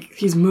he's like,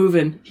 he's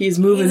moving. He's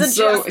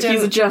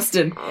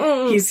adjusting.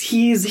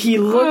 He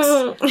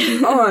looks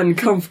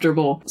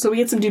uncomfortable. So we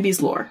get some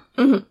dubious lore.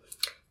 Mm-hmm.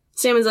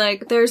 Sam is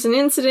like, there's an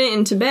incident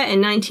in Tibet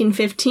in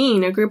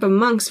 1915. A group of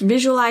monks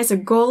visualize a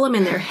golem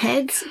in their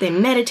heads. They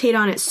meditate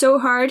on it so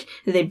hard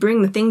that they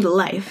bring the thing to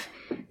life.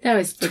 That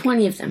was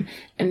 20 of them.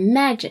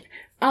 Imagine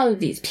all of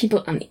these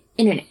people on the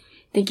internet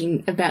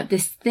thinking about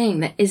this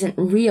thing that isn't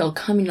real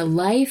coming to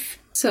life.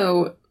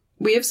 So,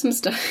 we have some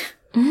stuff.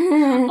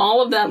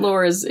 All of that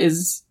lore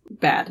is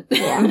bad.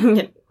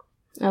 Yeah.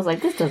 I was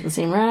like, this doesn't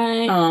seem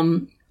right.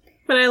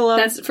 But I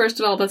love... First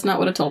of all, that's not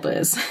what a tulpa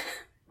is.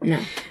 No.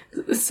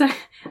 So,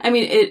 I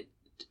mean,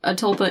 a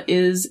tulpa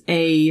is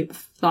a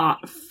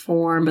thought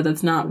form, but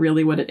that's not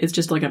really what it's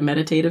just like a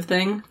meditative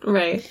thing.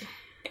 Right.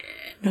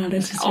 Not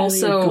necessarily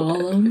also, a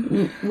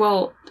golem.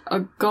 Well, a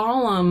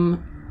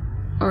golem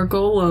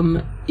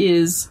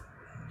is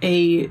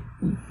a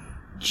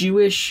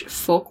Jewish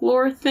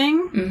folklore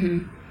thing.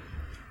 Mm-hmm.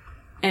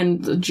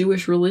 And the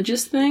Jewish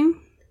religious thing.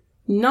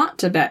 Not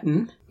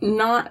Tibetan.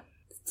 Not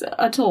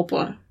a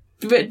tulpa.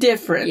 But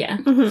different. Yeah.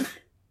 Mm-hmm.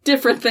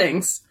 Different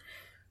things.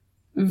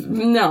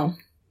 No.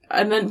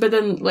 But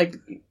then, like,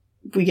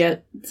 we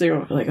get,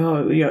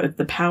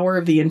 the power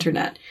of the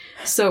internet.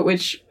 So,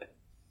 which,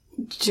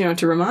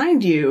 to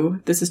remind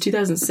you, this is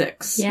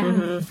 2006. Yeah.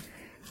 Mm-hmm.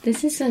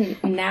 This is a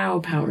now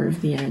power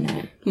of the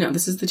internet. No,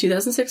 this is the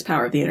 2006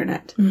 power of the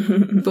internet.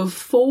 Mm-hmm.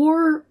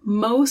 Before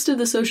most of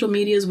the social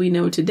medias we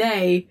know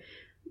today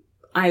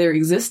either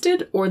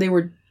existed or they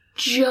were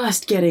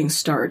just getting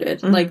started.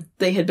 Mm-hmm. Like,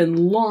 they had been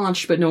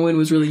launched, but no one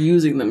was really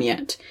using them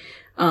yet.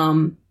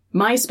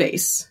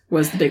 MySpace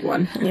was the big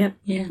one. Yep.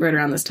 Yeah. Right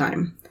around this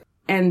time.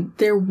 And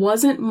there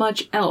wasn't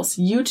much else.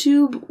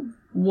 YouTube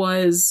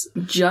was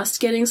just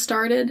getting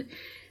started.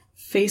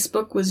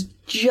 Facebook was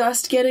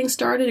just getting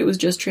started. It was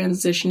just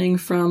transitioning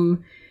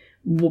from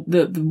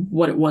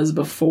what it was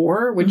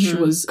before, which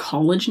was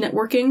college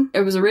networking.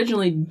 It was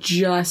originally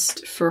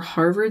just for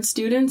Harvard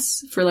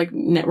students for like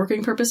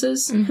networking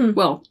purposes. Mm-hmm.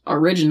 Well,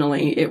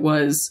 originally it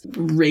was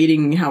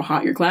rating how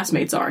hot your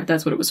classmates are.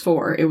 That's what it was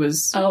for. It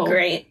was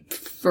great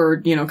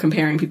for,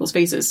 comparing people's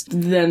faces.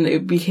 Then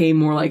it became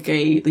more like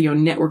a,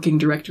 networking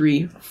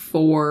directory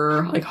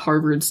for like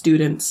Harvard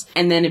students.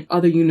 And then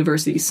other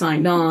universities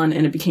signed on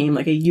and it became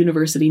like a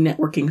university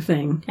networking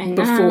thing. And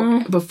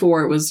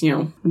before it was,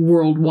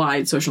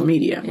 worldwide social media.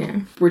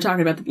 Yeah. We're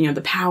talking about,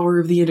 the power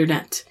of the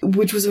internet,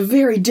 which was a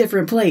very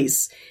different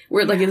place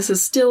where like this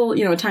is still,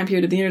 a time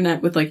period of the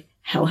internet with like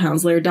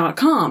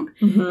hellhoundslair.com.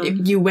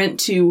 Mm-hmm. You went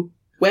to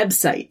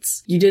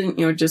websites. You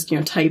didn't, just,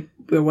 type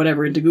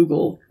whatever into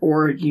Google,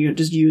 or you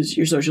just use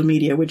your social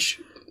media, which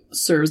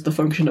serves the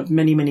function of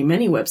many, many,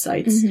 many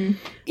websites. Mm-hmm.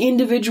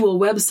 Individual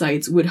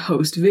websites would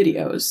host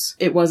videos.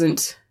 It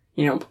wasn't,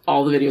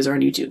 all the videos are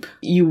on YouTube.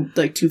 You,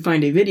 to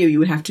find a video, you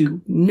would have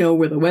to know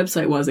where the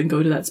website was and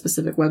go to that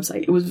specific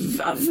website. It was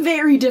a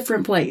very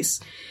different place.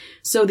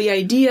 So the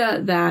idea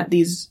that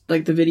these,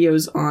 the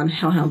videos on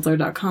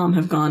hellhoundslair.com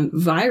have gone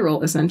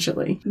viral,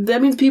 essentially,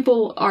 that means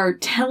people are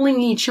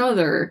telling each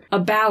other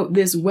about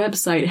this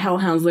website,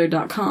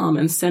 hellhoundslair.com,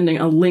 and sending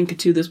a link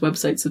to this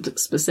website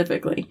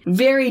specifically.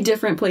 Very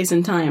different place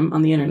and time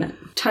on the internet.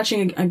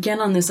 Touching again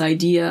on this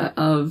idea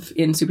of,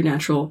 in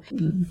Supernatural,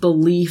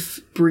 belief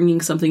bringing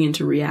something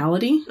into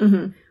reality.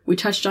 Mm-hmm. We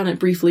touched on it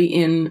briefly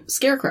in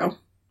Scarecrow.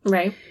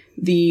 Right.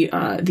 The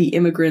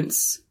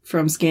immigrants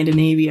from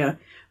Scandinavia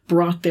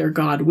brought their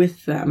god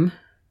with them.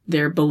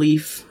 Their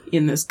belief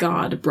in this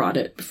god brought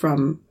it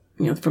from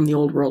the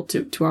old world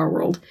to our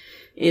world.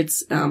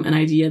 It's an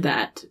idea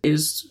that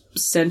is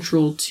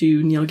central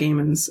to Neil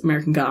Gaiman's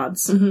American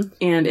Gods.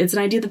 And it's an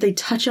idea that they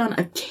touch on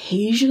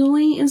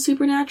occasionally in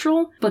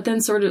Supernatural, but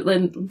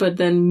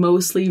then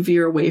mostly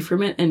veer away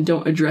from it and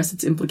don't address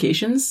its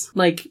implications.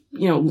 Like,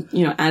 you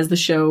know, as the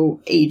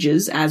show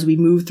ages, as we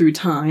move through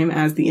time,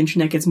 as the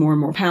internet gets more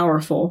and more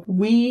powerful,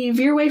 we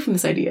veer away from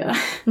this idea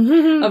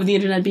of the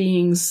internet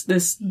being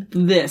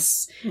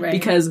this, right.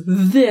 because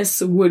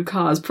this would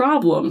cause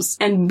problems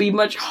and be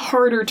much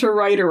harder to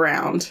write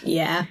around.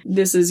 Yeah.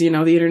 This is, you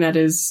know, the internet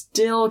is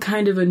still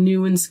kind of a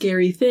new and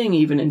scary thing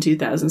even in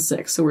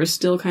 2006. So we're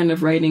still kind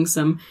of writing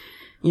some,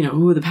 you know,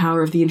 ooh, the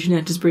power of the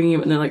internet is bringing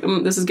it. And they're like,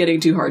 this is getting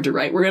too hard to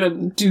write. We're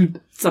going to do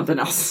something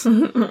else.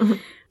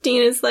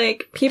 Dean is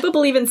like, people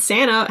believe in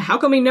Santa. How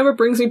come he never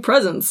brings me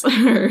presents?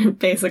 Or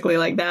basically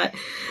like that.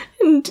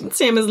 And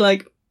Sam is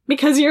like,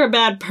 because you're a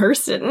bad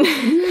person.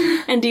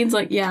 And Dean's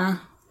like, yeah.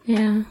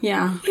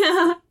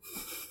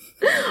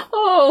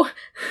 Oh,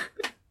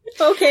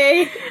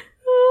 okay.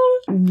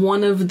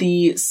 One of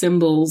the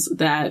symbols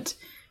that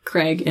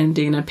Craig and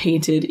Dana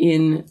painted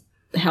in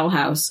Hell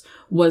House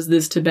was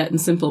this Tibetan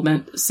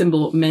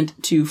symbol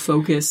meant to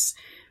focus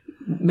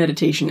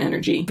meditation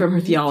energy from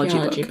her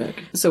theology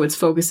book. So it's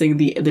focusing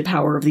the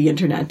power of the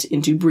internet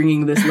into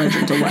bringing this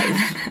legend to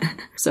life.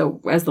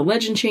 So as the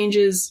legend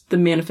changes, the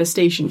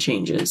manifestation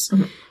changes.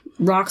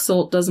 Rock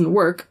salt doesn't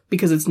work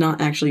because it's not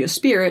actually a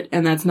spirit,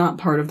 and that's not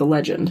part of the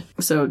legend.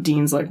 So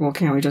Dean's like, well,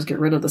 can't we just get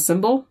rid of the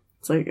symbol?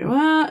 It's like,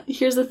 well,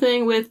 here's the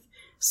thing with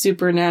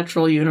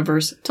Supernatural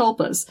Universe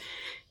tulpas.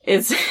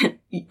 It's,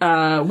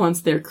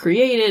 once they're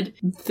created,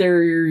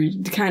 they're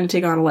kind of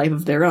take on a life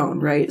of their own,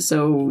 right?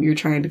 So you're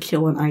trying to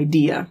kill an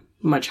idea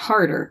much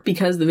harder.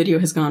 Because the video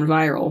has gone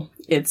viral,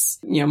 it's,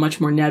 you know,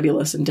 much more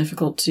nebulous and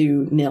difficult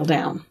to nail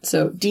down.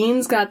 So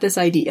Dean's got this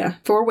idea,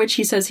 for which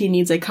he says he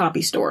needs a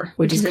copy store,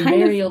 which is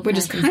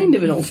kind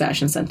of an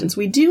old-fashioned sentence.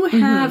 We do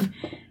have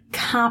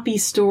copy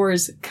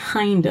stores,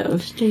 kind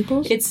of.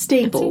 Staples? It's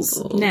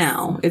Staples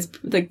now. It's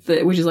like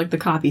which is like the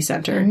copy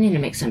center. I need to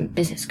make some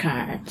business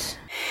cards.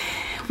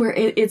 Where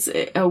it's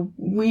a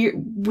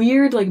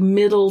weird like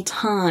middle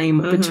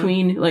time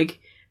between like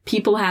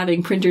people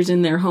having printers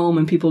in their home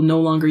and people no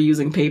longer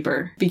using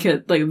paper,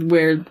 because like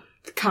where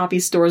copy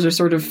stores are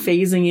sort of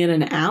phasing in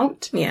and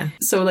out. Yeah.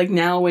 So like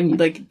now when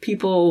like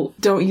people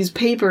don't use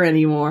paper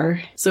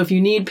anymore, so if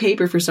you need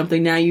paper for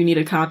something, now you need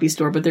a copy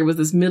store. But there was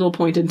this middle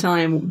point in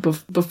time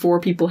before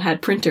people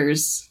had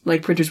printers.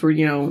 Like printers were,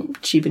 you know,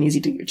 cheaper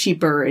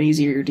and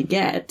easier to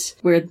get,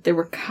 where there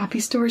were copy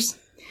stores.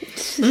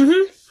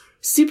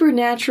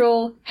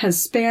 Supernatural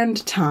has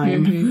spanned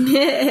time.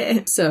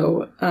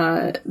 So,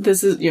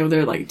 this is, you know,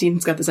 they're like,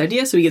 Dean's got this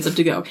idea, so he gets up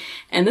to go.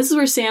 And this is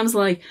where Sam's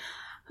like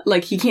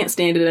he can't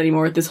stand it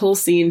anymore. This whole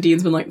scene,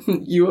 Dean's been like,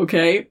 you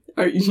okay?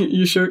 Are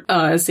you sure?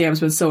 Sam's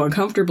been so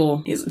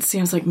uncomfortable.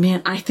 Sam's like,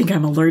 man, I think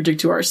I'm allergic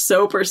to our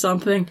soap or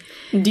something.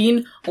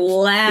 Dean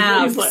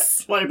laughs.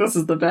 He's like, this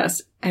is the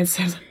best. And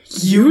Sam's like,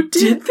 you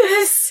did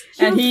this?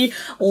 And he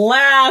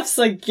laughs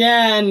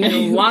again.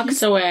 And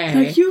walks away.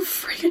 Like, you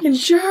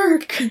freaking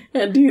jerk.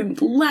 And Dean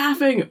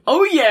laughing.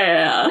 Oh,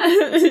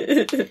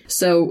 yeah.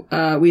 So,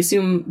 we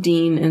assume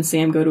Dean and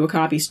Sam go to a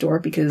copy store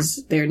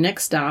because their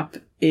next stop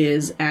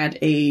is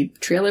at a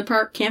trailer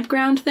park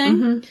campground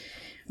thing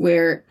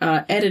where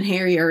Ed and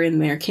Harry are in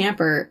their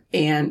camper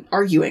and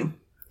arguing.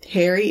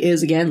 Harry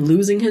is, again,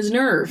 losing his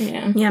nerve.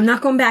 Yeah, I'm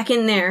not going back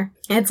in there.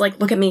 Ed's like,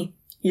 look at me.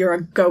 You're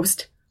a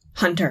ghost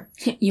hunter.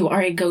 You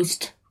are a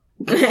ghost.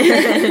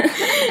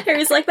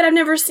 Harry's like, but I've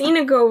never seen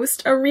a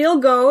ghost. A real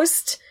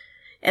ghost.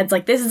 Ed's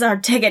like, this is our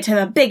ticket to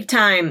the big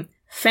time.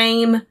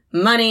 Fame,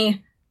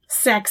 money,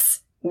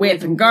 sex,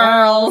 with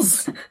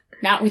girls.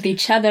 Not with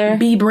each other.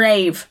 Be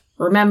brave.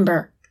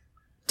 Remember,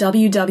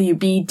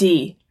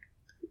 WWBD.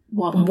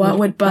 What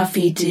would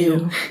Buffy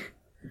do?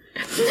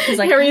 He's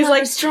like, Harry's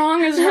like, as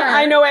strong as her.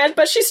 I know, Ed,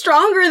 but she's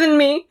stronger than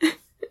me.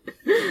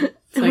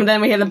 And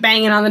then we hear the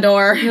banging on the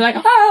door. You're like,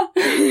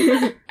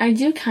 oh! I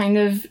do kind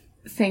of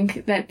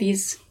think that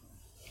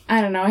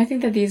I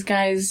think that these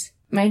guys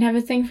might have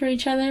a thing for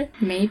each other.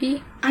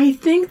 Maybe. I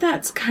think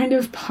that's kind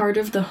of part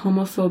of the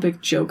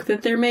homophobic joke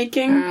that they're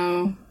making.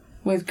 Oh,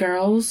 with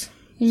girls?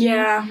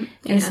 Yeah.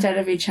 Instead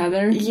of each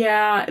other?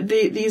 Yeah.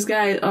 These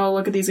guys, oh,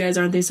 look at these guys,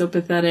 aren't they so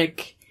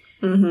pathetic?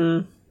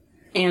 And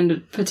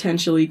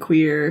potentially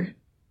queer.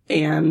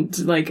 And,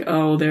 like,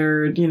 oh,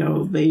 they're, you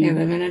know, they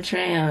live in a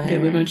trailer.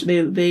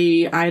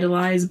 They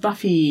idolize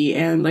Buffy.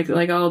 And, like,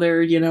 oh,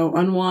 they're, you know,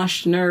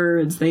 unwashed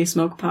nerds. They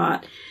smoke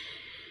pot.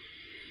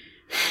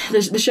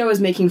 The show is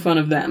making fun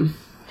of them.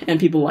 And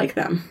people like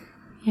them.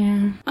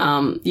 Yeah.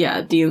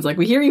 Yeah, Dean's like,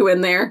 we hear you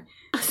in there.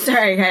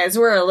 Sorry, guys,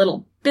 we're a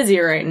little busy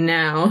right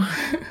now.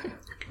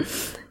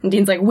 And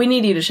Dean's like, we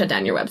need you to shut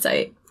down your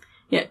website.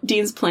 Yeah,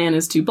 Dean's plan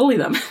is to bully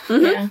them.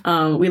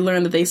 We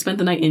learn that they spent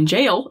the night in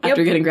jail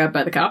after getting grabbed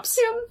by the cops.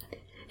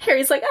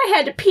 Harry's like, I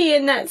had to pee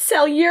in that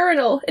cell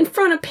urinal in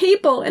front of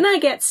people, and I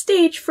get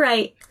stage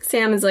fright.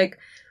 Sam is like,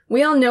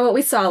 we all know what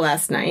we saw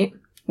last night,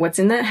 what's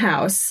in that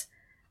house,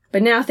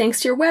 But now,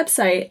 thanks to your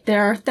website,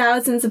 there are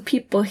thousands of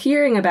people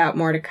hearing about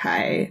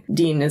Mordecai.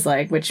 Dean is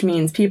like, which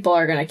means people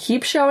are going to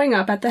keep showing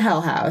up at the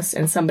Hell House,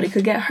 and somebody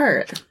could get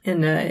hurt.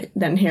 And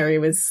then Harry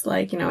was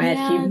like,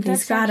 Ed,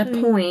 he's got a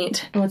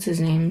point. What's his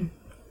name?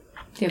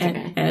 The other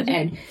guy.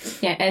 Ed.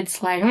 Yeah,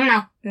 Ed's like,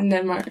 no. And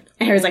then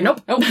Harry's like,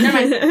 nope, never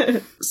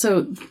mind.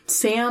 So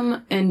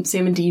Sam and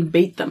Dean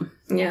bait them.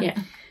 Yeah.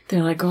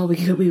 They're like, oh,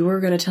 we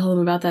were going to tell them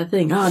about that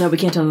thing. Oh, no, we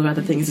can't tell them about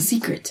that thing. It's a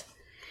secret.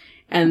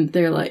 And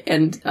they're like,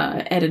 Ed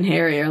and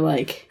Harry are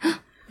like,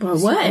 well,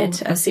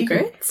 what? A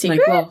secret? Like,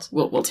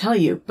 well, we'll tell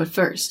you, but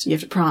first you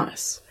have to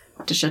promise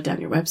to shut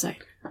down your website.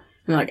 And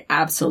they're like,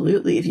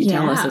 absolutely, if you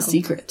tell us a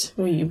secret.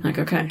 We like,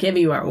 okay. Give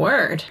you our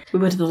word. We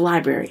went to the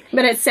library.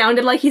 But it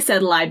sounded like he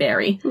said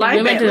library. We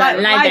went to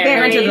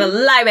the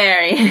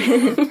library.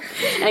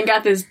 And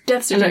got this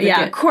death certificate.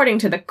 Yeah, according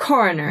to the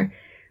coroner,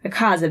 the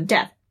cause of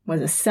death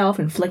was a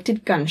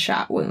self-inflicted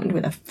gunshot wound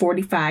with a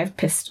 .45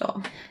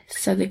 pistol.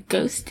 So the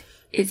ghost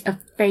is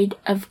afraid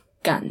of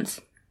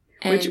guns.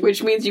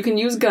 Which means you can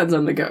use guns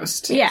on the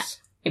ghost. Yeah.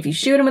 If you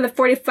shoot him with a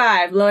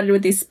 .45 loaded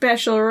with these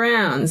special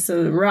rounds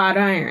of wrought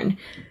iron,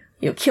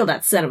 you'll kill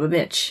that son of a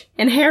bitch.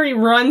 And Harry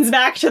runs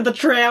back to the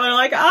trailer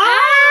like,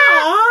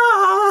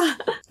 ah!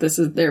 This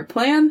is their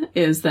plan,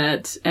 is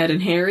that Ed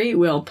and Harry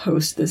will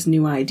post this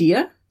new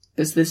idea,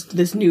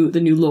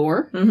 the new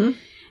lore. Mm-hmm.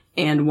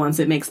 And once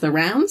it makes the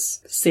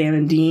rounds, Sam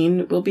and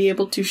Dean will be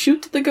able to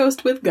shoot the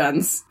ghost with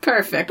guns.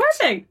 Perfect.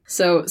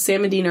 So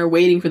Sam and Dean are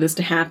waiting for this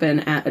to happen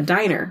at a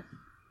diner.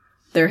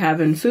 They're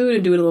having food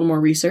and doing a little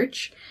more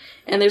research.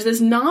 And there's this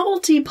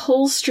novelty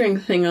pull string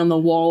thing on the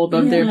wall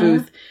above their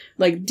booth.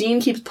 Like,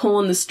 Dean keeps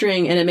pulling the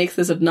string, and it makes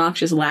this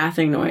obnoxious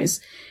laughing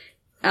noise.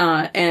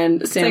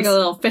 And Sam... It's like a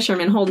little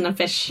fisherman holding a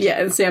fish.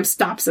 Yeah, and Sam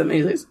stops him,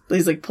 and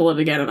he's like, pull it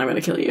again, and I'm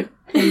gonna kill you.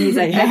 And he's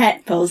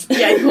like, pulls.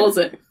 Yeah, he pulls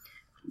it.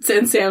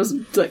 And Sam's,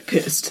 like,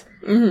 pissed.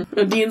 Mm-hmm.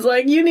 And Dean's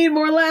like, you need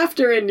more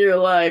laughter in your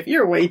life.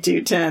 You're way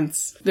too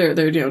tense.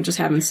 They're just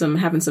having some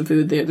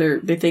food.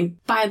 They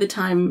think by the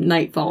time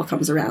nightfall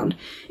comes around,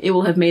 it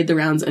will have made the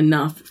rounds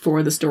enough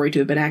for the story to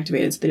have been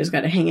activated. So they just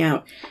got to hang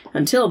out.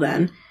 Until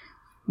then,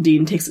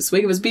 Dean takes a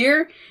swig of his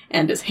beer,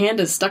 and his hand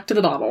is stuck to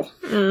the bottle.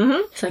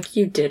 Mm-hmm. It's like,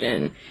 you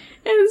didn't.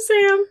 And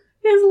Sam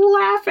is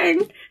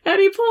laughing, and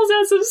he pulls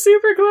out some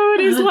super glue,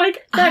 and he's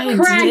like, that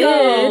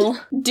crackle.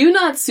 Do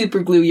not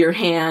super glue your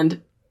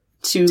hand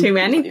to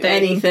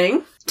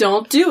anything.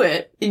 Don't do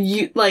it.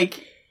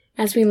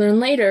 As we learn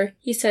later,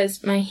 he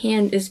says, my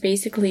hand is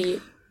basically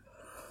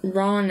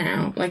raw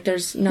now. Like,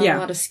 there's not a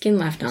lot of skin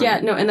left on it. Yeah,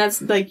 no, and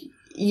that's, like,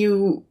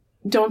 you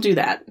don't do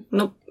that.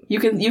 Nope. You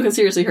can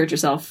seriously hurt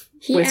yourself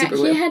with super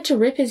glue. He had to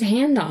rip his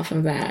hand off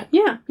of that.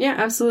 Yeah,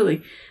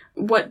 absolutely.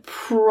 What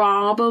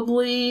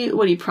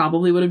he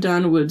probably would have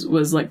done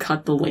was like,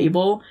 cut the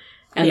label.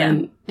 And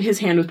then his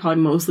hand was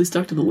probably mostly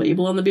stuck to the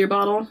label on the beer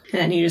bottle.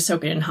 And then you just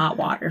soak it in hot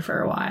water for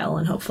a while,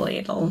 and hopefully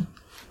it'll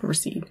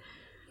recede.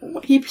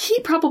 He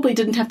probably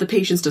didn't have the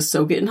patience to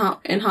soak it in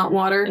hot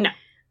water.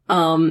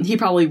 No. He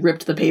probably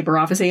ripped the paper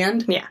off his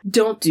hand. Yeah.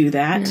 Don't do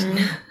that.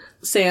 No.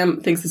 Sam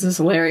thinks this is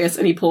hilarious,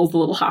 and he pulls the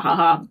little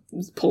ha-ha-ha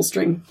pull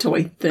string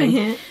toy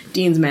thing.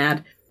 Dean's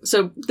mad.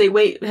 So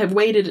they have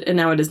waited, and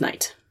now it is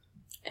night.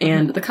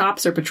 And the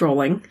cops are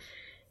patrolling.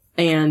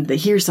 And they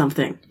hear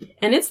something.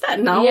 And it's that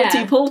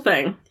novelty pull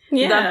thing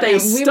that they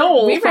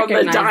stole from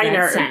the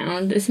diner. That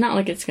sound. It's not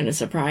like it's going to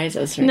surprise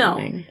us or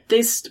anything.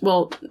 They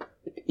stole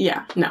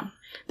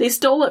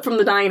it from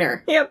the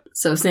diner. Yep.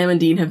 So Sam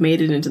and Dean have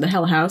made it into the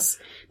Hell House.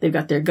 They've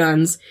got their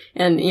guns.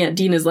 And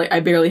Dean is like,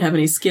 I barely have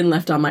any skin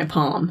left on my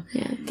palm.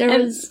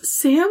 Yeah.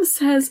 Sam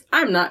says,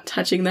 I'm not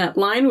touching that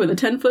line with a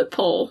 10-foot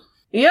pole.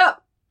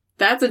 Yep.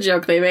 That's a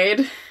joke they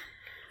made.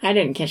 I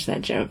didn't catch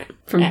that joke.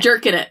 From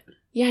jerking it.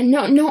 Yeah,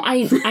 no,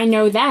 I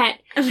know that,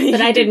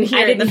 but I didn't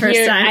hear it the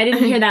first time. I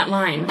didn't hear that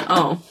line.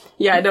 Oh.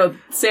 Yeah, I know.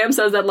 Sam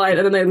says that line,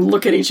 and then they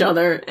look at each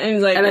other,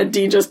 and then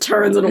Dean just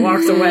turns and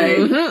walks away.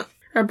 Mm-hmm.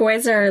 Our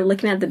boys are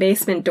looking at the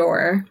basement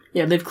door.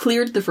 Yeah, they've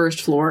cleared the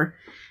first floor,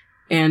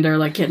 and are,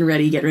 like, getting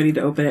ready to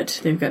open it.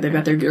 They've got their,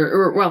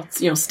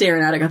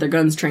 staring at it, got their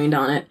guns trained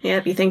on it.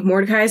 Yep, you think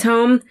Mordecai's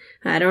home?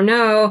 I don't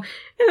know.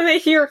 And they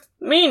hear,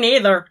 me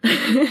neither.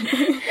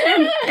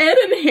 And Ed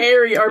and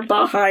Harry are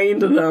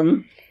behind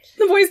them.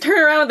 The boys turn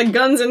around with the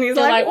guns, and he's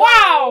like,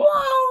 wow!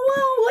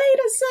 Whoa, wait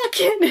a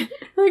second.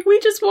 Like, we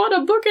just want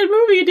a book and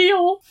movie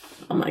deal.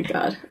 Oh my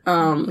god.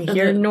 We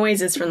hear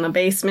noises from the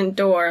basement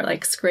door,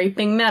 like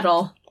scraping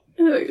metal.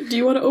 Do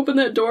you want to open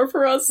that door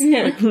for us?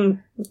 Yeah.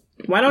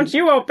 Why don't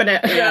you open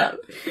it? Yeah.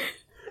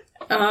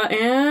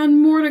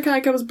 And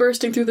Mordecai comes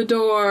bursting through the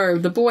door.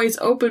 The boys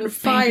open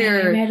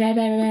fire.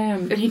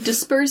 And he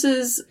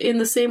disperses in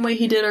the same way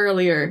he did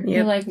earlier.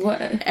 You're like, what?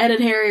 Ed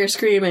and Harry are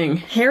screaming.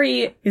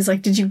 Harry is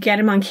like, did you get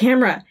him on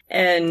camera?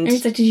 And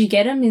he's like, did you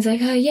get him? He's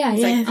like, oh yeah.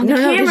 He's like, on the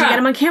camera. No, did you get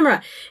him on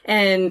camera?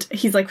 And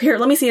he's like, here,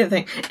 let me see the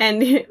thing.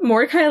 And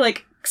Mordecai,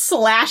 like,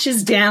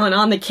 slashes down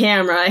on the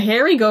camera.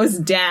 Harry goes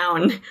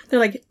down. They're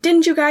like,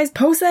 didn't you guys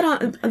post that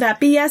on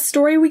that BS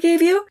story we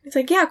gave you? He's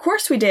like, yeah, of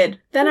course we did.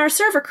 Then our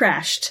server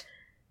crashed.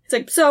 It's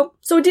like, so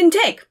it didn't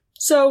take.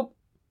 So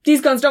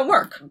these guns don't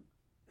work.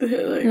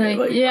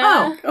 Like,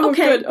 yeah.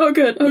 Okay. Oh,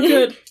 good.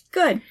 Good.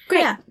 Great.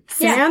 Yeah.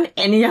 Sam,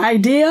 any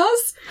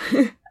ideas?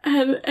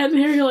 And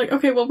Harry are like,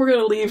 okay, well, we're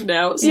gonna leave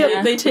now. So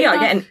they take We are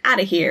off. getting out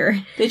of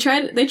here. They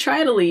try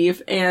to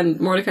leave, and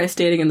Mordecai's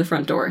standing in the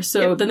front door.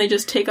 So then they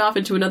just take off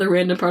into another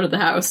random part of the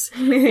house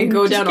and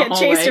go down a get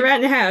hallway. chased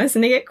around the house,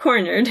 and they get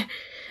cornered.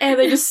 And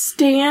they just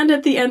stand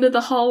at the end of the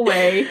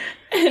hallway.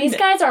 These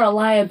guys are a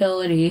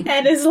liability.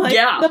 And it's like,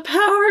 Yeah. the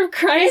power of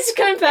Christ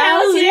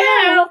compels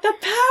you. The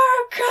power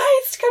of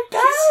Christ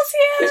compels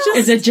you.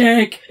 It's a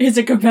joke. Is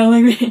it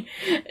compelling me?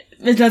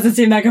 It doesn't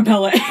seem that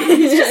compelling.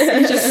 He's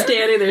just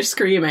standing there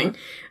screaming.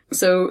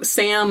 So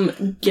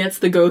Sam gets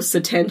the ghost's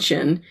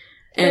attention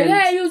and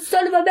You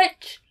son of a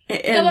bitch!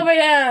 Come over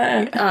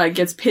here!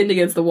 gets pinned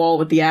against the wall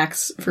with the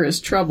axe for his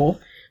trouble,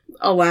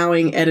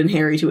 allowing Ed and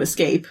Harry to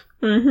escape.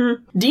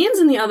 Mm-hmm. Dean's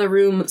in the other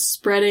room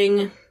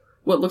spreading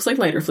what looks like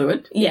lighter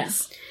fluid.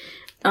 Yes.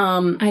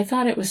 I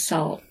thought it was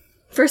salt.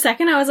 For a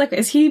second, I was like,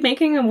 is he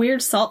making a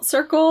weird salt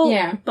circle?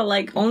 Yeah. But,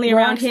 like, only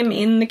around him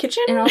in the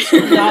kitchen? And also,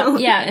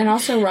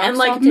 rock And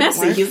like salt didn't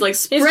messy. work. He's like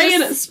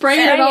spraying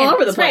it all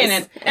over the place. Spraying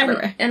it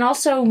everywhere. And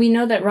also, we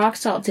know that rock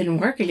salt didn't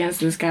work against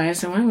this guy,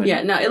 so why would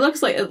Yeah, no, it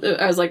looks like,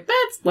 I was like,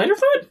 that's lighter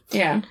fluid?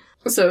 Yeah.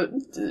 So,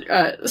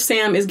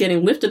 Sam is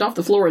getting lifted off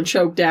the floor and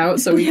choked out,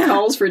 so he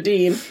calls for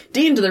Dean.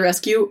 Dean to the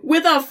rescue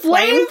with a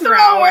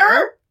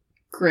flamethrower!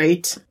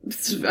 Great.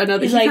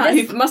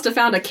 He must have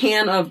found a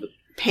can of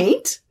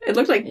paint? It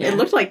looked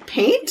like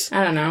paint?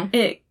 I don't know.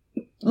 It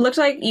looked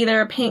like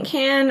either a paint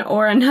can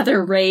or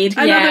another raid.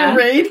 Another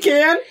raid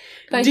can?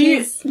 But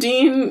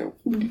Dean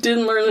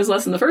didn't learn his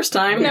lesson the first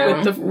time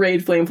with the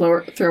raid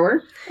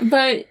flamethrower.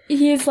 But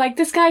he's like,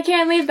 this guy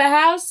can't leave the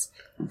house,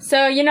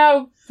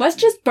 so, let's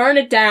just burn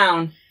it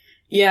down.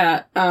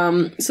 Yeah,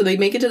 so they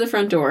make it to the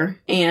front door,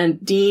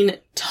 and Dean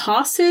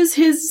tosses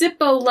his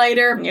Zippo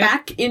lighter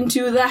back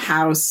into the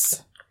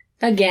house.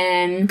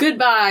 Again.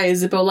 Goodbye,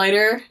 Zippo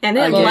lighter. And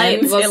it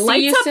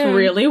lights up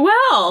really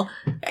well.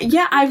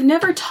 Yeah, I've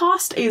never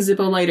tossed a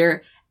Zippo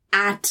lighter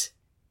at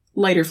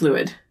lighter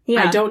fluid.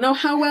 Yeah. I don't know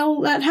how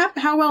well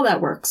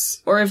that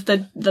works. Or if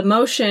the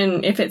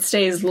motion, if it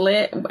stays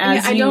lit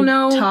as I don't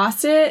know.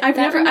 Toss it.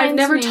 I've reminds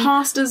never me-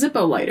 tossed a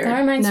Zippo lighter. That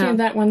reminds me of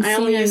that one scene. I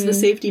only use the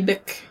safety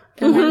Bic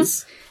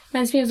ones.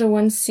 Reminds me of the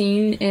one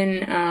scene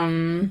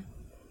in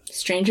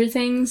Stranger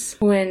Things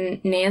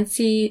when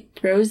Nancy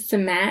throws the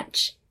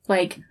match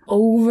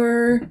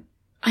over.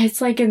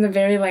 It's in the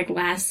very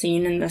last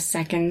scene in the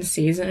second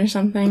season or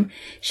something.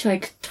 She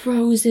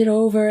throws it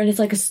over, and it's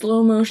a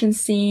slow motion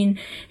scene,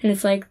 and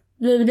it's blah,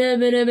 blah, blah,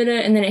 blah, blah,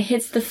 and then it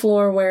hits the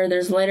floor where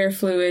there's lighter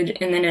fluid,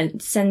 and then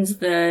it sends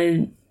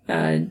the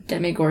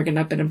Demogorgon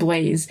up in a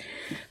blaze.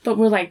 But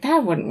we're like,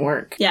 that wouldn't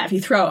work. Yeah, if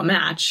you throw a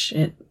match,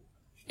 it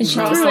And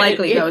most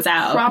likely goes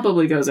out.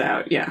 Probably goes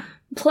out, yeah.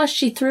 Plus,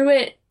 she threw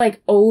it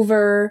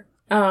over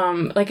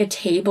a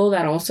table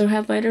that also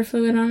had lighter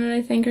fluid on it,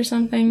 I think, or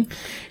something.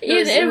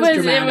 It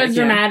was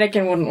dramatic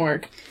and wouldn't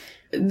work.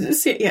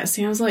 Yeah,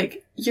 Sam's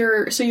like,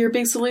 your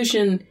big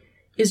solution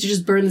is to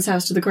just burn this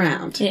house to the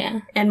ground. Yeah.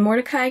 And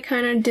Mordecai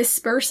kind of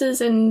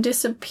disperses and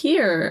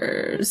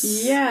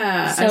disappears.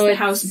 Yeah, So as the it's-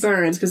 house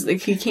burns, because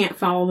he can't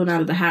follow them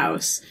out of the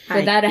house.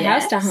 Without a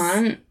house to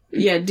haunt.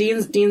 Yeah,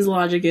 Dean's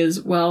logic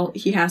is, well,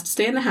 he has to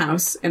stay in the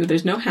house, and if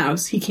there's no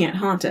house, he can't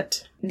haunt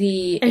it. And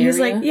he's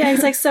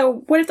like,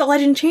 so what if the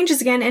legend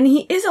changes again and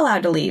he is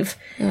allowed to leave?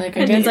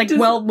 And he's like,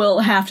 well, we'll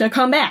have to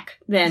come back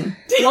then,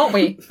 won't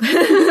we?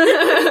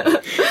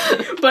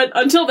 But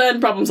until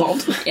then, problem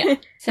solved. Yeah.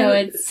 So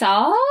it's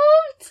solved?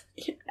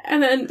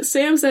 And then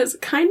Sam says,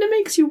 kinda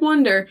makes you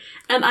wonder,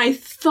 and I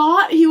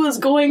thought he was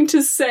going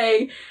to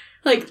say,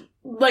 like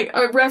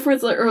a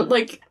reference, or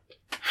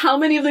how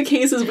many of the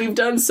cases we've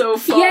done so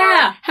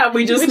far have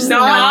we just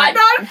not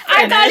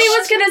I thought he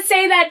was gonna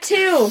say that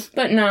too,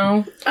 but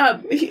no. How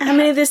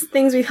many of these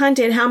things we've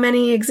hunted, how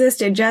many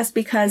existed just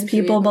because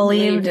people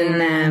believed in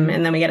them?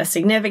 And then we get a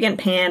significant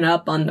pan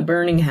up on the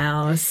burning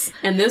house.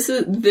 And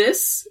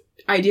this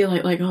idea,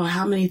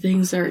 how many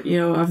things are,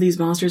 of these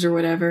monsters or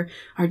whatever,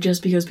 are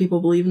just because people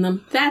believe in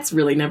them, that's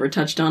really never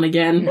touched on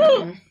again.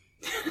 No.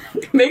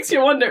 Makes you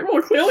wonder.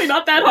 Well, clearly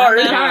not that hard.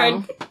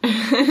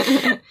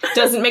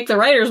 Doesn't make the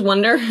writers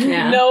wonder.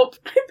 Yeah. Nope.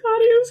 I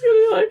thought he was gonna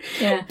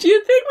be like, do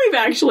you think we've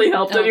actually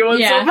helped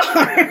anyone so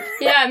far?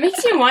 Yeah, it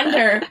makes you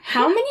wonder,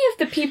 how many of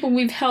the people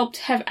we've helped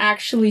have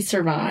actually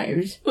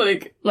survived?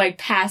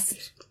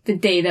 Past the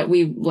day that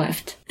we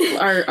left.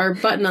 Our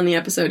button on the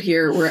episode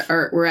here,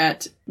 we're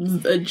at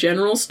a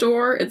general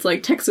store. It's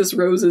like Texas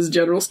Rose's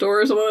general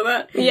store or something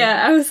like that.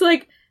 Yeah, I was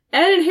like,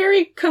 Ed and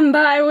Harry come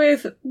by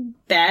with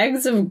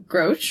bags of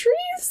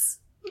groceries?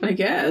 I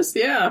guess,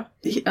 yeah.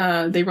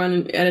 Ed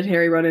and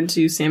Harry run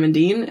into Sam and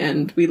Dean,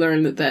 and we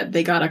learn that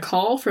they got a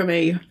call from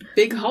a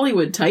big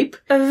Hollywood type.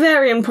 A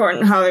very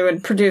important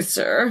Hollywood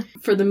producer.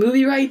 For the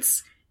movie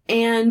rights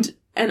and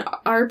an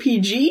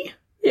RPG.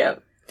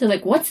 Yep. They're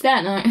like, what's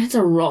that? And it's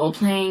a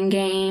role-playing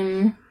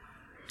game.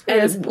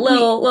 And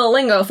little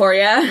lingo for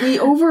you.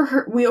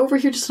 We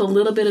overhear just a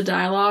little bit of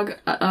dialogue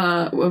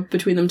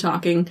between them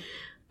talking.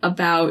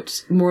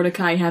 about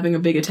Mordecai having a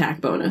big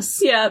attack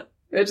bonus. Yep.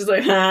 Which is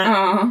like,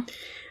 huh?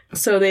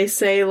 So they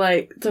say,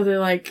 like, they're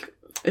like,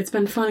 it's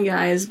been fun,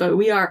 guys, but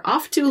we are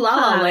off to La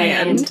La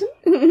Land.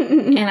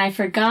 And I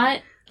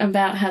forgot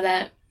about how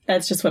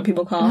that's just what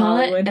people call it,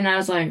 Hollywood. and I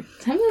was like,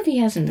 that movie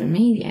hasn't been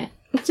made yet.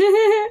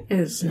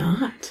 It's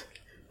not.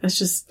 That's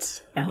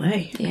just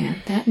L.A. Yeah,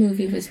 that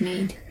movie was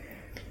made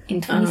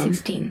in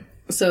 2016.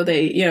 So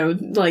they, you know,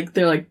 like,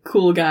 they're like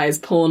cool guys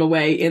pulling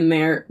away in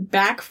their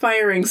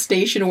backfiring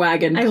station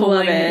wagon,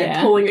 pulling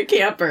a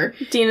camper.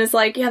 Dina's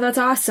like, yeah, that's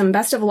awesome.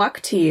 Best of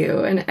luck to you.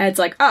 And Ed's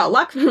like, oh,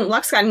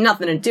 luck's got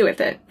nothing to do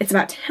with it. It's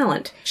about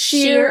talent.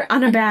 Sheer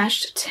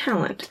unabashed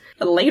talent.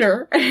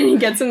 Later, he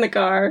gets in the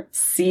car.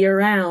 See you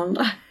around.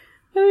 And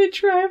they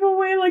drive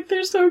away like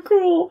they're so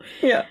cool.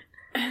 Yeah.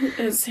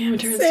 And Sam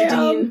turns to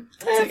Dean.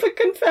 I have a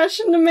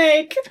confession to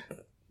make.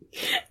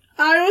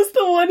 I was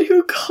the one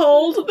who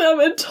called them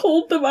and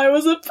told them I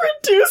was a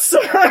producer.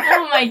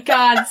 Oh my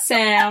god,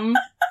 Sam.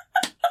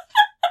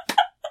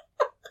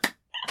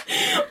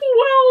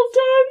 Well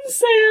done,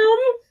 Sam.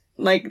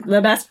 Like,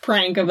 the best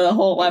prank of the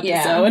whole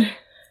episode.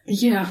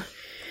 Yeah.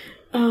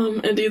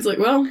 And Dean's like,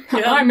 well,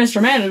 yeah. I'm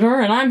Mr. Manager,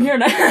 and I'm here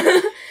to...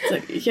 It's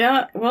like,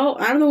 yeah, well,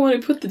 I'm the one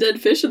who put the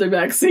dead fish in their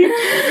backseat.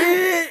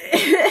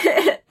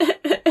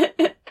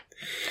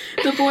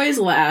 The boys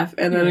laugh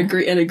and then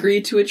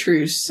agree to a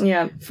truce.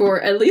 Yeah.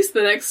 For at least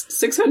the next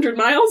 600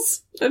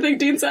 miles, I think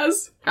Dean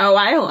says. Oh,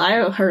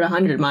 I heard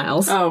 100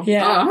 miles. Oh,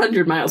 yeah.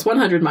 100 miles.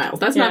 100 miles.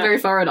 That's not very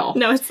far at all.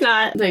 No, it's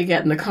not. They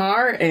get in the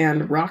car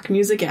and rock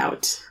music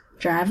out.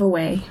 Drive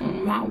away.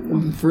 Wow.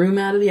 Vroom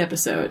out of the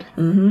episode.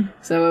 Mm-hmm.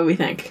 So what do we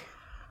think?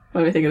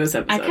 What do we think of this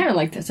episode? I kind of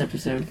like this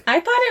episode. I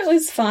thought it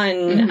was fun.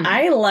 Mm-hmm.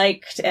 I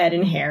liked Ed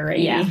and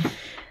Harry. Yeah.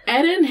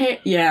 Ed and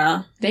Harry,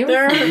 yeah. They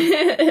were fun.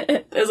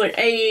 It was like,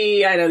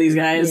 hey, I know these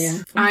guys.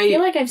 Yeah. I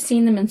feel like I've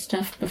seen them in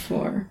stuff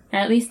before.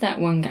 At least that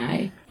one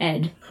guy,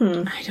 Ed.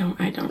 I don't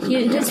remember.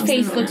 His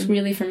face looks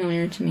really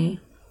familiar to me.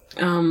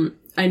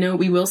 I know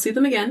we will see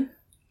them again.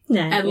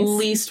 Nice. At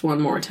least one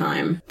more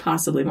time.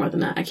 Possibly more than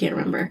that. I can't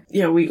remember.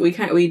 Yeah, we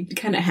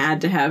kind of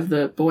had to have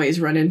the boys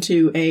run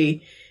into a,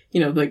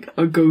 like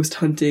a ghost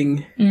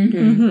hunting,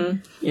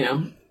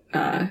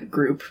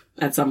 group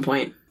at some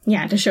point.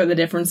 Yeah, to show the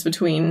difference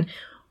between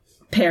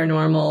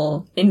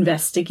paranormal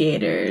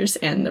investigators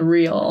and the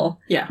real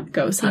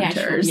ghost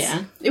hunters.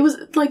 Yeah. It was,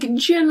 like,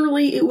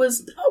 generally, it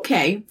was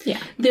okay.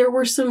 Yeah. There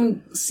were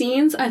some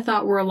scenes I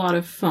thought were a lot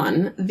of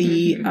fun.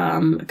 The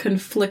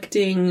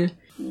conflicting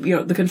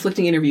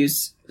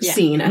interviews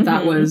scene I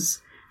thought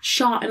was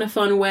shot in a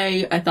fun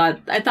way. I thought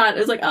it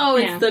was like,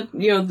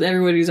 it's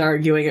everybody's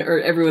arguing or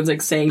everyone's,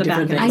 like, saying the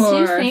different things. I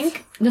do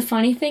think the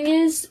funny thing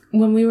is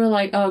when we were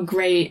like, oh,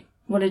 great,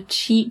 what a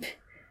cheap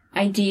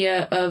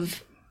idea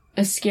of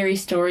a scary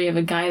story of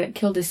a guy that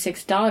killed his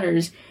 6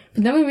 daughters.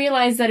 But then we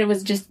realized that it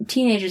was just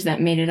teenagers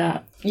that made it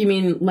up. You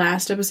mean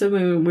last episode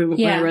when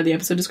I read the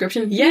episode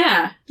description?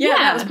 Yeah,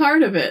 that was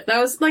part of it. That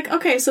was like,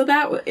 okay, so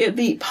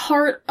the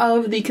part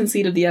of the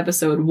conceit of the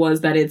episode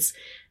was that it's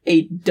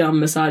a dumb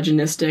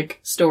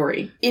misogynistic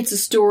story. It's a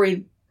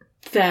story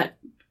that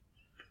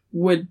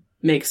would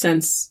make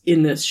sense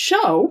in this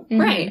show.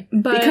 Mm-hmm. Right.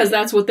 But because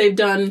that's what they've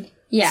done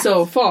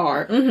so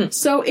far. Mm-hmm.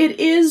 So it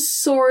is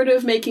sort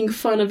of making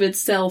fun of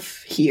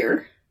itself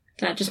here.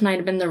 That just might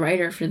have been the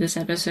writer for this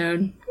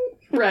episode.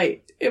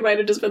 Right. It might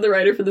have just been the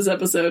writer for this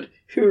episode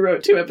who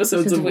wrote 2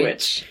 episodes of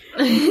Witch.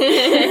 So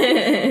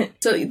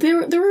there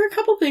were a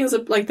couple things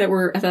that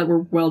I thought were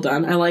well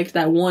done. I liked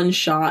that one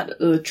shot,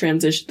 the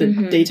transition,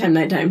 the daytime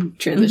nighttime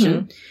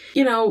transition.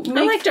 Mm-hmm.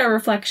 I liked our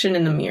reflection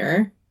in the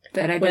mirror.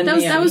 That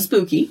was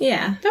spooky.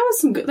 Yeah.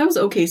 That was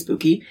okay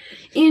spooky.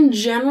 In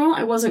general,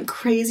 I wasn't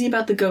crazy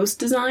about the ghost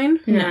design.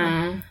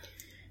 No.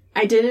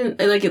 I didn't,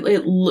 like, it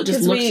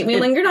just looked... We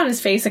lingered on his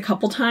face a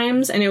couple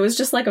times, and it was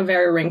just like a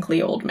very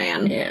wrinkly old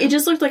man. Yeah. It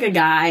just looked like a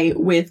guy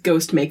with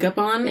ghost makeup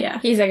on. Yeah.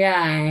 He's a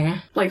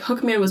guy. Like,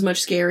 Hookman was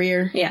much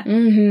scarier. Yeah.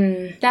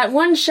 Mm-hmm. That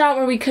one shot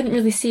where we couldn't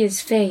really see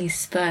his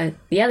face, but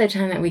the other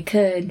time that we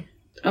could.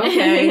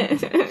 Okay.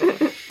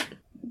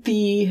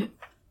 The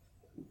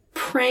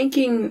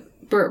pranking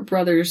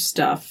brothers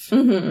stuff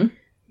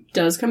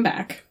does come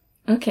back.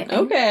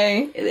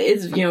 Okay.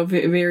 It's,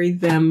 very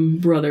them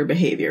brother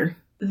behavior.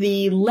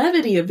 The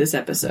levity of this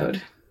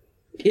episode,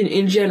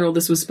 in general,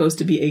 this was supposed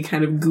to be a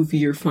kind of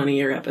goofier,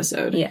 funnier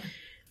episode. Yeah.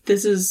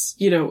 This is,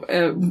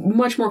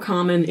 much more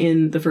common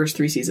in the first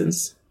 3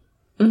 seasons.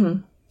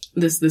 Mm-hmm.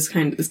 This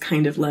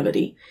kind of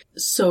levity.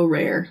 So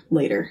rare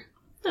later.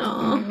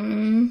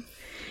 Aww.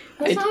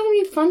 It's not gonna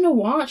be fun to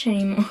watch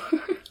anymore.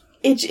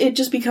 It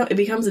just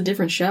becomes a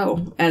different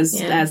show as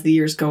the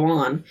years go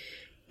on.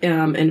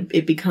 And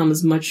it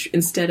becomes much,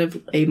 instead of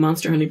a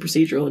monster hunting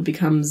procedural, it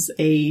becomes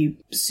a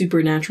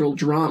supernatural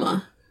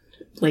drama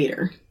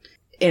later.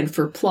 And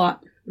for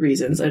plot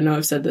reasons, I know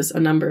I've said this a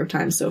number of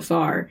times so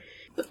far,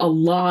 a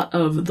lot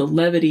of the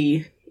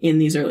levity in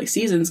these early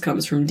seasons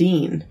comes from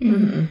Dean.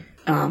 Mm-hmm.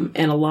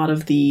 And a lot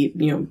of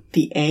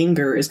the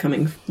anger is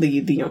coming,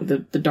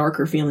 the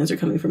darker feelings are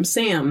coming from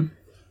Sam.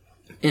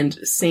 And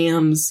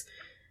Sam's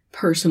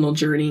personal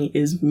journey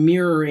is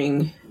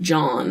mirroring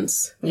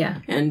John's. Yeah.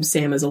 And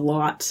Sam is a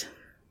lot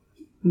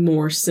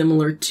more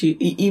similar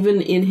to,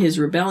 even in his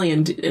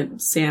rebellion,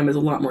 Sam is a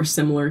lot more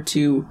similar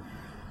to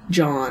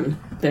John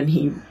than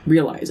he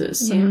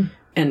realizes. Yeah.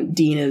 And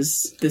Dean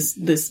is this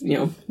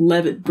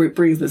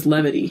brings this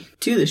levity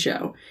to the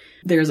show.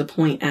 There's a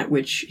point at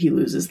which he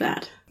loses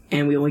that.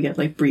 And we only get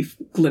like brief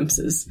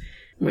glimpses,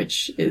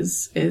 which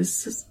is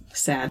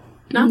sad.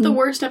 Not the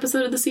worst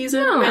episode of the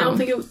season. No, I don't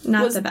think it was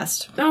the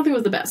best. I don't think it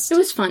was the best. It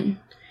was fun.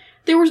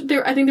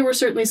 I think there were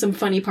certainly some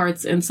funny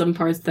parts and some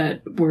parts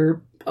that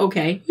were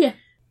okay. Yeah.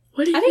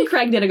 What do you I think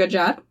Craig did a good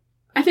job.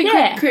 I think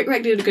Yeah.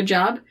 Craig did a good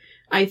job.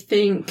 I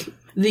think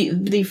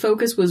the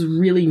focus was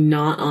really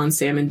not on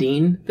Sam and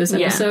Dean this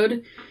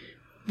episode.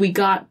 We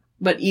got,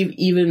 but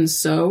even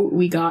so,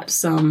 we got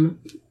some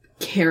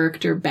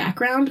character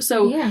background.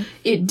 So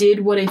it did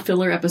what a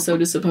filler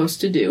episode is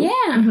supposed to do.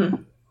 Yeah.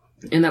 Mm-hmm.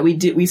 And that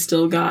we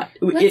still got,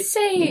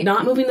 say,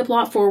 not moving the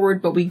plot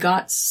forward, but we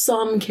got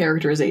some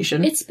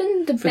characterization. It's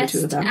been the for the two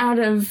of best them. out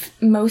of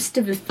most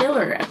of the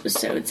filler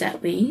episodes,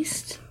 at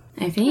least.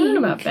 I think. I don't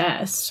know about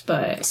best,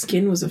 but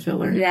Skin was a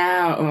filler.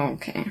 Yeah,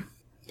 okay.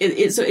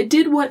 So it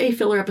did what a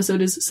filler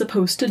episode is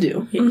supposed to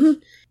do.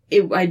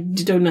 Mm-hmm. I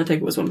do not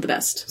think it was one of the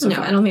best so no,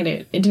 far. I don't think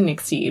it didn't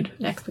exceed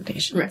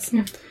expectations. Right.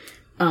 Yeah.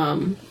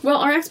 Well,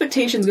 our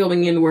expectations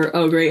going in were,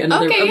 oh great,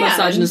 another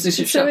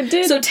misogynistic show. So it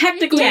did. So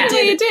technically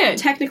it did.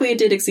 Technically it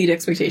did exceed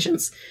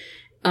expectations.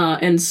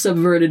 And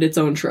subverted its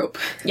own trope.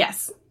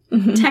 Yes.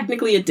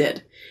 Technically it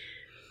did.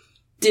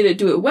 Did it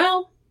do it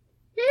well?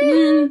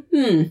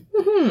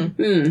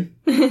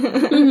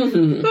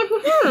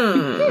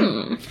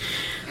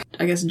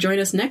 I guess join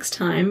us next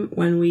time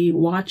when we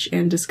watch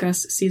and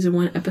discuss Season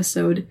 1,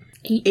 Episode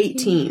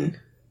 18.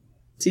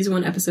 Season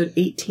 1, Episode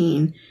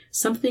 18,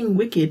 Something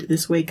Wicked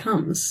This Way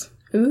Comes.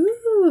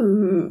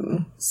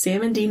 Ooh.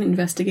 Sam and Dean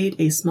investigate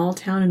a small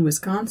town in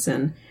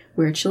Wisconsin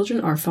where children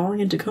are falling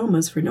into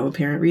comas for no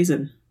apparent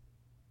reason.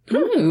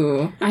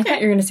 Ooh. I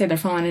thought you were going to say they're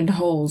falling into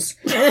holes.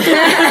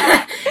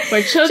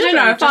 Where children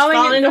are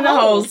falling into the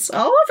holes.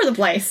 all over the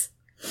place.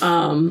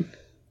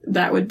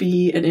 That would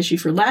be an issue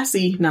for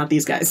Lassie, not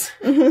these guys.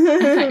 I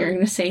thought you were going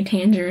to say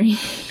tangerine.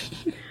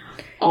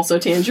 Also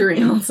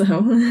Tangerine.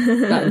 Also.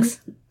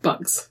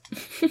 Bugs.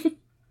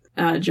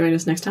 Join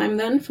us next time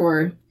then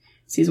for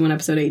Season 1,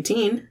 Episode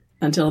 18.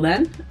 Until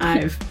then,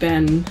 I've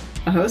been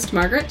a host,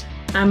 Margaret.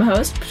 I'm a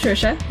host,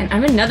 Patricia. And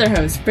I'm another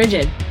host,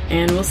 Bridget.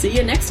 And we'll see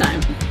you next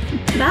time.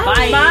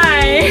 Bye.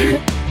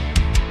 Bye.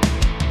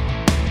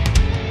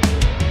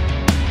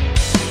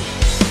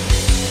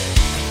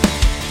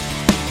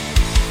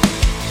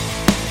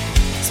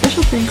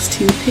 Special thanks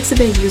to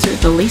Pixabay user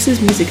The Laces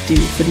Music Dude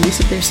for the use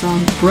of their song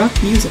Bruh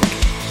Music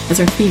as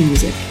our theme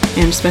music.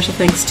 And special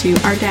thanks to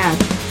our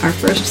dad, our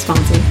first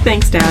sponsor.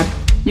 Thanks, Dad.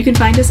 You can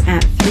find us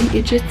at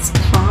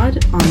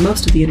 3idgitspod on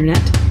most of the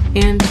internet,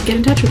 and get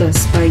in touch with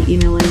us by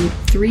emailing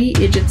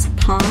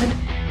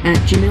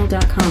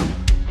 3idgitspod@gmail.com.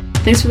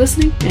 Thanks for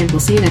listening, and we'll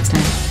see you next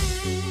time.